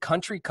far as the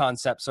country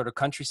concept, sort of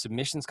country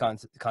submissions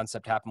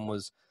concept happened,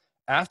 was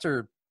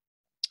after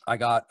I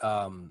got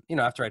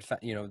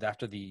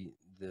after the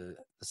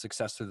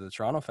success through the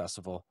Toronto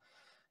Festival,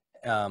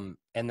 and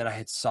then I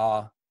had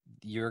saw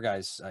your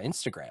guys'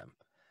 Instagram.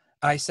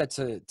 I said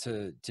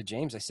to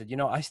James, I said,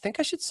 I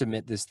think I should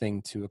submit this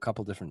thing to a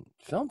couple different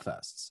film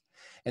fests.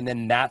 And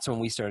then that's when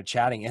we started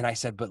chatting. And I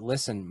said, but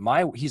listen,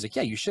 he's like,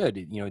 yeah, you should.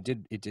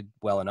 It did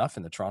well enough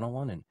in the Toronto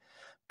one.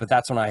 But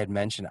that's when I had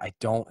mentioned, I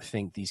don't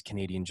think these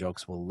Canadian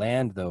jokes will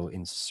land though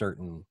in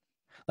certain,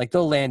 like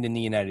they'll land in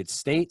the United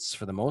States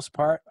for the most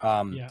part.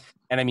 And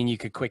I mean, you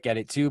could quick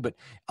edit too, but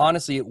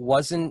honestly, it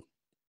wasn't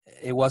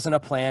a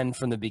plan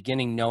from the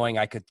beginning, knowing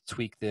I could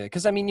tweak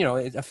because I mean,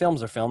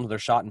 films are films, they're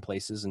shot in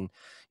places, and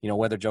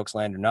whether jokes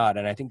land or not.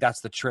 And I think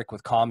that's the trick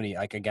with comedy.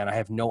 Like, again, I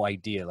have no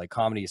idea. Like,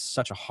 comedy is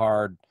such a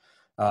hard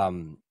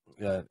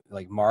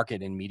like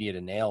market and media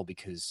to nail,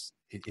 because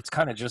it's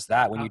kind of just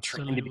that when you're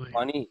trying to be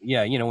funny.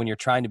 Yeah. When you're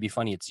trying to be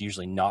funny, it's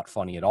usually not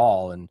funny at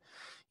all. And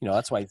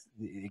that's why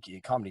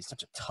comedy is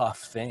such a tough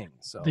thing.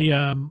 So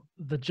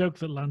the joke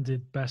that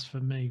landed best for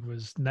me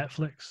was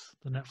Netflix.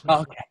 The Netflix.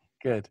 Oh, okay.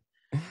 Good.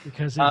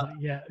 because it's like,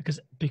 yeah,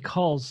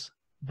 because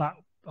that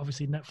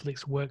obviously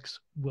Netflix works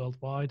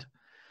worldwide.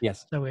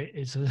 Yes. So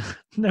it's a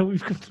no,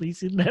 we've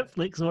completed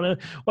Netflix,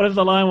 whatever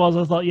the line was.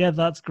 I thought, yeah,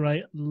 that's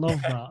great,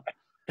 love that.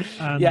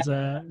 Yeah.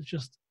 And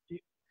just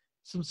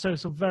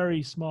some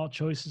very smart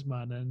choices,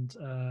 man. And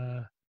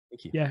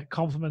Thank you. yeah,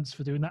 compliments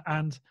for doing that.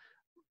 And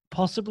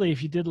possibly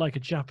if you did like a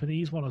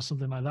Japanese one or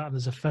something like that, and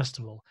there's a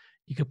festival,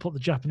 you could put the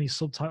Japanese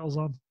subtitles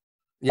on.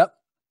 Yep.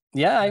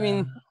 Yeah. I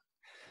mean,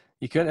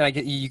 you could,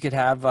 you could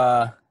have,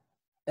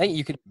 hey,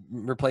 you could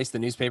replace the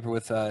newspaper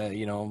with,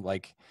 you know,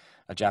 like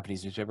a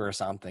Japanese newspaper or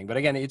something. But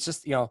again, it's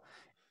just, you know,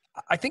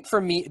 I think for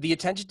me, the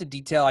attention to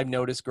detail I've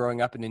noticed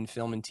growing up and in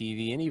film and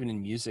TV and even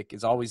in music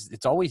is always,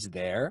 it's always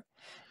there.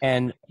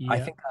 And I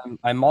Yeah, think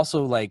I'm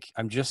also like,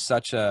 I'm just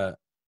such an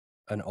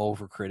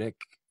overcritic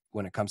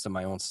when it comes to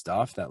my own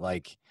stuff that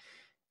like,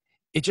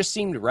 it just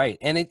seemed right.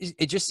 And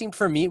it just seemed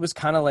for me, it was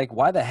kind of like,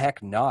 why the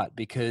heck not?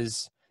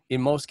 Because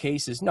in most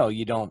cases, no,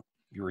 you don't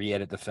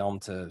re-edit the film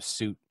to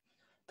suit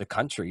the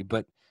country,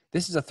 but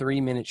this is a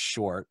 3-minute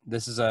short.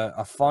 This is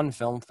a fun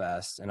film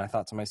fest. And I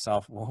thought to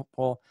myself,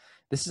 well,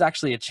 this is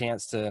actually a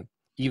chance to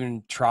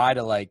even try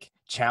to like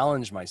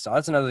challenge myself.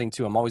 That's another thing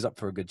too. I'm always up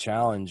for a good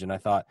challenge. And I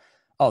thought,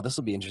 oh, this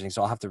will be interesting.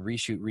 So I'll have to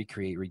reshoot,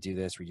 recreate, redo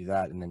this, redo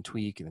that, and then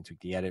tweak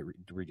the edit,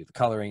 redo the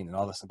coloring and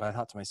all this. But I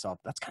thought to myself,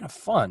 that's kind of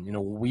fun in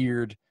a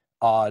weird,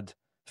 odd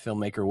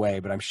filmmaker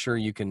way, but I'm sure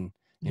you can,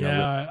 you know,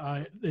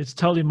 yeah, it's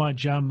totally my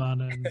jam,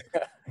 man. And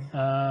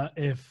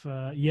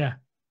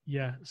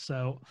yeah,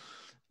 so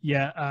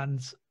yeah,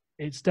 and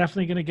it's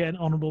definitely going to get an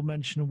honorable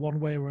mention in one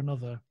way or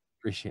another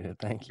appreciate it.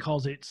 Thank you.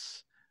 because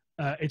it's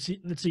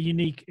a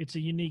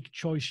unique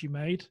choice you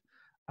made,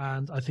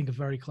 and I think a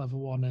very clever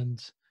one.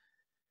 And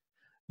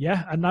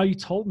yeah, and now you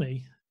told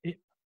me it.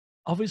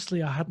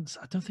 Obviously, I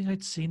don't think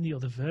I'd seen the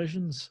other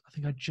versions. I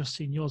think I'd just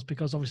seen yours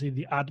because obviously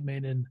the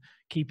admin and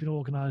keeping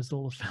organized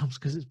all the films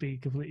because it's been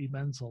completely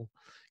mental.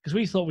 Because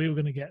we thought we were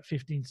going to get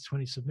 15 to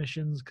 20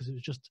 submissions because it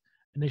was just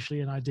initially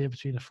an idea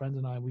between a friend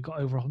and I. We got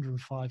over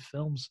 105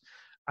 films,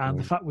 and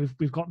the fact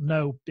we've got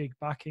no big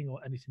backing or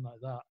anything like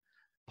that.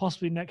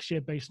 Possibly next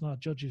year, based on our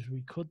judges,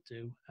 we could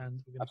do,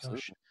 and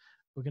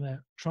we're going to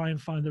try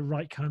and find the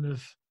right kind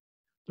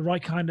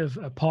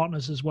of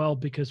partners as well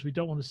because we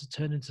don't want this to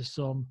turn into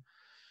some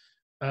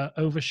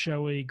over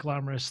showy,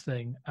 glamorous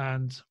thing.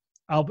 And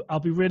I'll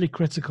be really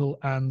critical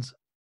and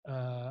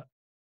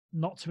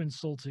not too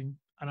insulting.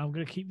 And I'm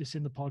going to keep this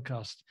in the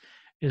podcast.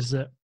 Is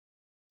that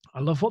I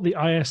love what the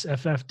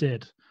ISFF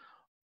did,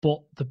 but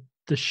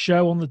the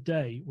show on the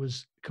day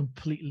was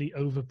completely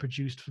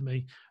overproduced for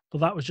me. But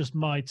that was just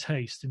my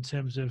taste in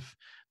terms of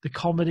the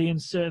comedy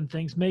and certain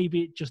things.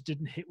 Maybe it just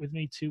didn't hit with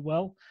me too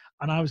well.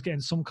 And I was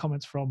getting some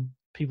comments from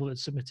people that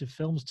submitted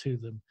films to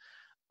them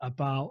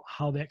about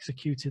how they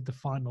executed the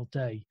final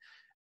day.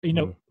 You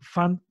know,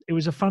 it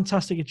was a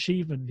fantastic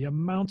achievement. The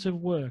amount of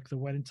work that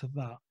went into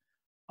that,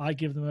 I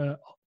give them a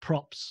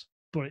props,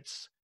 but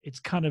it's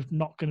kind of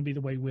not going to be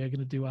the way we're going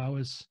to do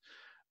ours.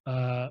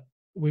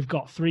 We've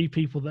got 3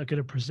 people that are going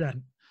to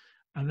present,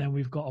 and then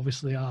we've got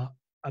obviously our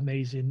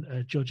amazing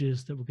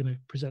judges that we're going to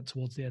present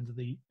towards the end of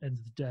the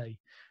day,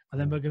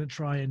 and then we're going to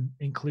try and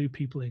include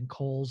people in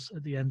calls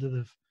at the end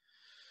of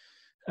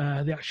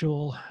the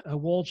actual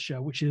awards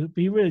show, which will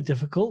be really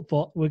difficult,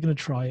 but we're going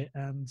to try it.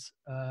 And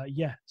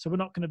yeah, so it's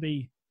not going to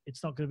be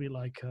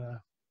like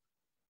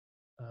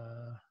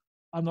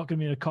I'm not going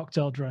to be in a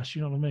cocktail dress,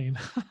 you know what I mean?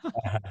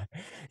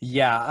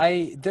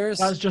 Yeah,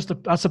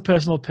 that's a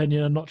personal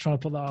opinion. I'm not trying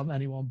to put that on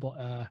anyone, but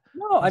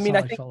no, I mean,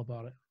 how I felt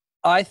about it.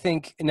 I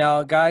think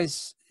now,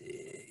 guys,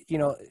 you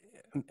know,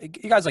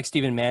 you guys like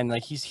Stephen Mann,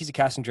 like he's a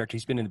casting director.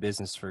 He's been in the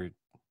business for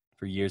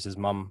years. His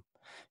mom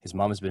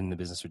has been in the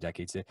business for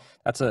decades.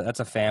 That's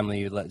a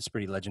family. It's a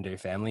pretty legendary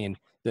family. And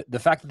the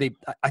fact that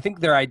I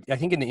think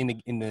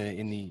in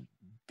the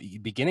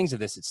beginnings of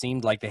this, it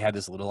seemed like they had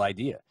this little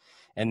idea,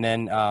 and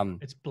then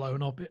it's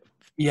blown up.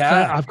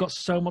 Yeah, I've got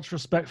so much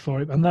respect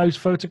for him, and those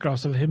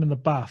photographs of him in the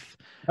bath.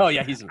 Oh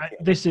yeah,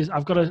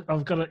 I've got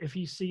to. If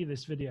you see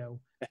this video,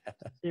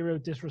 zero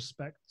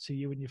disrespect to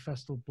you and your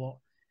festival, but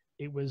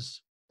it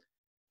was.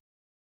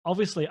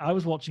 Obviously, I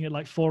was watching it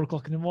like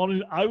 4:00 in the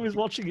morning. I was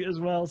watching it as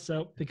well,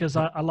 so because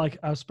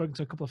I've spoken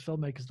to a couple of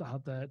filmmakers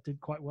that did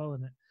quite well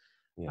in it,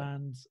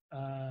 and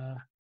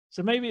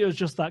so maybe it was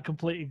just that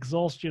complete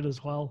exhaustion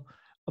as well.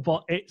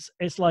 But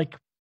it's like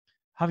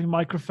having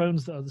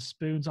microphones that are the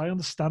spoons. I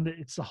understand it.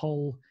 It's a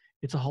whole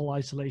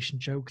isolation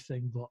joke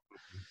thing, but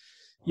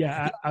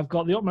yeah, I've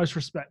got the utmost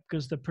respect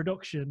because the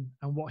production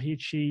and what he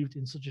achieved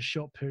in such a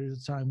short period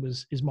of time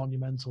is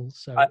monumental.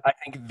 So I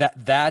think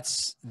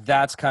that's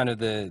kind of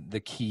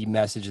the key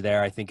message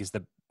there. I think is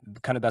the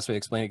kind of best way to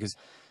explain it because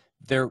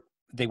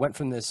they went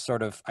from this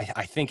sort of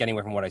I think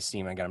anywhere from what I've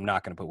seen. Again, I'm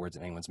not going to put words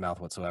in anyone's mouth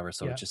whatsoever.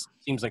 So it just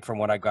seems like from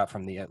what I got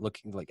from the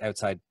looking like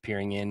outside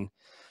peering in,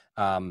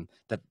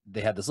 that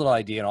they had this little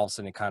idea and all of a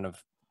sudden it kind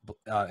of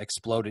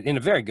exploded in a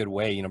very good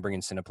way. You know,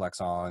 bringing Cineplex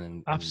on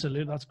and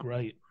absolutely, that's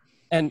great.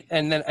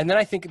 then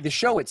I think the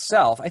show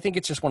itself, I think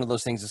it's just one of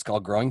those things that's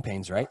called growing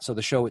pains, right? So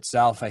the show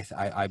itself,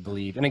 I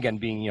believe, and again,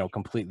 being, you know,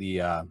 completely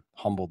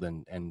humbled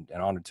and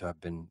honored to have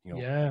been, you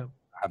know, Yeah.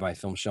 have my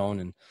film shown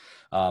and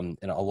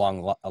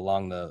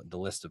along the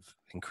list of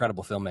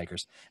incredible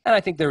filmmakers. And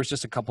I think there was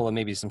just a couple of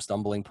maybe some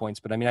stumbling points,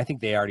 but I mean, I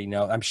think they already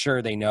know. I'm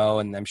sure they know,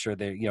 and I'm sure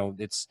they, you know,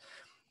 it's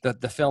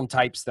the film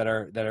types that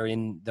are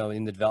in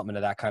the development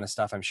of that kind of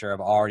stuff, I'm sure have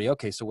already,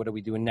 okay, so what are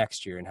we doing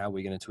next year, and how are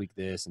we going to tweak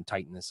this and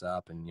tighten this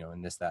up, and, you know,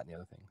 and this, that, and the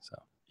other thing. So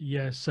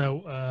Yeah.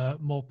 So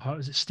more power.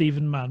 Is it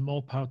Stephen Mann?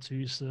 More power to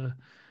you, sir.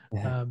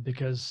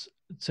 Because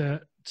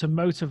to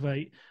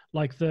motivate,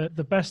 like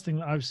the best thing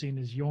that I've seen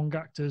is young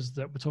actors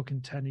that we're talking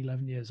 10,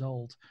 11 years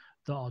old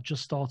that are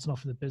just starting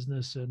off in the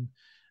business, and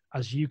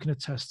as you can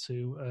attest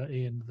to,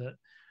 Ian, that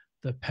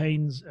the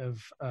pains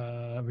of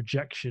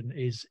rejection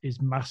is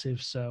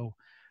massive. So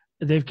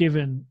they've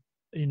given,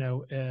 you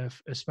know,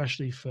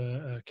 especially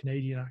for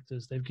Canadian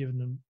actors, they've given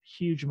them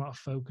huge amount of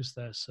focus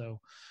there. So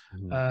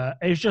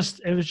it was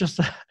just it's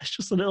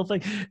just a little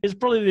thing. It's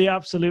probably the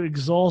absolute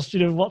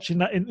exhaustion of watching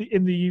that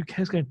in the UK.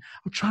 It's going,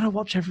 I'm trying to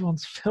watch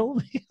everyone's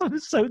film. I'm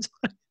so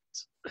tired.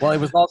 well, it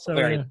was also So,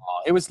 very long.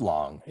 It was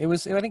long. I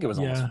think it was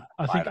almost yeah.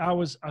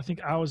 I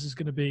think ours is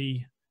going to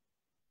be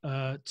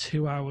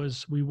 2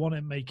 hours. We want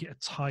to make it a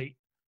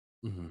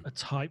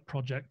tight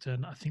project,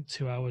 and I think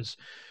 2 hours.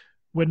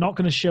 We're not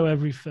going to show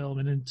every film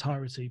in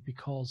entirety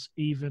because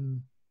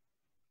and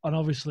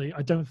obviously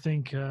I don't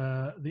think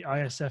the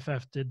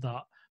ISFF did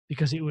that,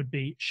 because it would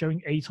be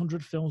showing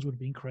 800 films would have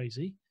been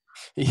crazy.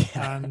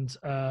 Yeah. And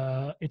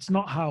it's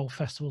not how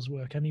festivals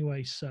work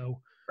anyway. So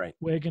Right.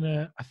 we're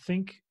gonna, I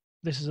think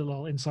this is a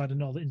little inside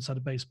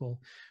of baseball,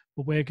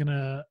 but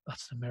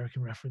that's an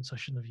American reference. I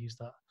shouldn't have used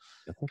that,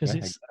 because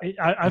Okay.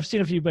 I've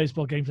seen a few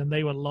baseball games and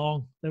they were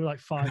long. They were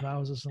like 5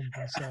 hours or something.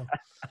 So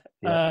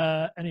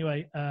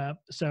anyway,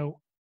 so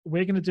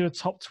we're going to do a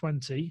top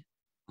 20,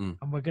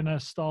 and we're going to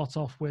start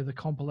off with a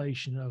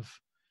compilation of,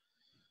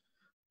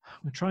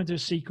 we're trying to do a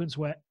sequence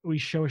where we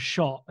show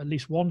at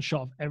least one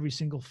shot of every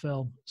single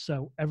film.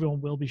 So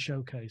everyone will be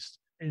showcased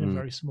in a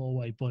very small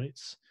way, but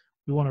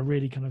we want to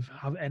really kind of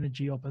have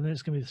energy up. And then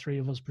it's going to be the three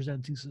of us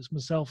presenting. So it's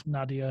myself,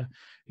 Nadia,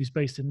 who's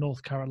based in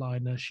North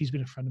Carolina. She's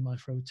been a friend of mine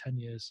for over 10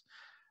 years.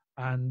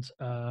 And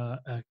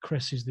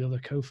Chris is the other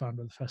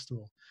co-founder of the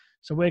festival.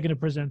 So we're going to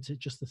present it,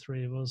 just the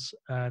three of us.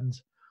 And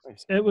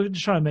we're going to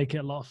try and make it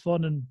a lot of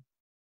fun. And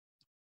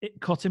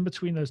it cut in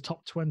between those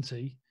top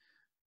 20,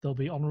 there'll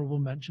be honourable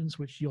mentions,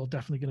 which you're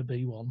definitely going to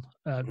be one,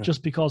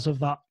 just because of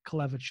that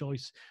clever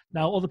choice.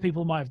 Now, other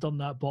people might have done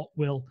that, but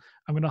I'm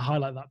going to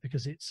highlight that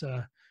because it's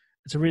a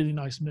really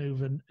nice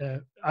move. And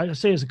I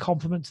say as a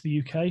compliment to the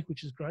UK,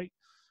 which is great.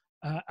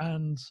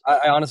 And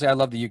I honestly, I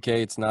love the UK.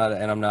 It's not,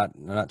 and I'm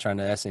not trying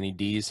to S any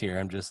D's here.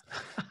 I'm just,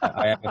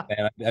 I am a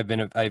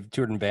fan. I've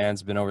toured in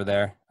bands, been over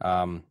there.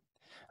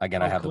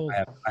 Again, I have cool.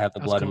 I have the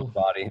blood in my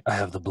body. I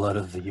have the blood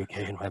of the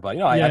UK in my body.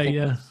 You know, I think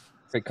it's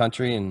a great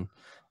country, and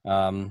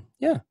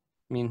yeah,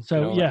 I mean,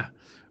 so you know,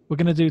 we're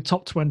going to do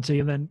top 20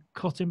 and then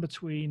cut in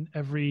between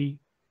every.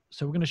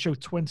 So we're going to show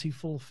 20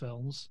 full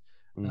films,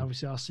 and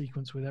obviously our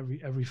sequence with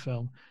every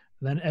film.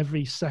 And then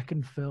every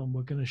second film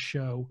we're going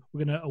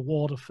to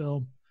award a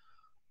film.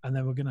 And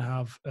then we're going to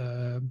have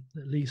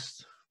at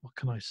least, what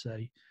can I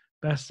say,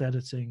 best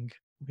editing.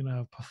 We're going to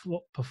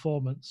have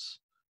performance,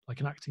 like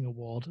an acting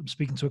award. I'm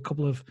speaking to a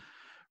couple of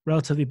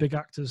relatively big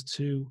actors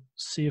to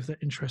see if they're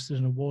interested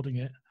in awarding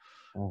it.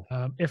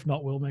 If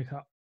not, we'll make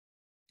that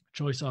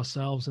choice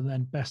ourselves. And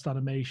then best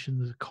animation,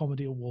 there's a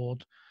comedy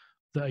award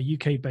that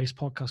a UK-based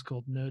podcast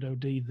called Nerd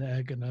OD,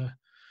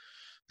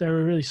 they're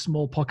a really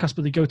small podcast,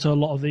 but they go to a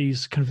lot of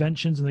these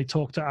conventions and they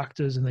talk to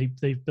actors, and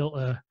they've built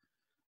a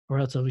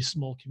relatively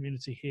small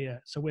community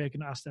here. So we're going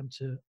to ask them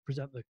to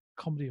present the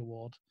comedy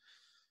award.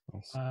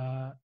 Nice.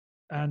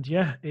 And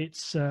yeah,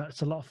 it's a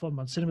lot of fun,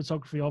 man.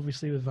 Cinematography,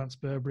 obviously, with Vance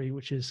Burberry,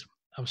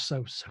 I was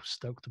so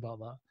stoked about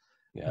that.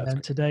 Yeah, and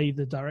then today,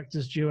 the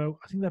directors duo,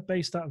 I think they're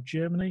based out of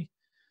Germany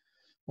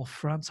or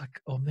France,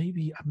 or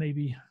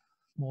maybe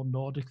more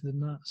Nordic than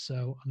that.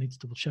 So I need to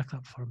double check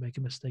that before I make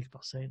a mistake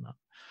about saying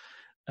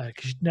that,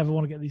 because you never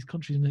want to get these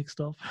countries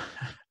mixed up.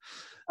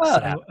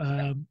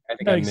 No,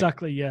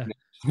 exactly, yeah.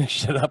 Mix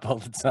shit up all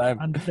the time.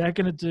 And they're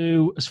going to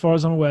do, as far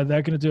as I'm aware,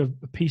 they're going to do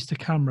a piece to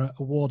camera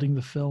awarding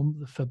the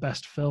film for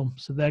best film.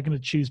 So they're going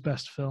to choose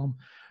best film,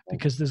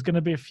 because there's going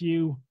to be a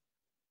few,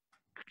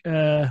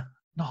 not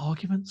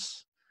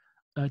arguments,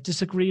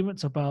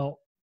 disagreements about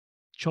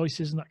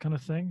choices and that kind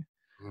of thing.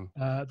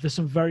 There's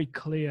some very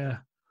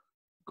clear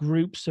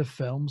groups of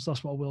films,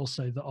 that's what I will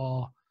say, that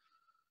are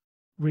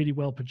really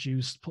well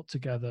produced, put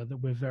together, that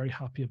we're very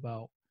happy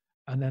about.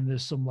 And then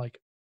there's some like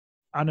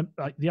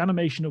the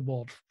animation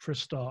award, for a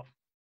start.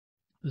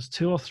 There's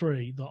 2 or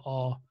 3 that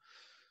are,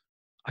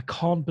 I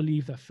can't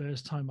believe they're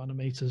first time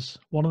animators.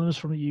 One of them is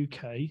from the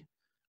UK, and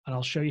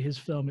I'll show you his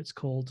film. It's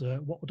called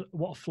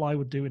What a Fly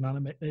Would Do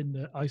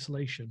in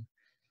Isolation.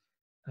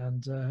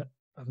 And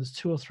there's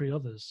 2 or 3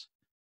 others,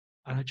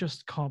 and I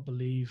just can't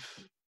believe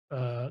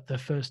they're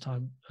first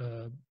time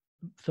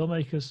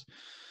filmmakers.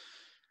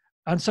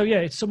 And so, yeah,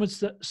 it's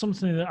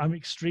something that I'm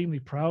extremely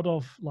proud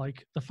of.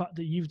 Like the fact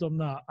that you've done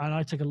that, and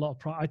I take a lot of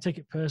pride. I take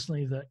it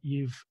personally that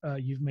you've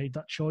made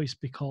that choice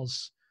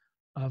because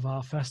of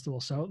our festival.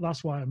 So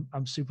that's why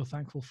I'm super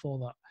thankful for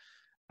that.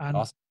 And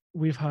Awesome.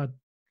 we've had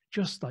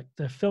just like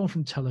the film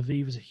from Tel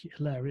Aviv is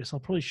hilarious. I'll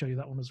probably show you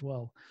that one as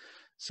well.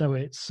 So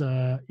it's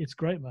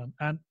great, man.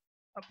 And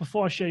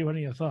before I show you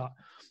any of that,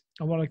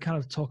 I want to kind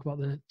of talk about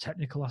the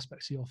technical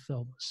aspects of your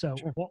film. So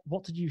Sure.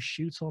 what did you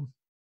shoot on?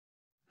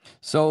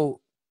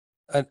 So,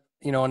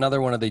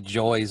 another one of the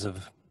joys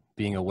of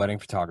being a wedding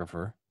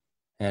photographer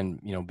and,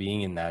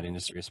 being in that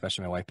industry,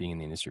 especially my wife being in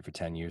the industry for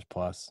 10 years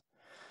plus,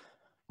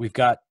 we've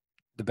got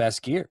the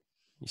best gear.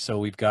 So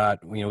we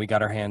got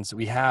our hands,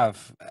 we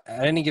have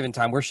at any given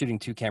time, we're shooting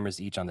 2 cameras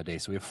each on the day.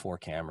 So we have 4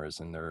 cameras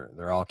and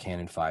they're all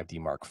Canon 5D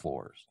Mark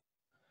IVs.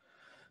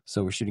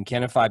 So we're shooting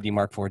Canon 5D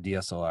Mark IV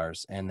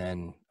DSLRs, and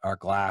then our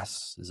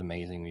glass is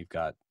amazing. We've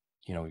got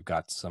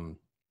some,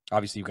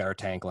 obviously you've got our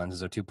tank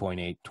lenses, our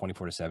 2.8,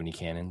 24-70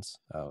 Canons.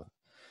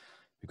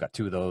 We've got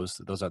 2 of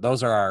those.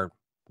 Those are our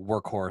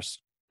workhorse.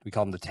 We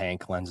call them the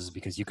tank lenses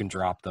because you can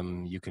drop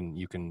them, you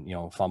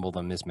can fumble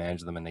them,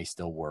 mismanage them, and they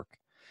still work.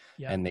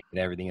 Yeah. And they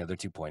get everything. They're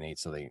 2.8,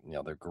 so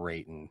they're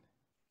great and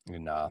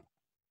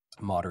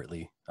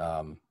moderately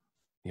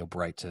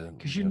bright to.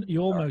 Because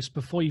you almost,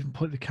 before you even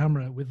put the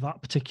camera with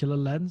that particular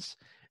lens,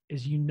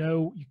 is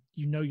you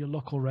your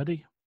look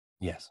already.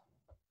 Yes.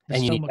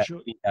 And you need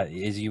that,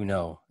 as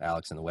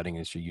Alex, in the wedding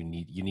industry,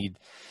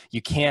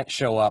 you can't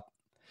show up.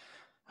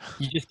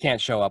 You just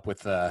can't show up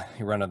with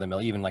run of the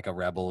mill, even like a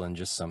Rebel and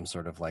just some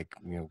sort of like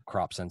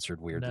crop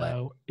censored weird lens.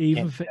 No,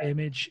 even for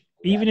image,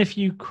 even if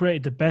you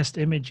create the best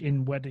image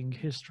in wedding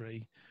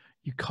history,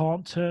 you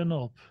can't turn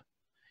up.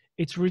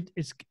 It's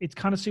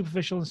kind of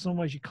superficial in some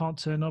ways. You can't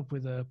turn up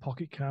with a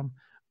pocket cam.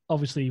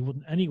 Obviously, you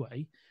wouldn't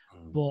anyway,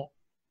 but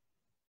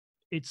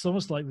it's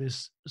almost like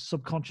this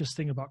subconscious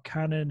thing about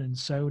Canon and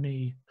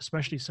Sony,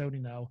 especially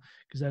Sony now,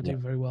 because they're doing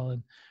very well.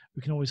 And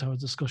we can always have a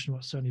discussion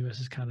about Sony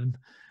versus Canon.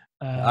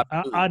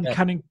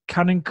 And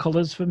Canon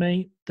colors for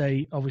me,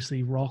 they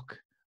obviously rock.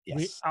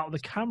 Yes. Out of the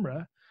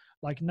camera,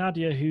 like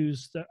Nadia,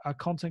 who's our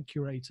content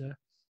curator,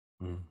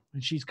 and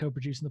she's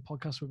co-producing the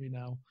podcast with me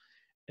now.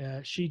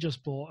 She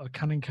just bought a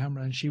Canon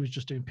camera and she was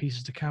just doing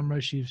pieces to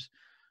camera. She's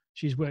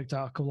worked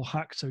out a couple of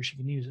hacks so she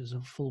can use it as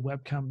a full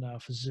webcam now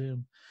for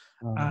Zoom.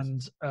 Oh,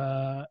 nice.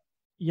 And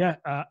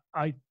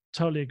I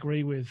totally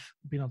agree with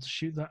being able to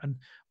shoot that. And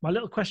my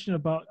little question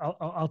about,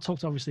 I'll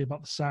talk obviously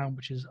about the sound,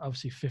 which is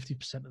obviously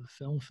 50% of the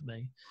film for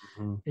me,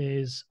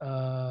 is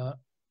how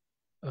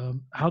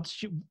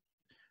did you,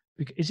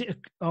 is it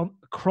a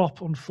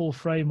crop on full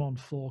frame on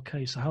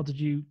 4K? So how did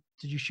you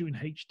shoot in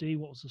HD?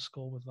 What was the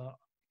score with that?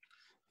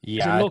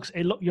 Yeah,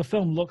 your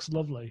film looks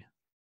lovely.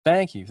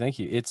 Thank you.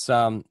 It's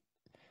not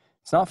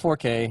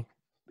 4K.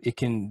 It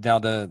can now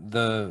the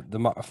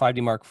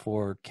 5D Mark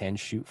IV can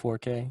shoot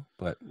 4K,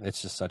 but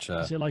it's just such a.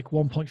 Is it like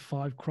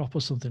 1.5 crop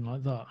or something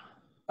like that?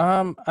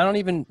 I don't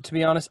even, to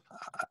be honest,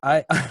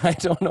 I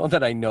don't know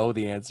that I know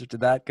the answer to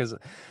that because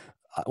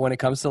when it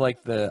comes to like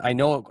I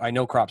know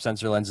crop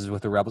sensor lenses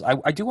with the Rebels.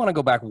 I do want to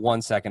go back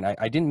 1 second.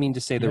 I didn't mean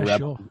to say the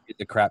Rebel is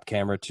the crap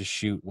camera to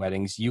shoot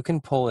weddings. You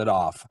can pull it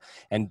off,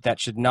 and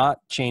that should not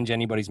change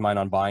anybody's mind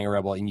on buying a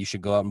Rebel. And you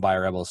should go out and buy a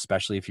Rebel,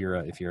 especially if you're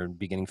a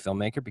beginning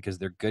filmmaker, because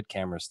they're good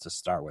cameras to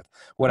start with.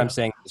 What I'm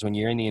saying is, when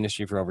you're in the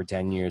industry for over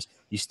 10 years,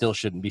 you still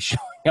shouldn't be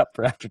showing up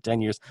for after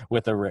 10 years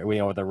with a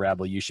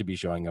Rebel. You should be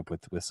showing up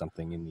with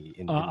something in the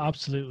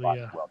absolutely,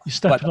 yeah. You're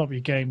stepping up your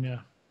game,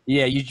 yeah.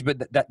 Yeah,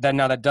 but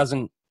that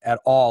doesn't at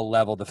all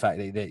level the fact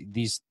that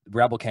these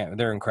Rebel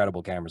they're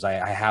incredible cameras. I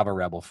have a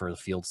Rebel for the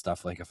field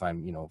stuff. Like if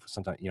I'm,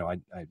 sometimes,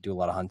 I do a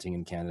lot of hunting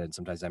in Canada, and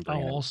sometimes I'm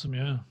bringing awesome,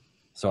 yeah.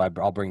 So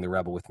I'll bring the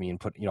Rebel with me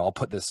and I'll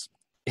put this,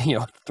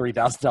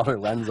 $3,000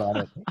 lens on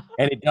it,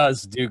 and it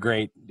does do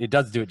great. It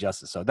does do it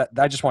justice. So that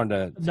I just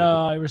wanted to.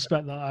 No, I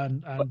respect that,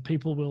 and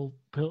people will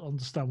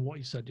understand what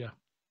you said, yeah.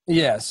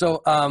 Yeah.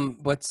 So, and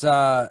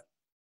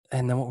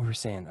then what were we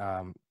saying?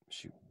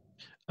 Shoot.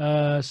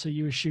 So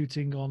you were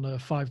shooting on a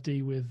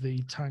 5D with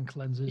the tank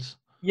lenses.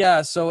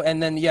 Yeah. So,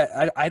 and then,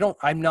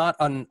 I'm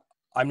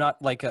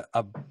not like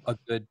a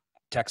good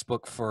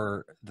textbook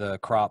for the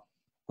crop.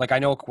 Like I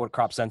know what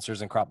crop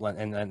sensors and crop lens,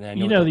 and I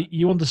know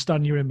you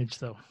understand your image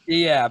though.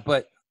 Yeah.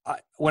 But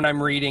when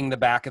I'm reading the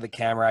back of the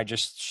camera, I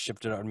just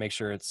shift it out and make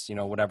sure it's,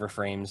 whatever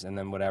frames and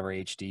then whatever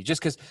HD,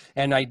 just cause,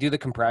 and I do the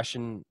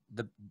compression.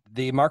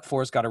 The Mark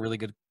IV's got a really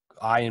good,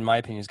 in my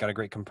opinion, has got a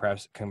great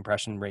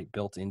compression rate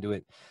built into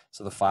it,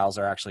 so the files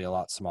are actually a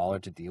lot smaller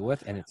to deal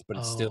with, and it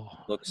still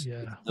looks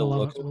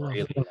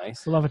really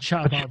nice. We'll have a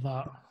chat about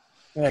that.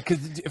 Yeah,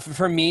 because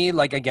for me,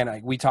 like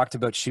again, we talked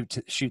about shoot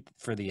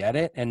for the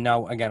edit, and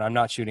now again, I'm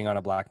not shooting on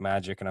a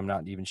Blackmagic, and I'm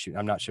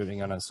not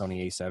shooting on a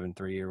Sony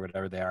A7 III or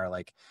whatever they are.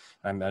 Like,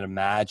 I'm gonna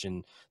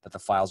imagine that the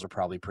files are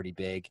probably pretty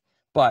big,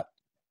 but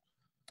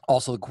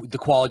also the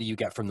quality you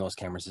get from those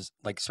cameras is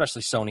like,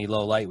 especially Sony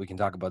low light. We can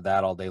talk about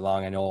that all day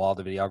long. I know all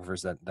the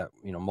videographers that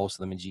most of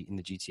them in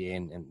the GTA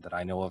and that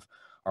I know of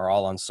are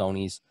all on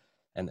Sonys.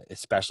 And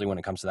especially when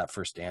it comes to that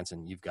first dance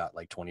and you've got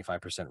like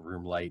 25%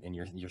 room light and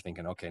you're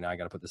thinking, okay, now I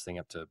got to put this thing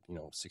up to,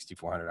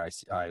 6,400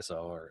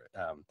 ISO or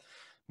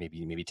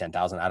maybe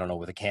 10,000. I don't know.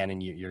 With a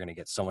Canon, you're going to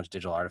get so much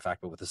digital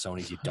artifact, but with the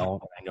Sonys, you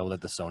don't. I know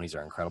that the Sonys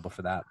are incredible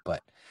for that,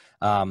 but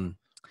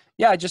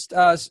yeah, just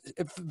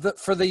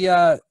for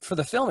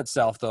the film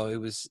itself,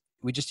 though,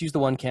 we just used the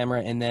one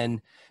camera, and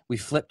then we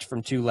flipped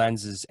from 2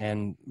 lenses,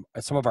 and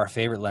some of our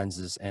favorite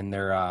lenses, and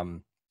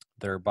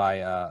they're by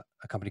a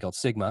company called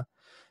Sigma.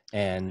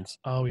 And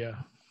oh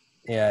yeah,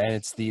 and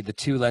it's the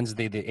 2 lenses,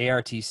 the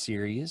ART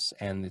series,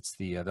 and it's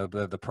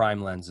the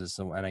prime lenses.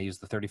 So, and I use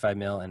the 35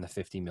 mil and the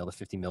 50 mil. The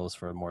 50 mil is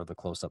for more of the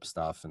close up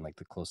stuff and like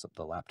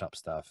the laptop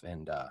stuff,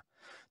 and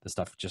the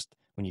stuff just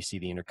when you see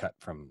the intercut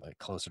from like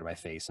closer to my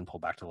face and pull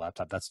back to the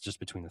laptop, that's just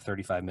between the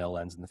 35 mil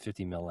lens and the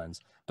 50 mil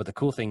lens. But the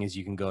cool thing is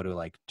you can go to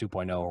like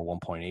 2.0 or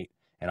 1.8,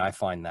 and I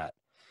find that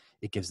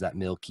it gives that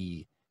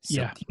milky,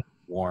 silky,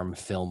 warm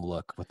film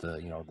look with the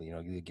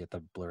you get the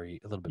blurry,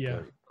 a little bit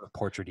blurry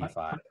portrait-y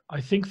vibe. I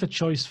think the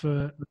choice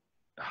for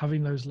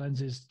having those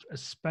lenses,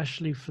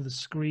 especially for the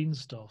screen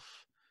stuff,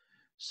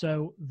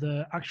 so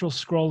the actual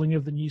scrolling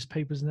of the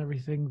newspapers and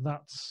everything,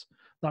 that's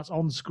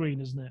on screen,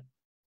 isn't it?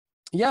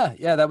 Yeah,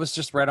 that was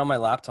just right on my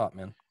laptop,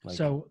 man.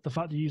 So the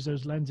fact you use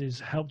those lenses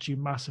helped you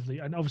massively,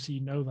 and obviously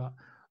you know that.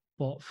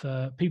 But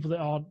for people that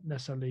aren't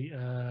necessarily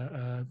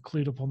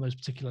clued up on those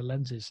particular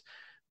lenses,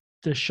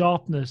 the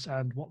sharpness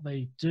and what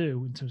they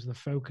do in terms of the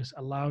focus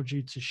allowed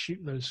you to shoot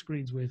those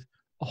screens with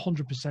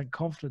 100%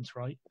 confidence,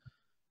 right?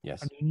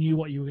 Yes. And you knew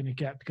what you were going to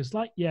get because,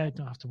 you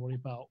don't have to worry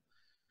about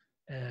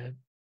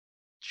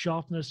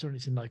sharpness or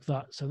anything like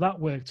that. So that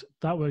worked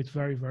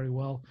very, very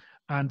well.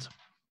 And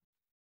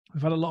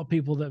we've had a lot of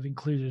people that have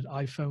included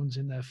iPhones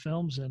in their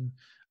films, and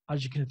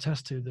as you can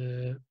attest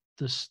to,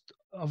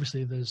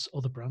 obviously there's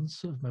other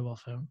brands of mobile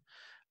phone,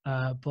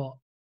 but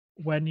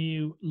when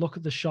you look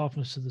at the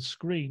sharpness of the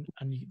screen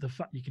and the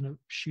fact you can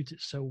shoot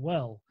it so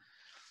well,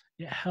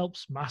 it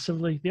helps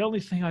massively. The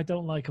only thing I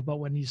don't like about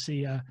when you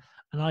see an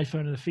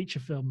iPhone in a feature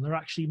film, they're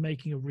actually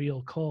making a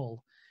real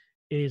call,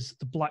 is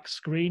the black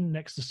screen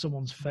next to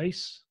someone's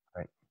face.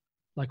 Right.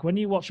 Like when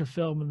you watch a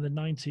film in the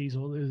 90s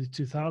or the early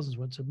 2000s,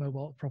 went to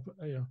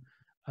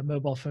a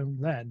mobile phone,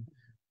 then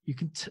you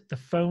can the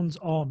phone's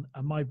on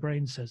and my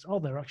brain says, oh,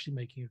 they're actually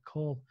making a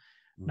call.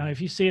 Now,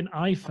 if you see an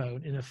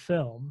iPhone in a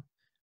film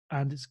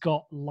and it's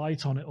got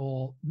light on it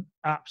or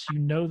apps,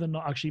 they're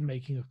not actually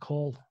making a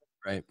call.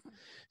 Right.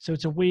 So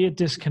it's a weird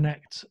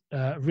disconnect,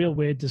 real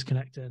weird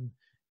disconnect. And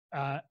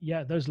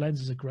those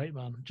lenses are great,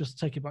 man. Just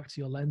take it back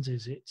to your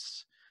lenses.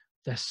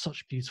 They're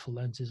such beautiful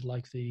lenses.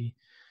 Like the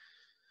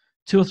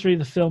 2 or 3 of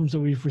the films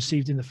that we've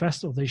received in the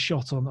festival, they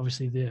shot on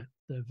obviously the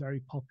very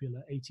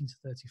popular 18 to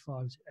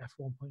 35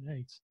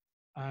 f1.8.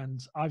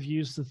 And I've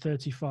used the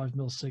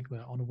 35mm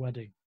Sigma on a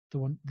wedding,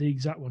 the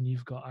exact one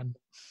you've got, and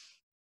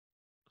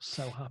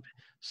so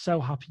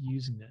happy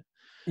using it.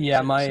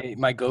 Yeah,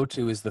 my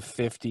go-to is the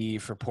 50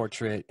 for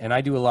portrait, and I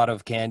do a lot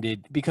of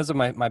candid because of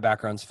my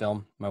background's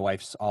film. My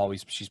wife's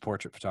she's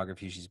portrait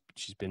photography.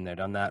 She's been there,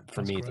 done that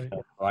for me.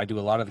 So I do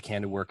a lot of the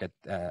candid work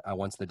at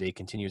once the day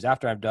continues.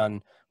 After I've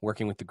done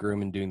working with the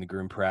groom and doing the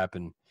groom prep,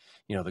 and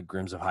the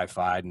grooms have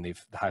high-fived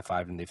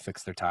and they've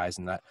fixed their ties,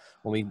 and that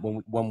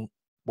when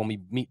we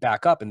meet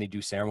back up and they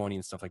do ceremony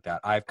and stuff like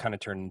that, I've kind of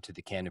turned into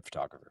the candid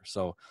photographer.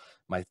 So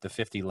the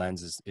 50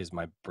 lens is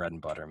my bread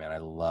and butter, man. I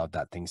love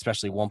that thing,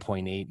 especially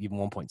 1.8, even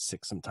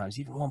 1.6 sometimes,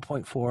 even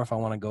 1.4 if I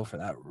want to go for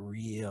that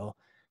real,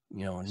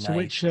 So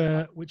nice.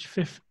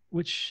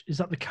 which is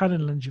that the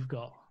Canon lens you've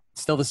got?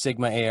 Still the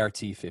Sigma ART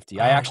 50.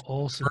 Oh, I actually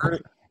awesome.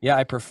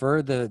 I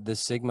prefer the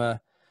Sigma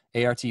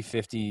ART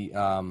 50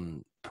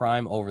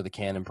 prime over the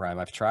Canon prime.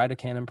 I've tried a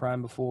Canon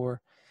prime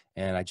before,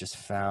 and I just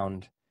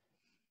found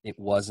it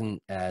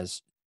wasn't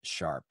as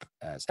sharp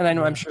as, and I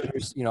know, I'm sure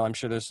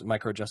there's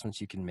micro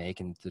adjustments you can make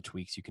and the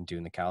tweaks you can do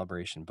in the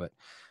calibration. But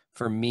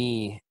for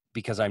me,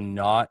 because I'm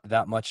not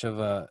that much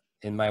of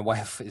and my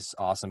wife is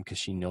awesome because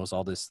she knows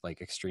all this like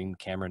extreme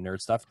camera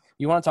nerd stuff.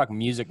 You want to talk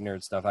music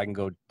nerd stuff, I can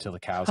go till the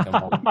cows come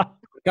home. When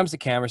it comes to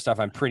camera stuff,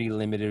 I'm pretty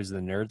limited as the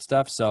nerd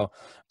stuff. So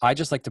I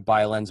just like to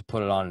buy a lens,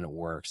 put it on, and it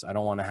works. I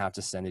don't want to have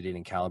to send it in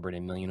and calibrate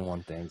a million and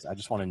one things. I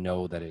just want to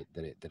know that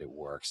it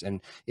works. And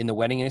in the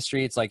wedding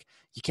industry, it's like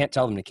you can't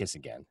tell them to kiss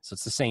again. So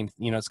it's the same,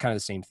 it's kind of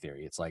the same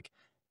theory. It's like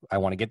I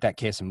want to get that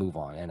kiss and move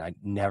on. And I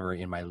never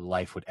in my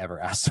life would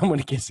ever ask someone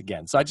to kiss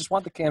again. So I just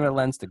want the camera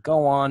lens to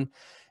go on.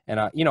 And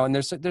and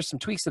there's some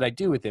tweaks that I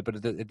do with it, but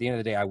at the end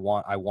of the day, I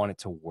want it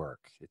to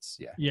work.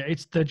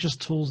 They're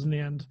just tools in the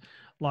end.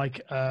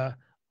 Like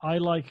I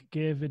like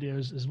gear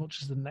videos as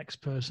much as the next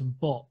person,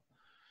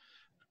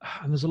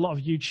 and there's a lot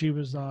of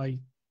YouTubers I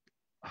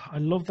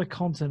love their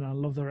content, I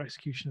love their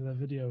execution of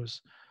their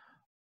videos,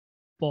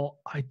 but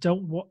I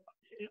don't want.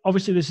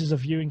 Obviously, this is a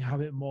viewing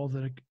habit more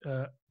than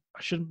I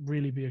shouldn't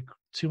really be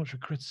too much of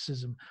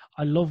criticism.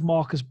 I love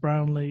Marcus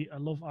Brownlee, I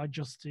love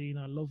iJustine,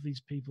 I love these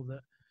people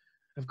that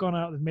have gone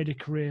out, they've made a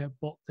career,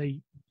 but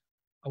I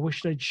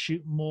wish they'd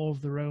shoot more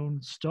of their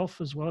own stuff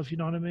as well, if you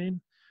know what I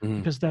mean. Mhm.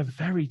 because they're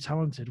very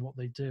talented what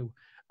they do.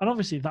 And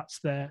obviously that's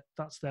their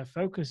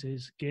focus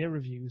is gear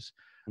reviews.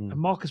 Mm. And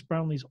Marcus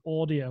Brownlee's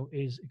audio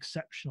is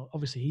exceptional.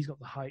 Obviously he's got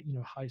the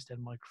highest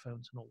end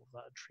microphones and all of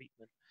that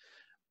treatment.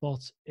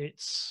 But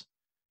it's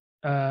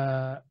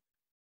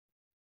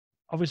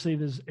obviously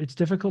it's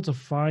difficult to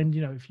find,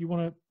 if you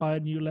want to buy a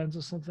new lens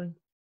or something,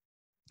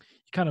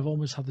 you kind of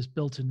almost have this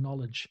built-in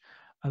knowledge.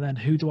 And then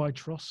who do I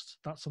trust?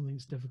 That's something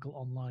that's difficult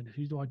online.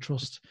 Who do I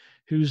trust?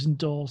 Who's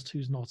endorsed?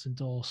 Who's not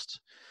endorsed?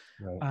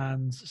 Right.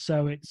 And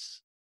so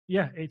it's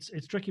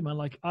tricky, man.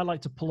 Like I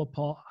like to pull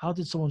apart. How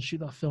did someone shoot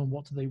that film?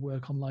 What do they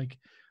work on? Like,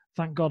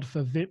 thank God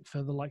for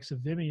the likes of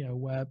Vimeo,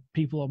 where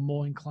people are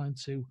more inclined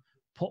to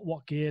put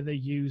what gear they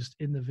used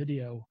in the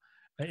video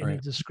in the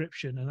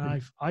description. And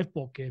I've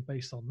bought gear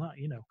based on that,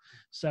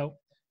 So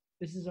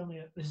this is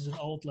an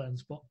old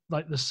lens, but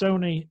like not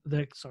Sony,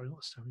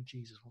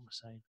 Jesus, what am I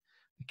saying?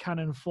 The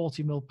Canon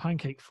 40mm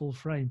pancake full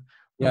frame.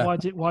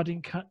 But Yeah. why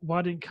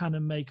didn't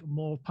Canon make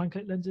more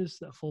pancake lenses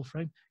that are full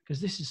frame?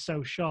 Because this is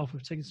so sharp.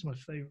 I've taken some of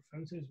my favorite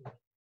photos with it.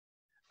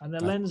 And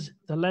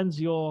the lens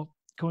you're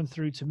going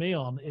through to me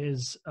on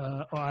is,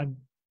 or I'm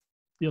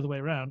the other way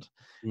around,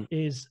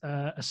 is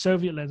a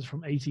Soviet lens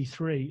from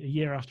 '83, a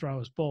year after I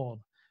was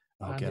born.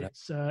 I'll and get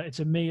it's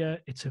a Mia.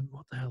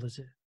 What the hell is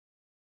it?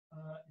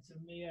 It's a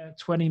Mia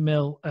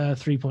 20mm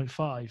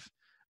 3.5,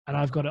 and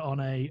I've got it on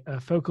a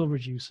focal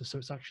reducer, so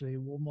it's actually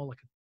more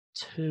like a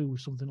 2,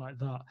 something like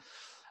that.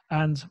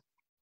 And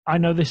I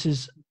know this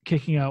is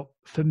kicking out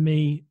for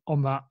me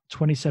on that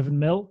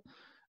 27mm,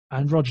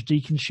 and Roger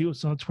Deakins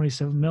shoots on a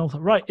 27mm.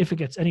 Right, if it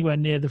gets anywhere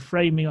near the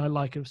framing I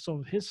like of some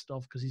of his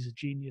stuff, because he's a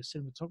genius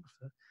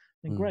cinematographer,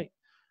 then great.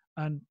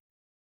 And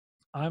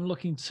I'm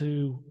looking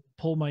to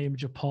pull my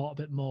image apart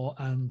a bit more,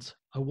 and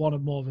I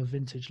wanted more of a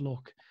vintage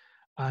look.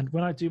 And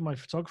when I do my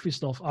photography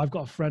stuff, I've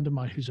got a friend of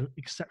mine who's an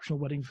exceptional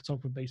wedding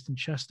photographer based in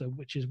Chester,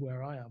 which is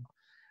where I am.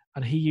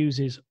 And he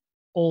uses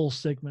all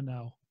Sigma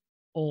now,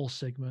 all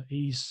Sigma.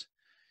 He's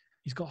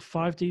got a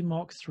 5D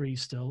Mark III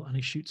still, and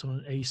he shoots on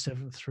an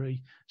A7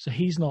 III. So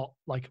he's not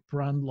like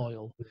brand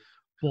loyal,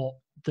 but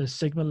the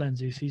Sigma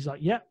lenses, he's like,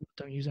 yeah,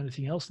 don't use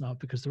anything else now,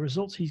 because the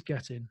results he's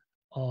getting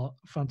are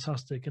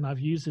fantastic. And I've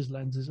used his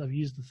lenses. I've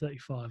used the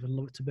 35 and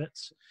love it to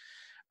bits.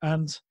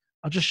 And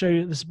I'll just show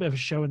you, this is a bit of a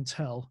show and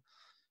tell.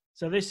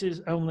 So this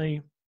is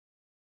only,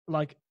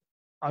 like,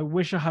 I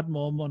wish I had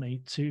more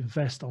money to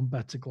invest on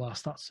better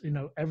glass. That's,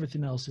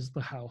 everything else is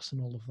the house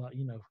and all of that,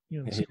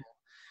 the score.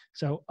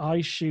 So I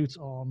shoot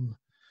on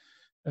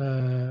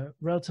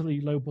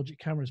relatively low budget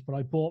cameras, but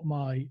I bought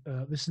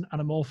this is an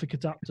anamorphic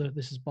adapter.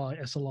 This is by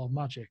SLR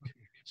Magic.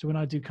 So when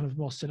I do kind of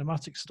more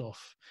cinematic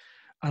stuff,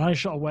 and I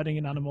shot a wedding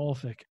in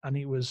anamorphic, and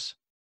it was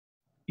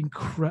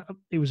incredible.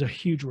 It was a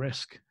huge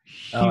risk.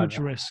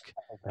 Risk.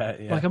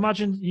 Like,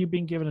 imagine you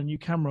being given a new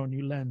camera, a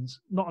new lens,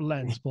 not a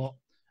lens, but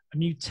a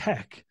new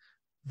tech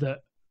that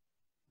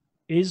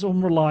is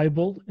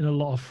unreliable in a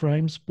lot of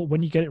frames, but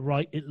when you get it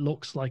right, it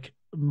looks like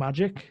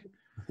magic.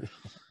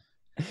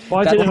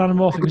 But I did an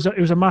anamorphic because it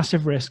was a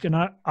massive risk, and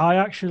I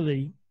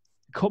actually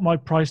cut my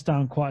price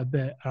down quite a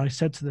bit. And I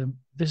said to them,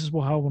 "This is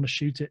how I want to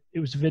shoot it." It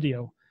was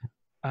video.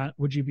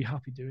 Would you be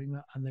happy doing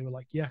that? And they were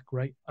like, "Yeah,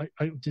 great." I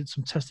did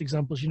some test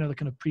examples, the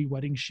kind of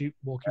pre-wedding shoot,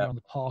 walking around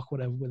the park,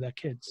 whatever, with their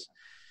kids.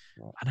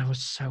 And I was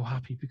so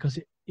happy because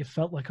it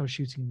felt like I was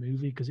shooting a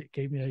movie, because it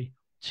gave me a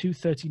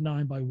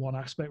 239:1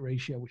 aspect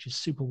ratio, which is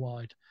super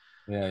wide.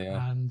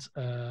 And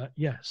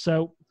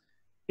so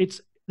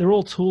they're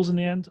all tools in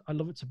the end. I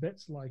love it to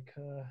bits. Like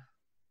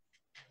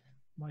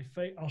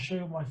I'll show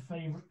you my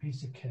favorite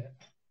piece of kit.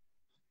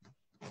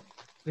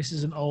 This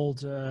is an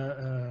old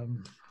I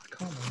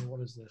can't remember, what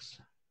is this?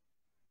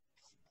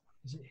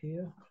 Is it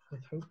here? I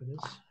hope it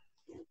is.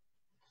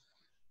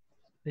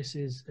 This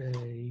is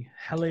a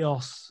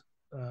Helios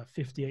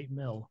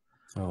 58mm.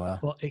 Oh wow!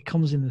 But it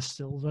comes in the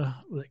silver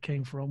that it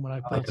came from when I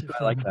bought it from.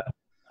 I like that.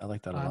 I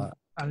like that a lot.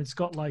 And it's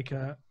got like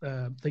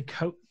they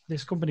coat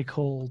this company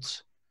called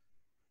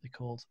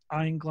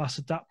Iron Glass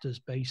Adapters,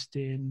 based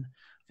in,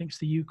 I think it's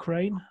the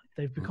Ukraine.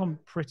 They've become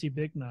pretty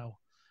big now,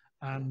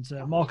 and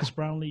Marcus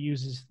Brownlee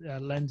uses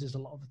lenses a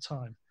lot of the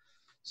time.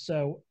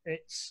 So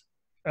it's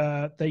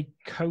they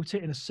coat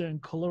it in a certain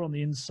color on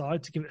the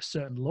inside to give it a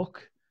certain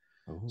look.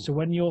 Ooh. So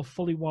when you're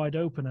fully wide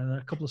open and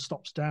a couple of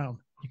stops down,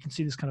 you can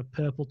see this kind of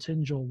purple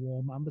tinge or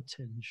warm amber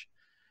tinge.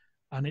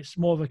 And it's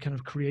more of a kind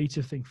of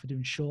creative thing for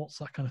doing shorts,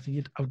 that kind of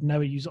thing. I would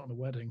never use it on a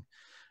wedding.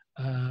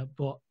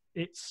 But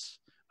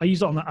I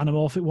used it on that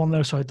anamorphic one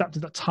though. So I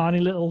adapted that tiny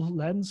little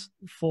lens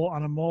for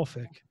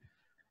anamorphic.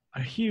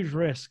 A huge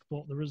risk,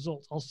 but the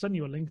results, I'll send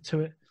you a link to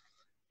it,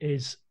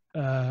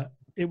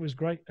 it was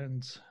great.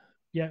 And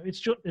yeah,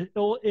 it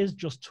all is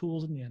just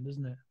tools in the end,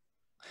 isn't it?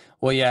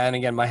 Well, yeah. And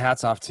again, my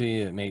hat's off to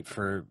you, mate,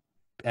 for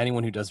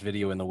anyone who does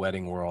video in the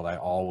wedding world. I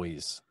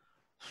always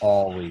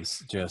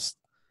just,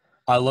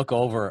 I'll look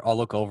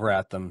over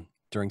at them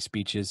during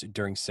speeches,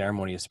 during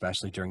ceremony,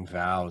 especially during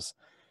vows.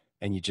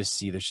 And you just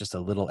see there's just a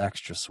little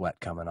extra sweat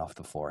coming off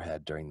the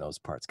forehead during those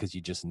parts, because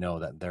you just know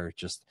that they're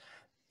just,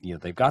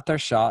 they've got their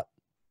shot,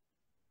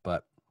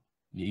 but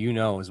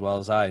as well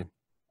as I,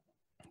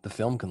 the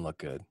film can look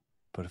good,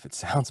 but if it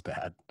sounds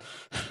bad,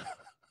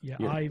 Yeah,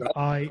 you're in trouble.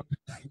 I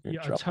You're in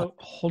yeah, trouble.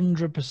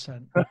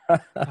 100%.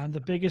 And the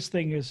biggest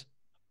thing is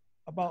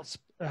about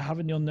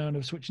having the unknown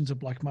of switching to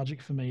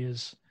Blackmagic for me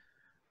is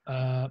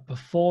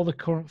before the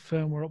current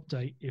firmware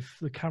update, if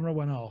the camera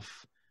went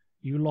off,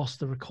 you lost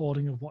the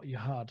recording of what you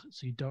had,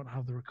 so you don't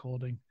have the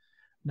recording.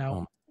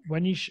 Now,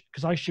 when you,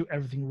 because I shoot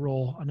everything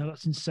raw, I know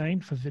that's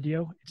insane for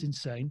video. It's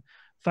insane.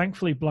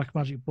 Thankfully,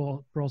 Blackmagic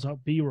brought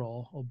out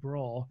B-RAW or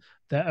BRAW,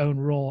 their own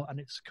RAW, and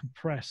it's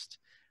compressed,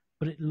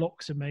 but it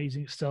looks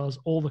amazing. It still has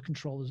all the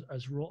controls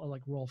as raw,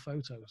 like raw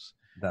photos.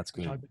 That's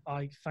good. Which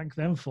I thank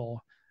them for.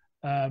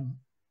 But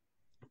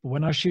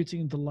when I was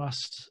shooting the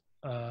last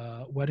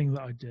wedding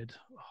that I did,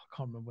 I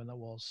can't remember when that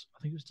was.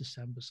 I think it was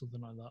December,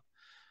 something like that.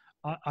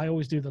 I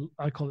always do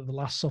I call it the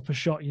Last Supper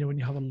shot. You know, when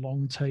you have a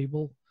long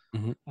table,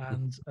 and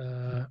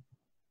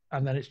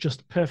then it's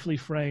just perfectly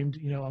framed.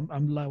 You know,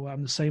 I'm lower,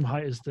 I'm the same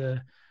height as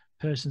the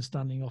person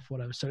standing off,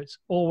 whatever. So it's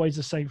always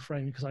the same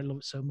frame because I love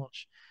it so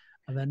much.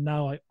 And then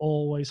now I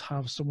always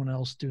have someone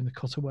else doing the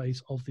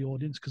cutaways of the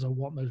audience because I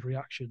want those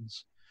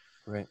reactions.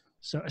 Right.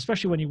 So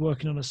especially when you're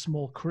working on a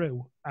small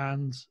crew,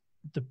 and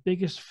the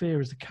biggest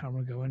fear is the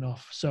camera going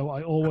off. So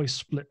I always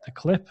split the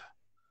clip.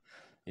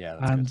 Yeah,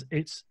 that's and good.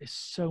 it's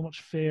so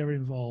much fear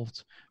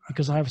involved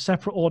because I have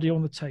separate audio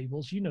on the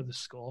tables. You know the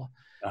score.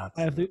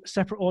 I have the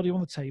separate audio on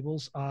the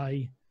tables.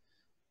 I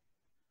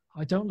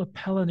don't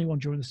lapel anyone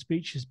during the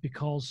speeches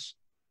because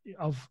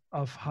of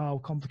how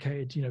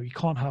complicated. You know, you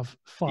can't have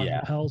 5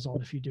 lapels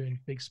on if you're doing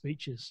big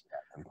speeches.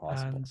 Yeah,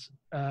 impossible.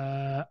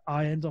 And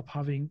I end up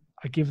I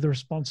give the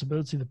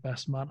responsibility to the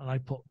best man, and I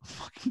put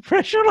fucking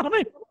pressure on him.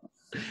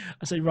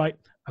 I say, right,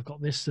 I've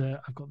got this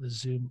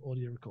Zoom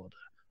audio recorder.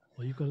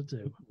 All you've got to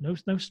do, no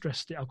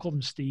stress. I'll call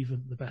him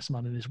Stephen, the best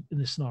man in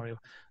this scenario.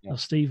 Yeah. Now,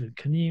 Stephen,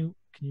 can you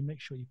make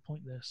sure you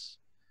point this?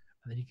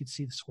 And then you can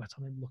see the sweat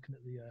on him looking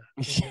at the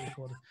audio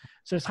recorder.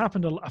 So it's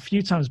happened a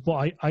few times,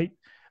 but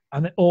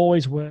and it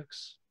always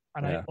works.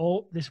 And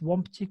this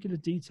one particular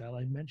detail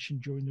I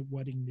mentioned during the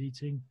wedding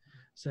meeting,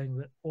 saying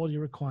that audio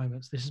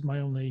requirements. This is my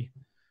only,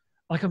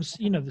 like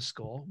the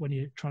score when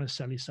you're trying to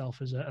sell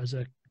yourself as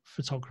a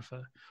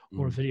photographer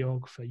or a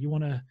videographer, you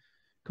want to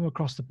come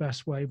across the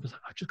best way, but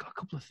I just got a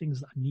couple of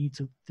things that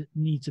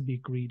need to be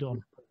agreed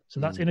on. So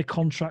that's in a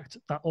contract.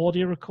 That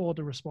audio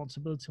recorder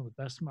responsibility on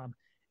the best man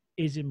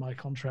is in my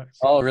contract.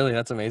 Oh, really?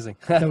 That's amazing.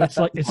 So it's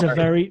like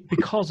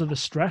because of the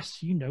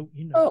stress, you know.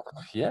 Oh,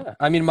 yeah.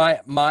 I mean,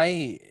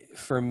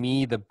 for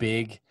me, the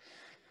big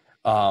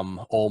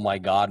oh my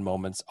God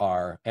moments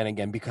are, and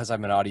again, because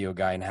I'm an audio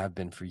guy and have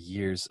been for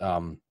years,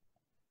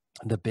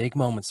 the big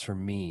moments for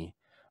me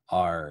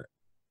are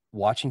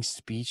watching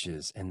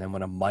speeches, and then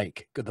when a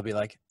mic, they'll be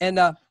like, and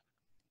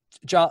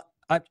John,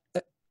 and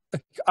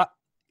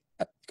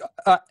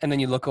then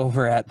you look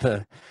over at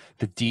the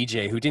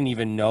DJ who didn't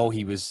even know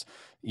he was,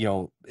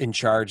 in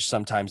charge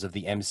sometimes of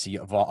the MC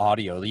of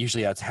audio.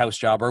 Usually that's house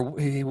job or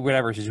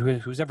whatever,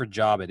 whoever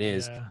job it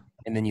is. Yeah.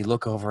 And then you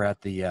look over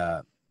at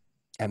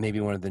at maybe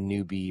one of the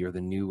newbie or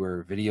the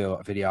newer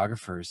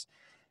videographers,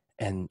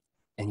 and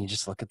you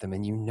just look at them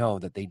and you know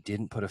that they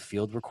didn't put a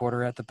field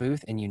recorder at the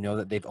booth, and you know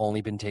that they've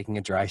only been taking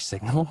a dry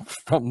signal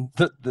from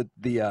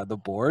the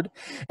board,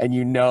 and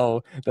you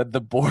know that the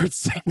board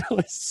signal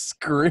is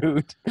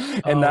screwed.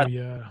 And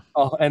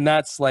and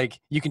that's like,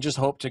 you can just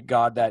hope to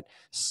God that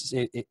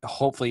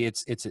hopefully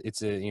it's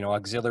a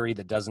auxiliary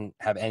that doesn't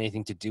have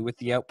anything to do with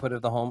the output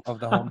of the home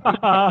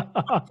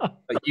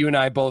but you and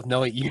I both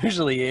know it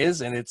usually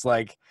is, and it's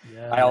like,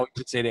 I always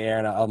say to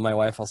Aaron, my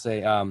wife, I'll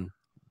say,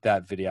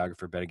 that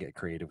videographer better get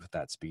creative with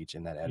that speech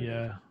and that editing.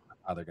 Yeah.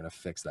 How they're going to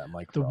fix that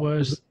mic. The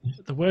worst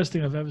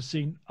thing I've ever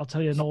seen, I'll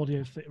tell you an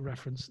audio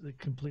reference that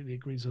completely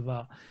agrees with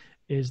that,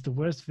 is the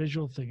worst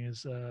visual thing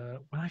is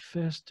when I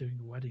first doing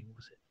the wedding,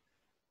 was it,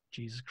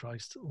 Jesus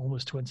Christ,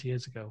 almost 20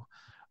 years ago,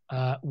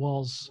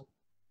 was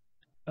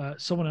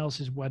someone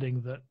else's wedding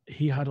that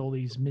he had all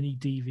these mini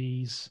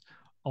DVs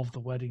of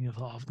the wedding. I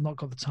thought, I've not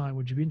got the time.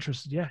 Would you be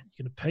interested? Yeah,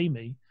 you're going to pay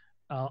me.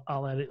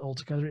 I'll edit it all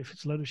together. If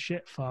it's a load of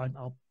shit, fine,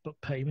 but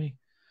pay me.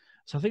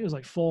 So I think it was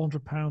like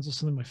 £400 or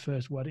something, my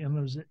first wedding.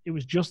 And it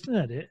was just an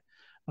edit.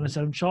 And I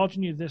said, I'm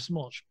charging you this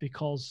much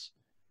because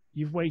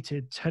you've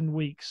waited 10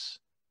 weeks.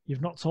 You've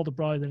not told the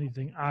bride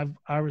anything. I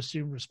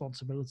assume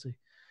responsibility.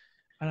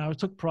 And I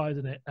took pride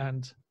in it.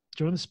 And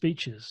during the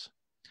speeches,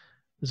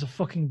 there's a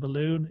fucking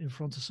balloon in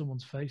front of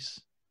someone's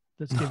face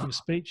that's giving a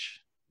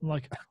speech. I'm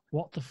like,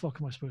 what the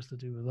fuck am I supposed to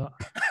do with that?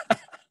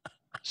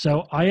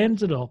 So I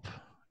ended up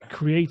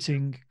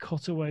creating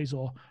cutaways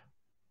or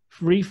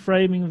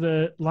reframing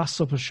the Last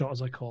Supper shot,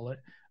 as I call it,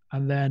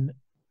 and then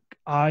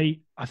I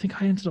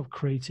think I ended up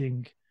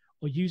creating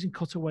or using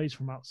cutaways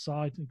from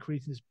outside and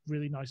creating this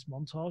really nice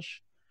montage.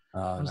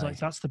 I was like,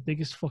 that's the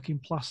biggest fucking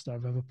plaster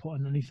I've ever put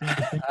on anything.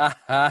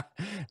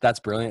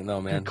 That's brilliant,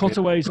 though, man. And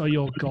cutaways are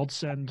your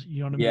godsend. You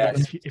know what I mean?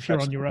 Yes, if you're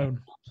on your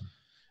own.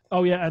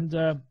 Oh yeah,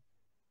 and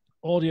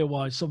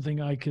audio-wise, something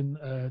I can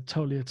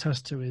totally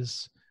attest to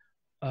is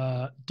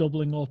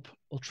doubling up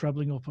or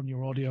trebling up on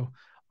your audio.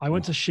 I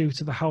went to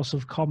shoot at the House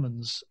of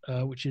Commons,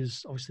 which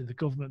is obviously the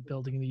government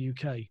building in the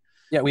UK.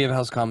 Yeah, we have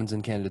House of Commons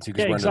in Canada too.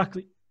 Yeah,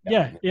 exactly.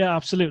 Yeah,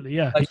 absolutely.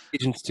 Yeah.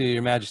 Allegiance to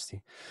Your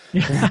Majesty.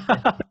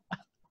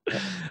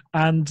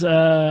 And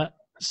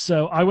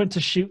so I went to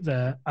shoot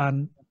there,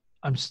 and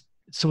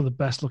some of the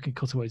best looking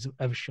cutaways I've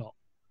ever shot,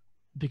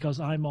 because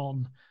I'm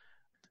on.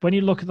 When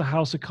you look at the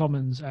House of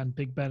Commons and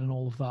Big Ben and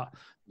all of that,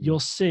 you'll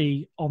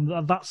see on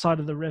that side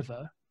of the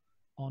river,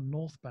 on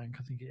North Bank,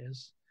 I think it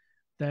is,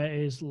 there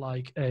is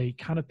like a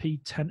canopy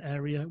tent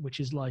area, which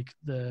is like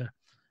a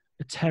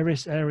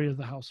terrace area of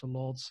the House of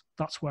Lords.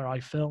 That's where I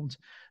filmed.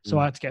 So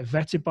I had to get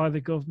vetted by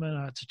the government.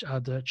 I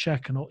had to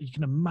check, and all. You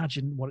can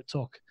imagine what it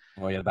took.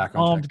 Oh yeah,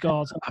 background Armed check.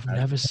 guards. I've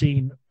never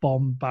seen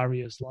bomb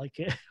barriers like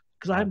it,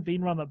 because I haven't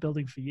been around that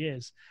building for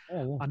years,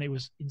 and it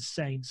was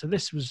insane. So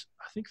this was,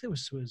 I think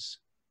this was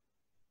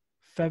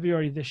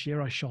February this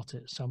year I shot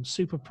it. So I'm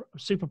super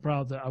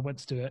proud that I went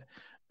to do it,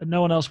 and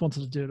no one else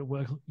wanted to do it at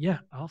work. Yeah,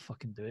 I'll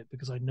fucking do it,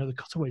 because I know the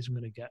cutaways I'm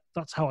going to get.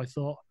 That's how I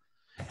thought.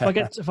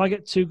 If I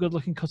get two good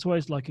looking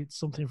cutaways, like it's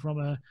something from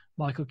a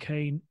Michael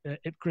Caine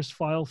Ipcris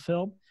file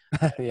film,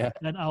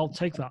 then I'll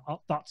take that.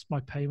 That's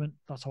my payment.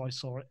 That's how I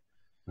saw it.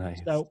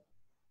 Nice. So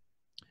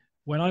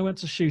when I went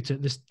to shoot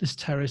it, this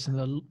terrace,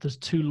 and there's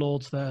two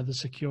lords there, the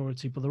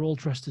security, but they're all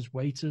dressed as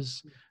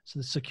waiters. So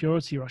the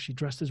security are actually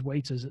dressed as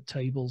waiters at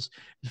tables.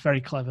 It's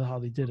very clever how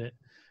they did it,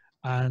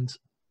 and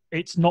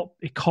it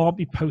can't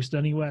be posted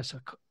anywhere. So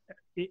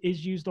it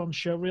is used on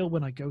showreel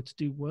when I go to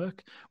do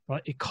work,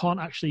 but it can't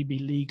actually be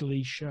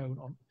legally shown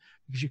on,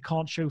 because you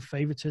can't show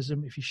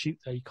favoritism. If you shoot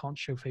there, you can't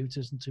show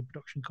favoritism to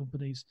production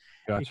companies.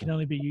 Gotcha. It can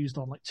only be used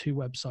on like two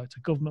websites,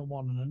 a government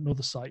one and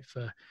another site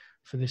for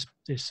this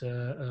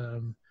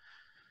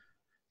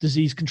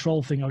disease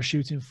control thing I was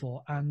shooting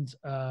for. And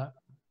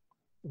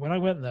when I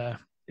went there,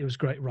 it was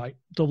great. Right,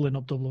 doubling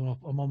up.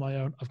 I'm on my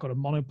own. I've got a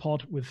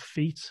monopod with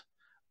feet.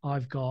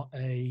 I've got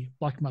a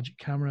Blackmagic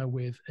camera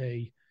with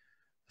I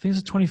think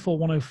it's a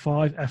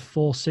 24-105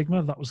 f4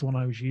 Sigma. That was the one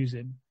I was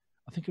using.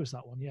 I think it was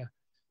that one. Yeah.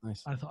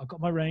 Nice. I thought I've got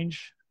my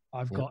range.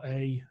 I've got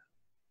a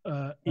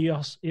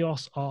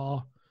EOS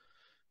R.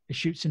 It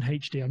shoots in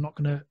HD. I'm not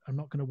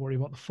gonna worry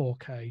about the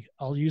 4K.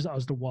 I'll use that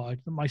as the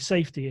wide. But my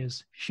safety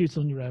is shoot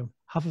on your own.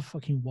 Have a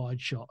fucking wide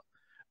shot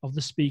of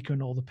the speaker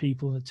and all the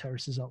people and the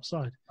terraces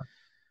outside.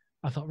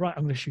 I thought, right,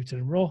 I'm going to shoot it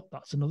in RAW.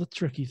 That's another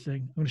tricky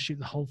thing. I'm going to shoot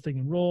the whole thing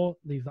in RAW,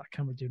 leave that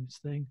camera doing its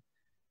thing.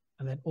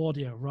 And then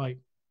audio, right.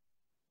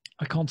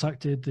 I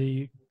contacted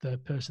the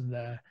person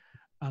there,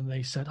 and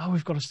they said, oh,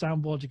 we've got a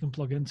soundboard you can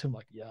plug into. I'm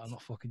like, yeah, I'm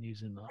not fucking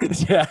using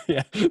that.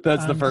 yeah.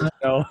 That's the first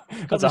no.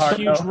 Got this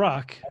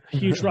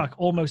huge rack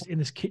almost in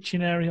this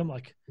kitchen area. I'm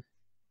like,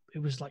 it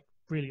was like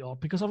really odd,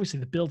 because obviously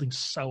the building's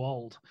so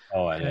old.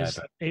 Oh, yeah.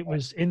 It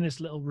was in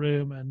this little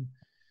room, and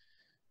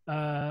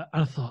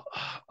I thought,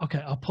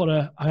 okay,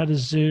 I had a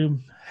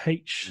Zoom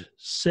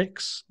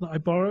H6 that I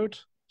borrowed.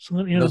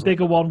 Something, the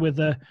bigger one with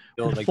the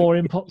 4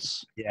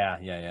 inputs. Yeah.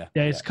 Yeah,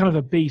 it's kind of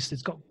a beast.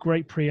 It's got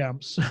great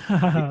preamps.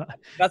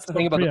 That's the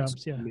thing about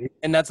preamps,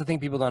 and that's the thing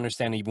people don't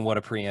understand even what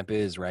a preamp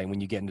is, right?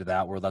 When you get into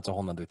that world, that's a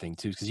whole nother thing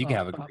too. Because you can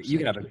have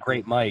a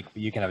great mic, but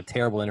you can have a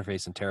terrible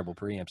interface and terrible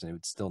preamps, and it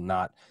would still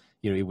not,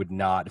 it would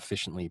not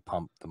efficiently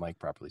pump the mic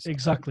properly. So.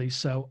 Exactly.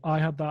 So I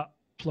had that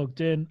plugged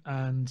in,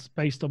 and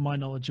based on my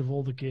knowledge of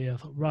all the gear, I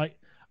thought, right,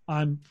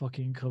 I'm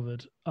fucking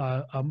covered.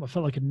 I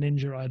felt like a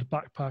ninja. I had a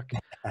backpack.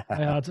 I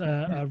had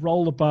a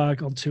roller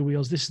bag on 2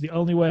 wheels. This is the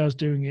only way I was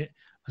doing it.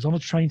 I was on a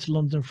train to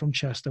London from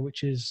Chester,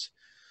 which is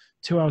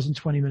 2 hours and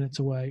 20 minutes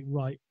away.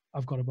 Right,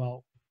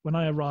 when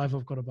I arrive,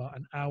 I've got about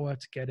an hour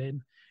to get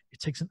in. It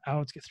takes an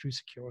hour to get through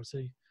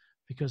security,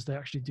 because they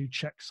actually do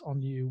checks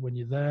on you when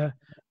you're there.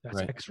 They have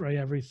to X-ray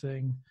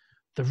everything.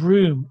 The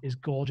room is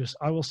gorgeous.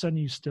 I will send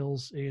you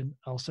stills, Ian.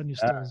 I'll send you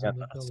stills in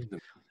the building.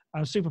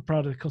 I'm super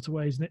proud of the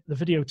cutaways, and the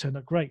video turned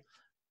out great.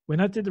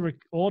 When I did the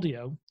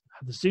audio, I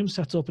had the Zoom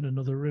set up in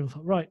another room. I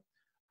thought, right,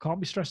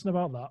 can't be stressing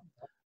about that.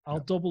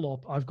 I'll double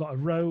up. I've got a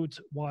Rode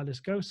wireless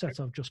Go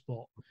set I've just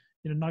bought.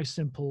 Nice,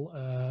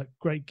 simple,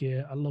 great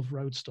gear. I love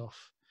Rode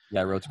stuff.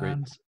 Yeah, Rode's great.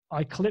 And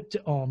I clipped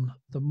it on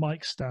the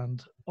mic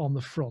stand on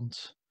the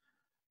front,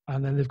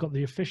 and then they've got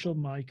the official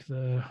mic.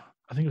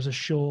 I think it was a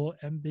Shure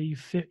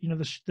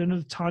MB50.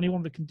 The tiny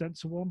one, the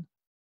condenser one.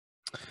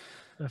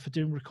 For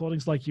doing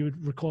recordings, like you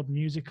would record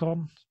music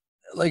on.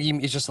 Like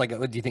it's just like,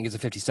 do you think it's a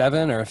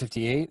 57 or a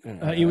 58?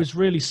 It was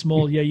really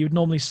small. Yeah, you'd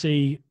normally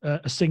see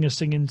a singer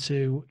singing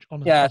to.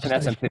 It's an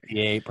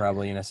SM58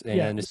 probably. So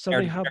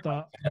they had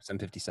that.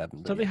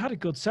 SM57. So they had a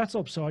good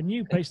setup. So I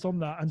knew based on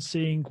that and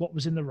seeing what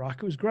was in the rack,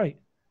 it was great.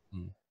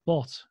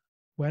 But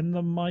when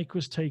the mic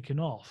was taken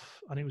off,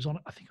 and I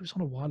think it was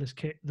on a wireless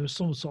kit, there was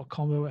some sort of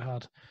combo it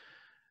had.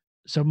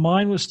 So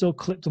mine was still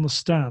clipped on the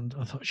stand.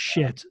 I thought,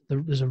 shit,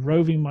 there's a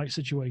roving mic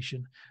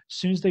situation. As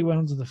soon as they went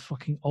under the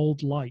fucking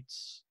old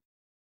lights,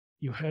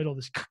 you heard all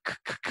this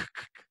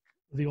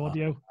the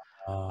audio.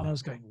 And I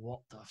was going, what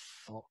the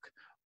fuck?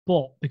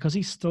 But because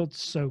he stood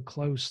so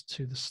close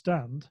to the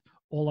stand,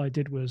 all I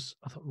did was,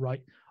 I thought,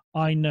 right,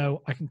 I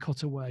know I can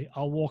cut away.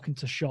 I'll walk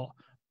into shot.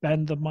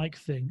 bend the mic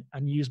thing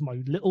and use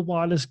my little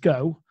wireless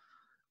Go,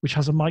 which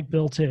has a mic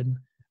built in,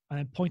 and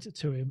then point it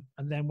to him.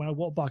 And then when I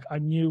walked back, I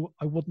knew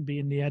I wouldn't be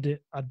in the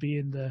edit. I'd be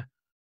in the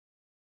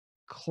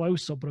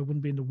close up, but I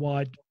wouldn't be in the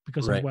wide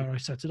because of where I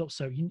set it up.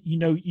 So you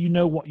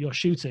know what you're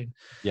shooting.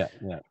 Yeah,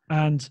 yeah.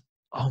 And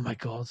oh my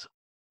God,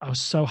 I was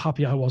so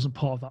happy I wasn't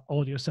part of that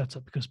audio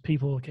setup, because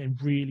people are getting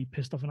really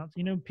pissed off.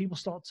 And people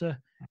start to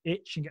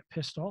itch and get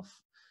pissed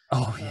off.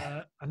 Oh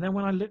yeah. And then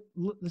when I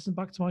listen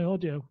back to my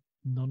audio,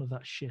 none of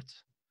that shit.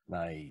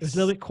 Nice. It was a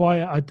little bit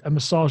quiet. I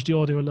massaged the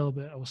audio a little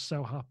bit. I was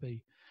so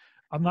happy.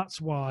 And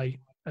that's why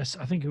I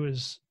think it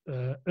was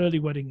early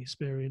wedding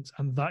experience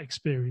and that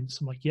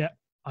experience. I'm like, yeah,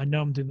 I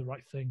know I'm doing the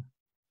right thing.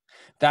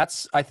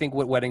 That's, I think,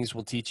 what weddings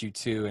will teach you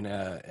too. And,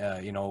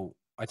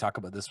 I talk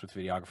about this with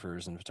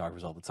videographers and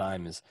photographers all the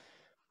time, is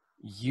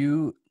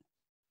you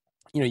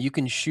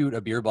can shoot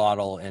a beer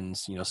bottle and,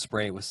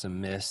 spray it with some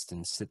mist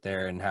and sit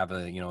there and have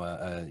a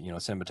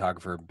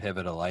cinematographer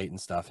pivot a light and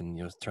stuff and,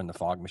 turn the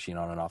fog machine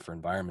on and off for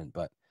environment.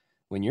 But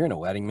when you're in a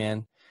wedding,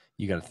 man,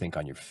 you got to think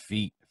on your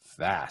feet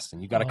fast,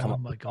 and you got to come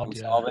up with problem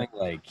solving.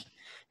 Like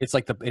it's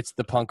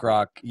the punk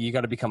rock. You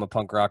got to become a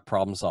punk rock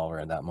problem solver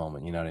in that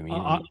moment. You know what I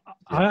mean?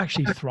 I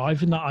actually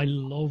thrive in that. I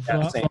love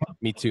that. Same.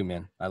 Me too,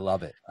 man. I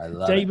love it.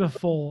 Day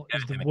before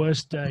is the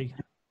worst day,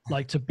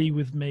 like to be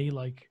with me.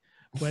 Like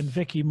when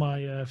Vicky,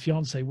 my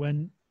fiance,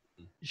 when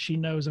she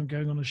knows I'm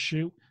going on a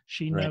shoot,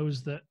 she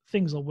knows that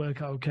things will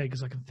work out okay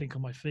because I can think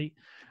on my feet.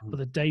 But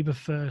the day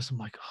before, I'm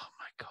like, oh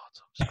my God,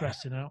 I'm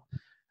stressing out.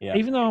 Yeah.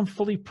 Even though I'm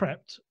fully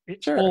prepped,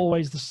 it's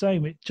always the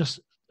same. It just,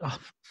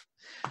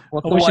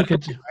 well, I wish I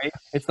could. Right?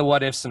 It's the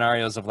what if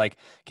scenarios of like,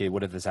 okay,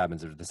 what if this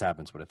happens? What if this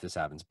happens? What if this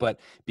happens? But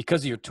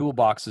because your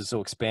toolbox is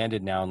so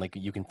expanded now, and like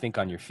you can think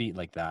on your feet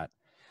like that,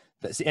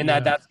 that's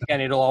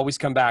again, it'll always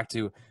come back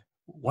to,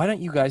 why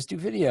don't you guys do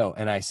video?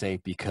 And I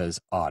say,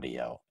 because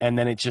audio. And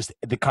then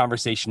the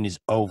conversation is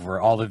over.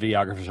 All the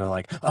videographers are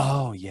like,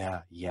 oh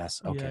yeah,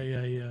 yes,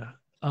 okay, yeah.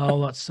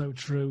 Oh, that's so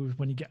true.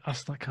 When you get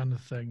asked that kind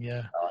of thing,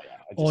 yeah. Oh, yeah.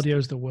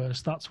 Audio's the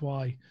worst. That's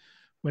why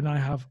when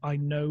I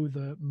know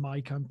the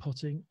mic I'm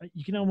putting,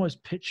 you can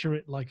almost picture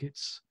it like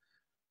it's,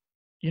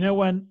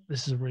 when,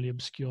 this is a really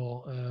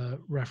obscure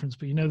reference,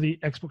 but the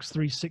Xbox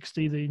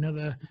 360,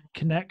 the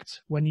Kinect,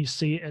 when you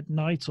see it at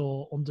night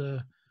or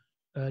under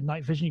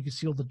night vision, you can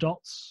see all the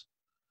dots.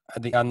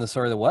 The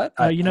what?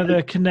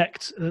 The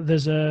Kinect,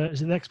 is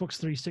it the Xbox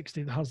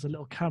 360 that has the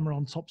little camera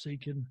on top, so you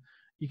can,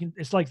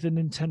 it's like the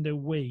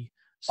Nintendo Wii.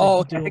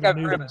 So I think I've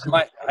heard of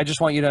it. I just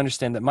want you to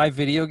understand that my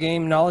video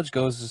game knowledge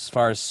goes as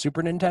far as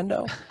Super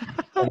Nintendo.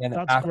 And then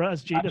that's great.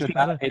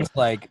 It's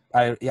like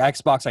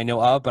Xbox I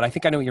know of, but I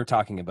think I know what you're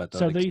talking about. Though.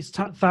 So these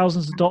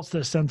thousands of dots that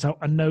are sent out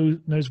and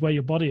knows where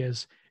your body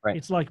is. Right.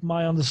 It's like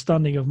my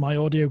understanding of my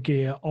audio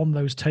gear on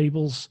those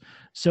tables.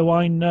 So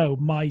I know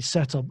my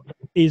setup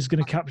is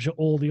going to capture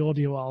all the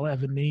audio I'll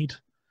ever need.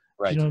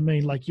 Right. Do you know what I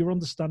mean? Like your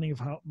understanding of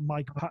how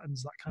mic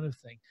patterns, that kind of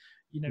thing.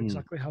 You know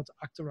exactly how to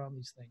act around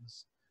these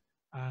things.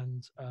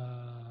 And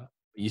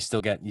you're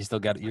still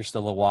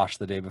awash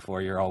the day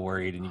before. You're all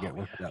worried and you get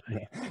worked up.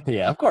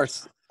 Yeah, of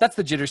course. That's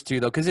the jitters too,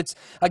 though, because it's,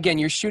 again,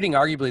 you're shooting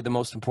arguably the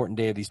most important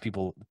day of these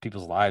people's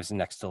lives,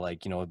 next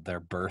to their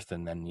birth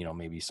and then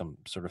maybe some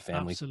sort of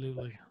family.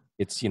 Absolutely.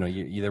 It's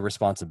the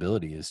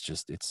responsibility is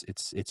just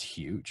it's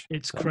huge.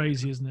 It's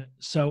crazy, isn't it?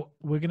 So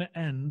we're gonna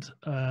end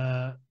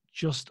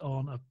just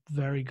on a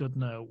very good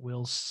note.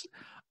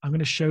 I'm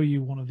gonna show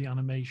you one of the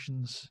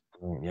animations.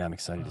 Yeah, I'm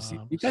excited to see.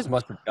 You guys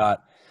must have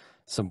got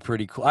some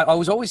pretty cool. I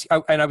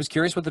was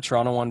curious with the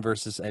Toronto one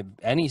versus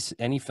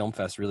any film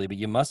fest really, but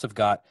you must have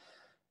got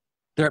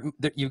there.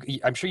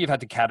 I'm sure you've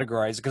had to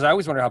categorize, because I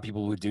always wonder how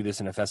people would do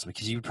this in a festival,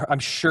 because I'm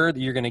sure that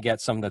you're going to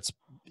get some that's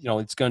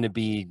it's going to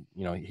be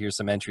here's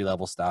some entry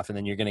level stuff, and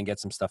then you're going to get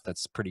some stuff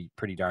that's pretty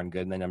darn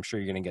good, and then I'm sure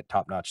you're going to get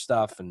top notch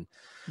stuff, and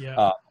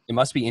it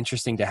must be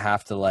interesting to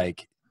have to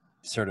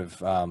sort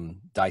of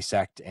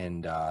dissect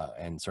and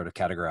sort of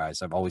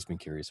categorize. I've always been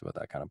curious about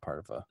that kind of part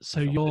of a.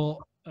 So your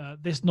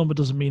this number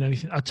doesn't mean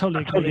anything. I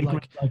totally agree.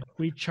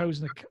 We've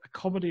chosen a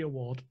comedy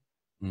award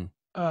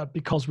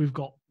because we've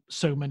got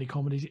so many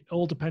comedies. It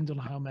all depends on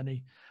how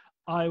many.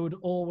 I would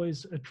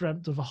always have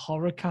dreamt of a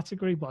horror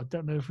category, but I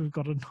don't know if we've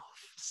got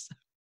enough.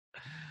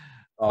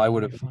 Oh, I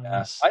would have.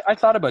 Yeah. I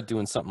thought about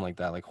doing something like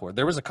that, like horror.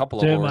 There was a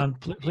couple of horror. Man,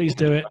 please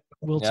do it.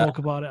 We'll talk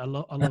about it. I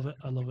love it.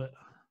 I love it.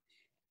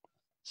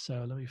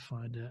 So let me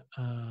find it.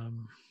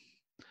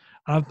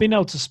 I've been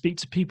able to speak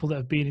to people that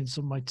have been in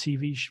some of my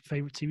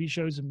favorite TV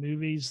shows and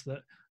movies that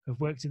have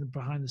worked in the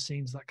behind the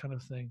scenes, that kind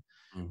of thing.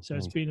 So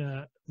it's been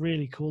a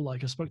really cool. I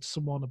spoke to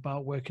someone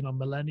about working on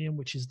Millennium,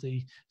 which is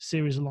the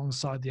series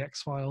alongside the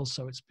X-Files.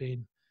 So it's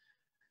been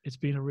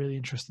a really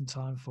interesting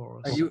time for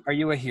us. Are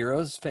you a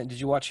Heroes fan? Did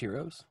you watch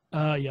Heroes?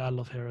 Yeah, I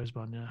love Heroes,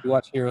 man. Yeah. You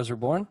watch Heroes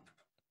Reborn?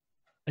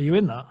 Are you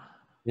in that?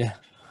 Yeah.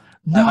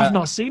 No, I've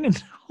not seen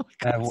it.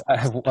 I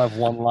have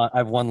one line. I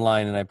have one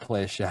line, and I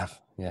play a chef.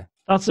 Yeah.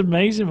 That's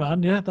amazing,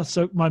 man. Yeah, that's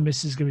so. My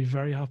missus is gonna be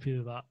very happy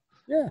with that.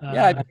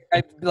 Yeah,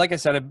 I like I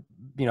said,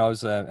 I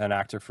was an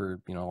actor for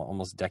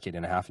almost a decade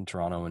and a half in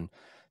Toronto, and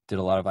did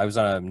a lot of. I was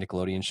on a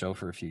Nickelodeon show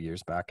for a few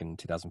years back in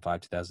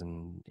 2005,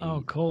 2008.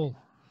 Oh, cool.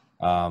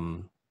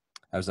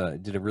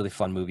 Did a really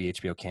fun movie,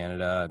 HBO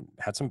Canada.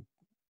 Had some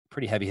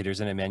pretty heavy hitters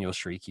in it. Emmanuel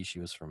Shrieky,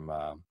 she was from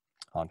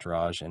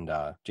Entourage, and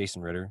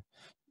Jason Ritter,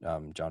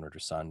 John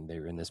Ritter's son. They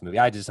were in this movie.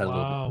 I just had a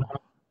little bit. Wow,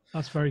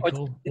 that's very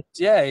cool.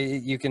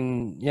 You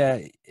can. Yeah,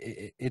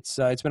 it's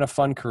been a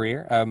fun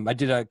career. I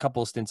did a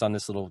couple of stints on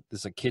this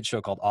a kid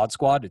show called Odd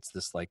Squad. It's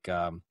this like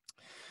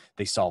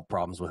they solve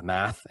problems with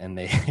math, and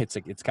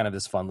it's kind of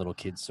this fun little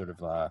kid sort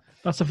of.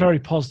 That's a very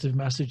positive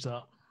message.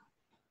 That.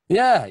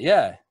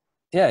 Yeah.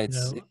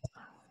 It's.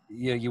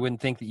 You know, you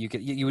wouldn't think that you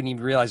wouldn't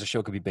even realize a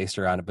show could be based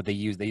around it, but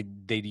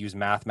they'd use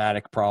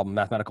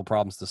mathematical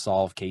problems to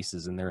solve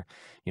cases, and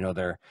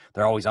they're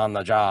always on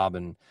the job.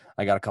 And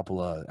I got a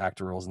couple of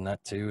actor roles in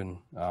that too, and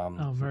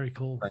oh, very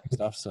cool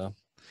stuff. So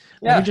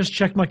yeah, let me just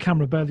check my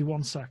camera. Barely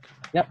 1 sec.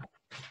 Yep.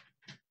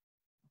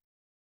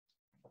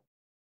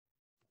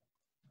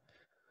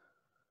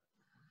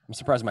 I'm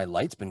surprised my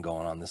light's been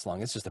going on this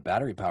long. It's just a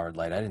battery powered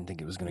light. I didn't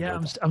think it was going to go.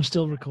 Yeah, I'm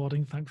still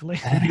recording, thankfully.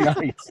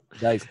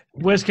 Nice.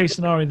 Worst case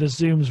scenario, the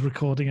Zoom's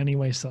recording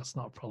anyway, so that's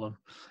not a problem.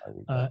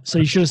 So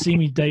you should have seen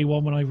me day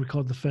one when I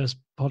recorded the first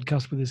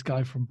podcast with this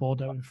guy from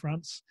Bordeaux in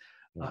France.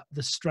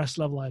 The stress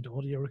level, I had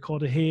audio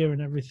recorder here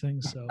and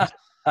everything. So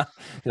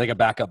like a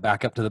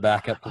backup to the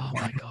backup. Oh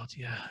my God,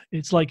 yeah.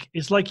 It's like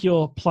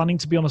you're planning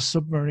to be on a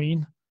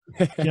submarine.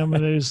 You know,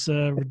 those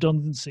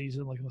redundancies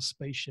like on a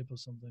spaceship or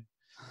something.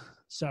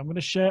 So I'm going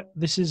to share.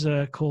 This is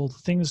called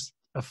 "Things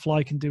a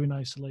Fly Can Do in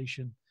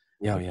Isolation."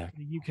 Oh yeah.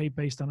 A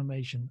UK-based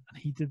animation,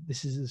 and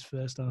this is his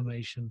first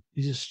animation.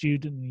 He's a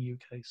student in the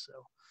UK, so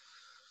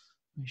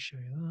let me show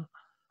you that.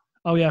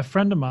 Oh yeah, a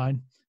friend of mine.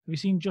 Have you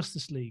seen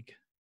Justice League?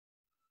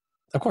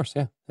 Of course,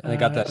 yeah. And I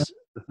got that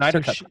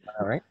Snyder cut,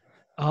 right?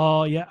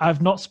 Oh yeah,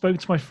 I've not spoken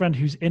to my friend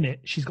who's in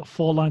it. She's got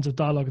 4 lines of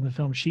dialogue in the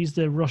film. She's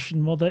the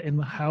Russian mother in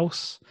the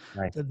house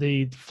that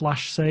the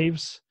Flash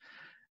saves.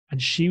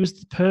 And she was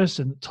the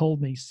person that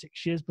told me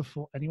 6 years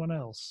before anyone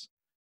else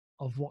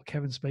of what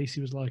Kevin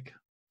Spacey was like.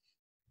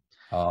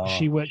 Oh.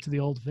 She worked at the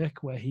Old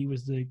Vic where he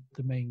was the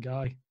main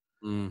guy.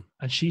 And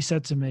she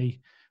said to me,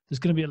 there's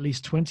going to be at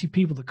least 20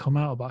 people that come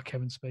out about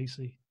Kevin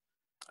Spacey.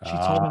 She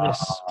told me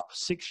this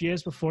 6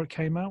 years before it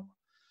came out.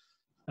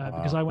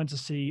 Because I went to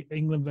see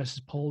England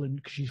versus Poland,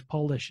 because she's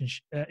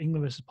Polish, and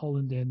England versus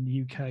Poland in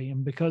the UK.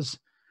 And because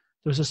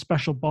there was a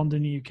special bond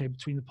in the UK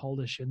between the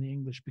Polish and the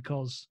English,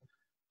 because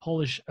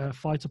Polish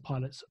fighter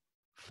pilots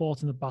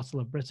fought in the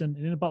Battle of Britain.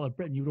 And in the Battle of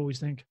Britain, you would always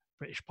think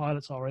British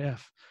pilots,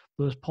 RAF,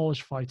 but there's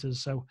Polish fighters.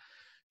 So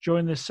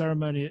during this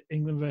ceremony,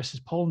 England versus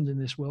Poland in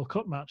this World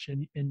Cup match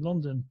in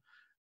London,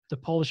 the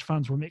Polish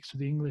fans were mixed with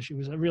the English. It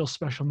was a real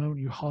special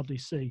moment you hardly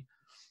see.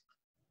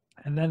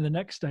 And then the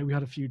next day we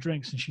had a few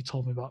drinks and she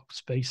told me about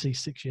Spacey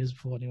 6 years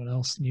before anyone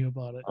else knew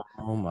about it.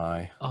 Oh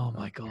my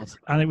God.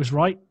 And it was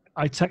right.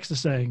 I texted her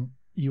saying,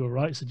 you were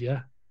right. I said,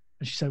 yeah.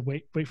 And she said,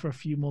 wait for a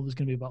few more. There's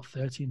going to be about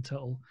 30 in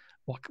total.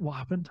 What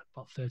happened?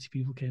 About 30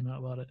 people came out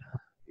about it.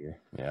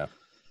 Yeah.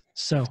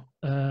 So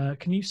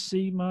can you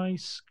see my...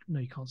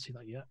 No, you can't see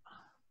that yet.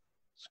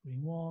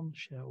 Screen 1,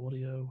 share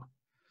audio.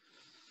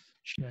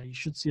 Share. You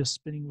should see a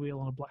spinning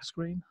wheel on a black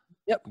screen.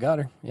 Yep, got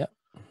her. Yep,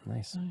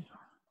 nice. Okay.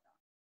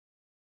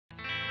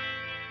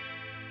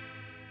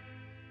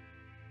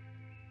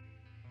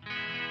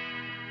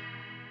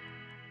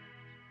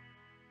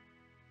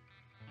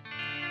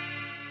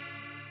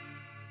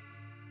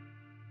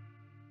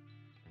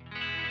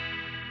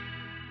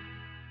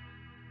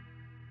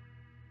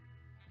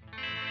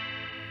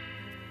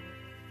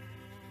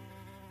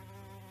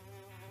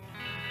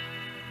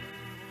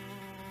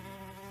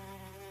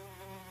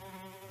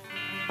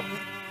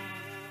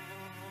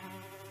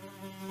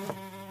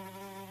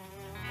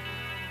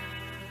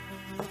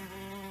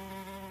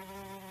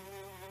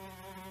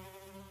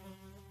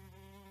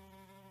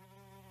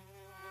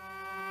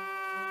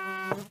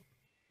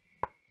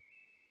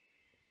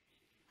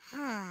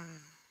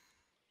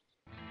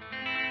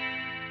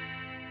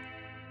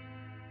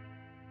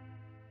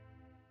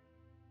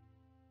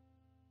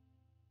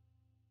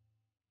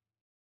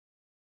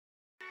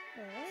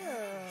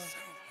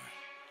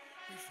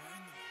 We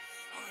find the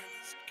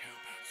finest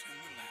cowpats in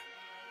the land.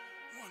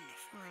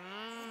 Wonderful,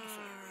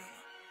 wonderful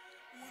aroma,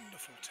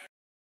 wonderful taste.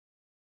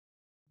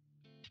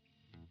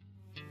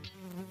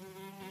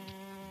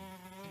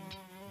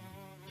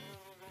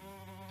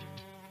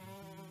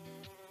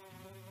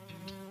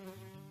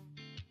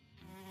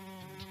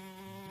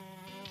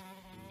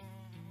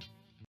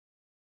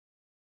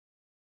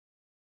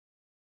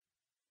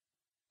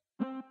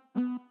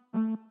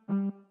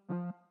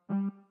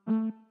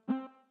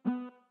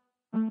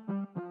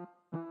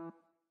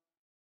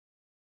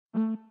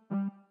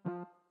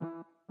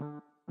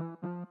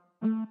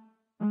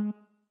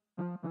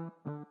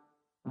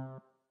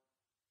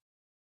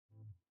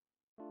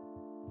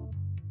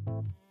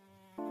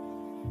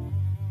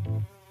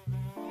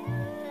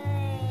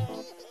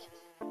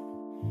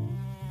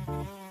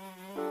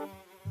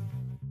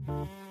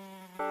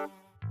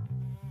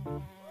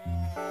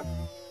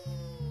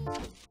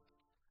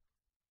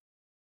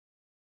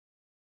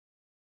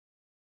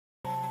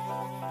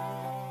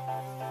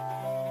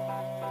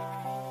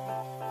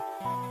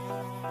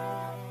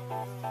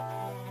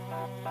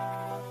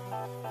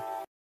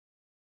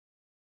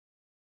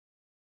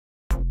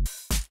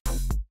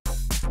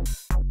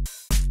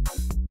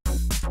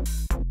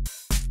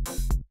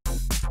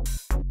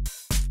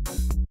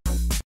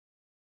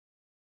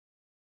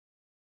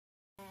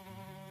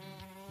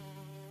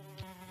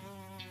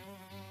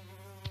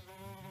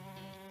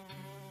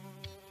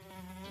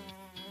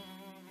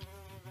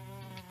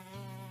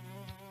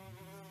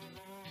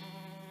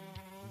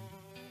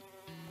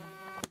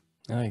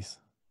 Nice.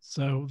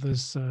 So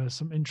there's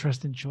some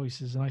interesting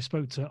choices, and I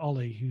spoke to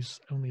Ollie, who's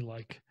only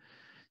like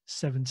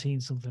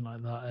 17, something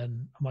like that,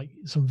 and I'm like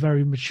some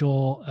very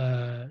mature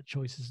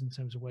choices in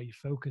terms of where your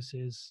focus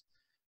is,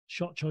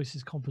 shot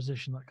choices,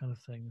 composition, that kind of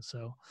thing.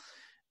 So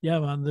yeah,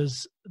 man,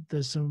 there's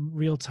some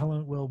real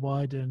talent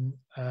worldwide, and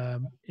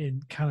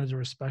in Canada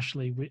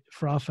especially.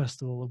 For our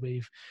festival,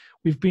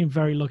 we've been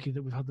very lucky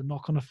that we've had the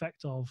knock-on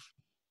effect of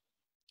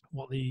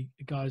what the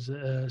guys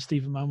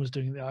Stephen Mann was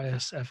doing at the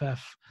ISFF.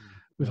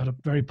 We've had a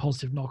very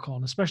positive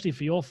knock-on, especially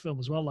for your film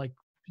as well. Like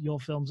your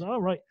films, oh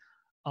right,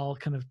 I'll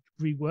kind of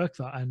rework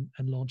that and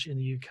launch it in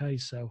the UK.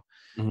 So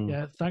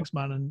yeah, thanks,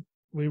 man, and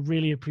we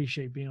really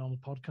appreciate being on the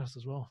podcast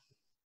as well.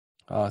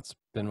 Oh, it's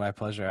been my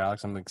pleasure,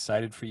 Alex. I'm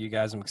excited for you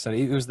guys. I'm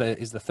excited. It was the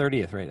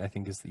 30th, right? I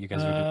think is that you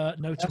guys are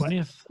doing. No,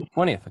 20th.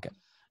 20th. Okay.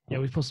 Yeah,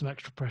 we put some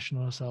extra pressure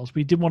on ourselves.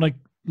 We didn't want to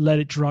let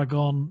it drag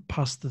on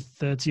past the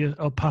 30th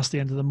or past the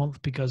end of the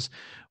month because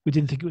we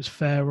didn't think it was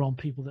fair on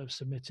people that have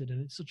submitted,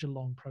 and it's such a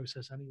long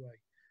process anyway.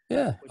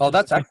 Yeah. Oh,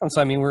 that's excellent.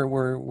 So I mean,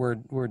 we're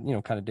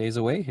kind of days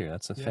away here.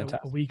 That's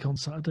fantastic. A week on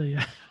Saturday.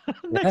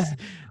 Yeah.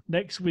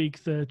 next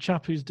week, the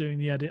chap who's doing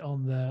the edit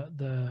on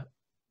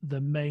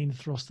the main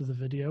thrust of the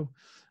video,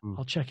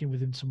 I'll check in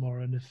with him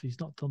tomorrow, and if he's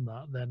not done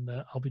that, then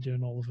I'll be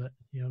doing all of it.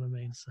 You know what I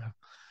mean? So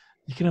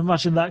you can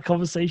imagine that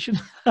conversation.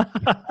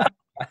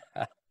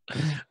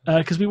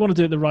 Because we want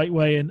to do it the right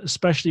way, and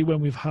especially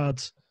when we've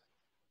had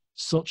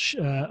such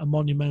a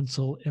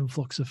monumental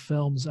influx of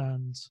films,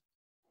 and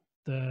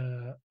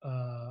the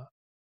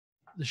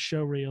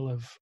show reel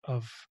of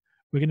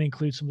we're going to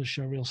include some of the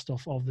show reel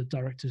stuff of the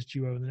directors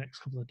duo in the next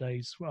couple of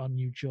days, our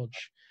new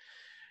judge.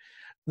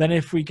 Then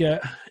if we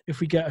get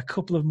a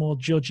couple of more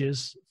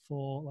judges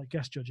for like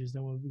guest judges,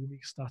 then we'll be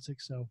ecstatic.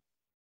 So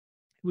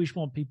we just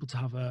want people to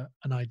have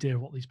an idea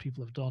of what these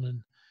people have done.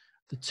 And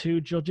the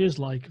two judges,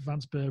 like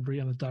Vance Burberry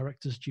and the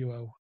directors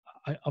duo,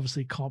 I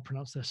obviously can't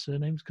pronounce their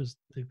surnames because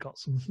they've got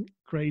some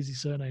crazy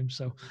surnames.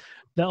 So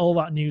all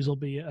that news will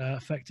be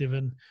effective.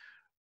 And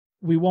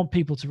we want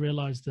people to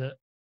realize that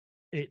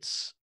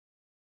it's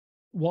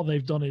what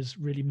they've done is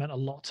really meant a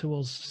lot to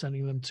us,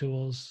 sending them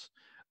to us.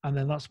 And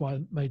then that's why I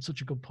made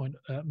such a good point,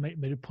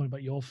 made a point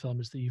about your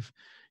film, is that you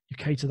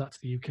cater that to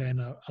the UK.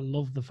 And I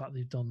love the fact that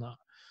you've done that.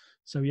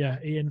 So yeah,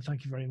 Ian,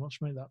 thank you very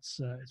much, mate. That's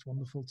it's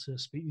wonderful to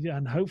speak with you,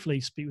 and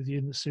hopefully speak with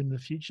you soon in the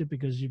future,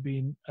 because you've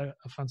been a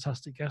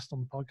fantastic guest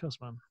on the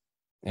podcast, man.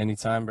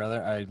 Anytime,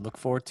 brother. I look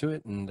forward to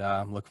it, and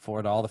look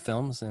forward to all the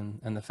films and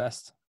the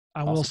fest.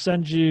 And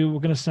Awesome. we're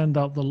going to send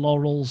out the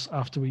laurels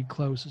after we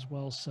close as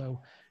well.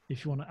 So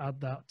if you want to add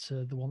that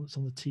to the one that's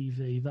on the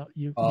TV, that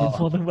you're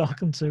more than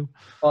welcome to.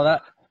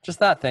 Well, just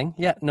that thing.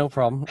 Yeah, no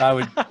problem.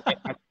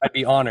 I'd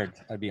be honored.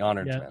 Yeah,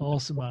 man.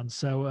 Awesome, man.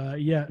 So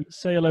yeah,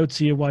 say hello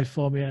to your wife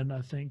for me, and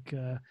I think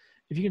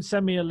if you can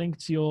send me a link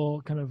to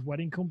your kind of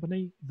wedding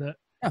company, that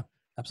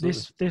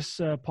absolutely. This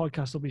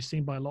podcast will be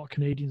seen by a lot of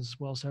Canadians as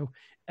well. So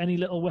any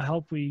little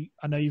help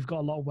I know you've got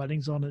a lot of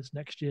weddings on, it's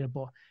next year,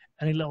 but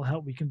any little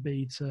help we can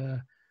be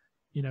to,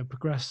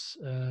 progress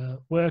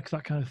work,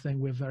 that kind of thing,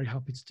 we're very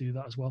happy to do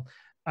that as well.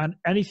 And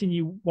anything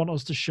you want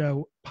us to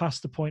show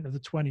past the point of the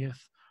 20th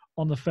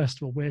on the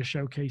festival, we're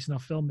showcasing our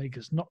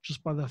filmmakers, not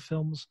just by their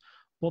films,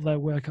 but their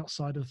work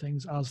outside of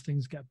things, as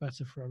things get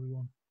better for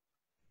everyone.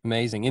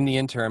 Amazing. In the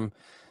interim,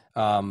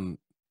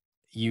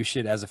 you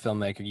should, as a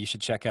filmmaker, you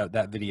should check out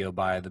that video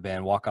by the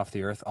band Walk Off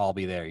the Earth. I'll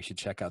Be There. You should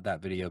check out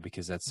that video,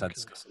 because that's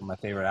my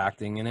favorite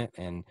acting in it.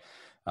 And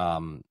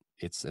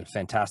it's a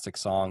fantastic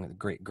song,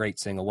 great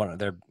single.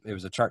 It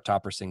was a chart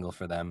topper single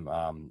for them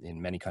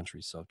in many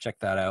countries. So check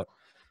that out.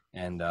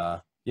 And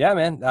yeah,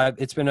 man,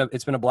 it's been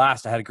a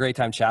blast. I had a great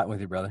time chatting with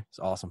you, brother. It's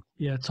awesome.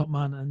 Yeah, top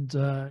man,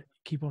 and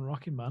keep on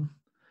rocking, man.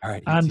 All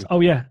right. And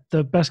oh yeah,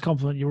 the best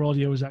compliment: your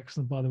audio is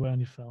excellent, by the way, on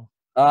your film.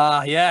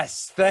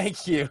 Yes,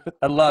 thank you.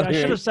 I love it.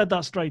 I should have said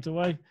that straight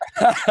away,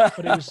 but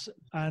it was,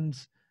 and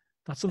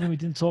that's something we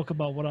didn't talk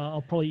about. But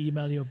I'll probably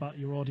email you about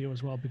your audio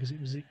as well, because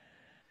it was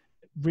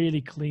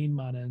really clean,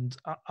 man, and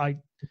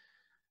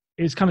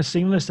it was kind of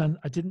seamless, and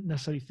I didn't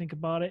necessarily think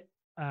about it.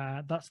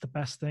 That's the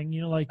best thing,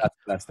 like that's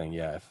the best thing.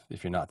 Yeah,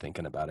 if you're not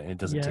thinking about it, it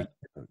doesn't take,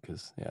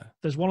 because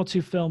there's one or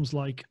two films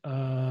like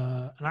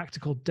an actor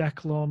called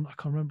Declan, I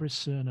can't remember his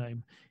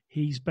surname.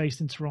 He's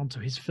based in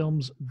Toronto. His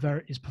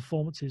his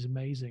performance is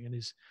amazing, and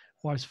his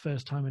wife's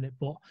first time in it.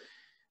 But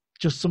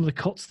just some of the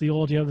cuts, the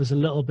audio, there's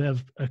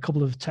a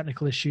couple of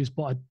technical issues,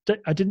 but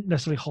I didn't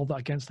necessarily hold that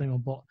against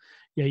anyone. But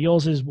yeah,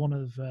 yours is one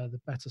of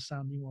the better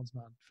sounding ones,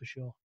 man, for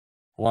sure.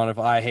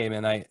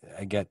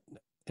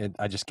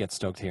 I just get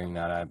stoked hearing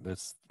that.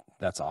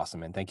 That's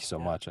awesome, man. Thank you so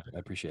much. I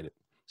appreciate it.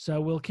 So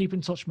we'll keep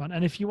in touch, man.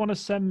 And if you want to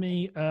send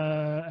me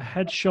a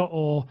headshot,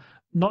 or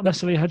not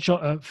necessarily a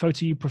headshot, a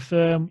photo you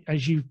prefer,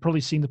 as you've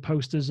probably seen the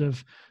posters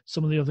of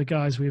some of the other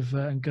guys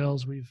and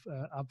girls we've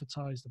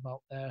advertised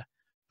about their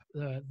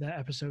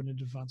episode in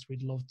advance,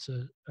 we'd love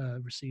to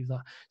receive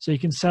that. So you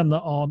can send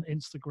that on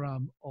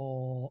Instagram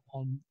or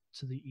on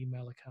to the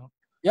email account.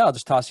 Yeah, I'll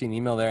just toss you an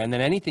email there, and then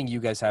anything you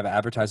guys have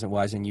advertisement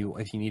wise, and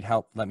if you need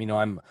help, let me know.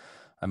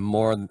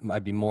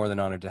 I'd be more than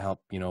honored to help.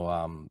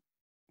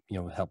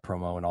 help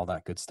promo and all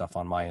that good stuff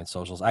on my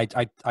socials. I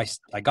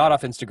got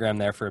off Instagram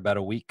there for about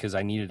a week because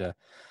I needed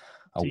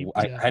I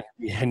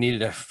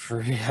needed a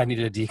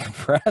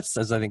decompress,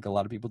 as I think a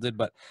lot of people did.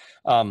 But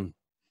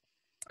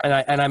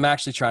and I'm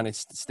actually trying to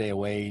stay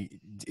away.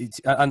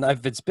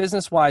 If it's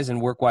business wise and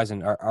work wise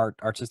and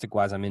artistic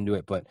wise, I'm into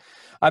it. But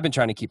I've been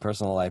trying to keep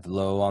personal life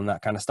low on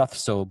that kind of stuff.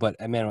 So, but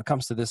man, when it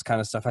comes to this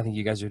kind of stuff, I think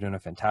you guys are doing a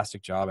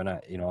fantastic job. And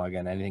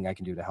again, anything I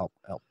can do to help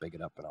big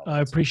it up. And all I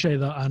appreciate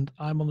that. And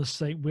I'm on the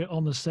same. We're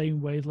on the same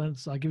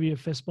wavelengths. I'll give you a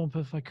fist bump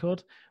if I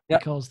could,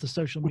 because the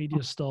social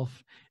media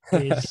stuff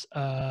is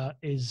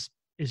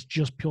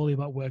just purely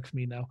about work for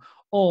me now.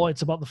 Or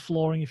it's about the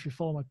flooring. If you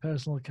follow my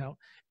personal account,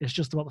 it's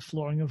just about the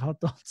flooring I've had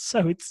done.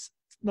 So it's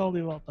not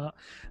only about that.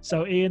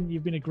 So Ian,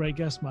 you've been a great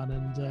guest, man,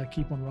 and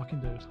keep on rocking,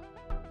 dude.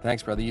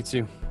 Thanks, brother. You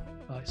too.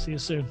 All right, see you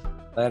soon.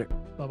 Later.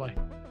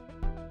 Bye-bye.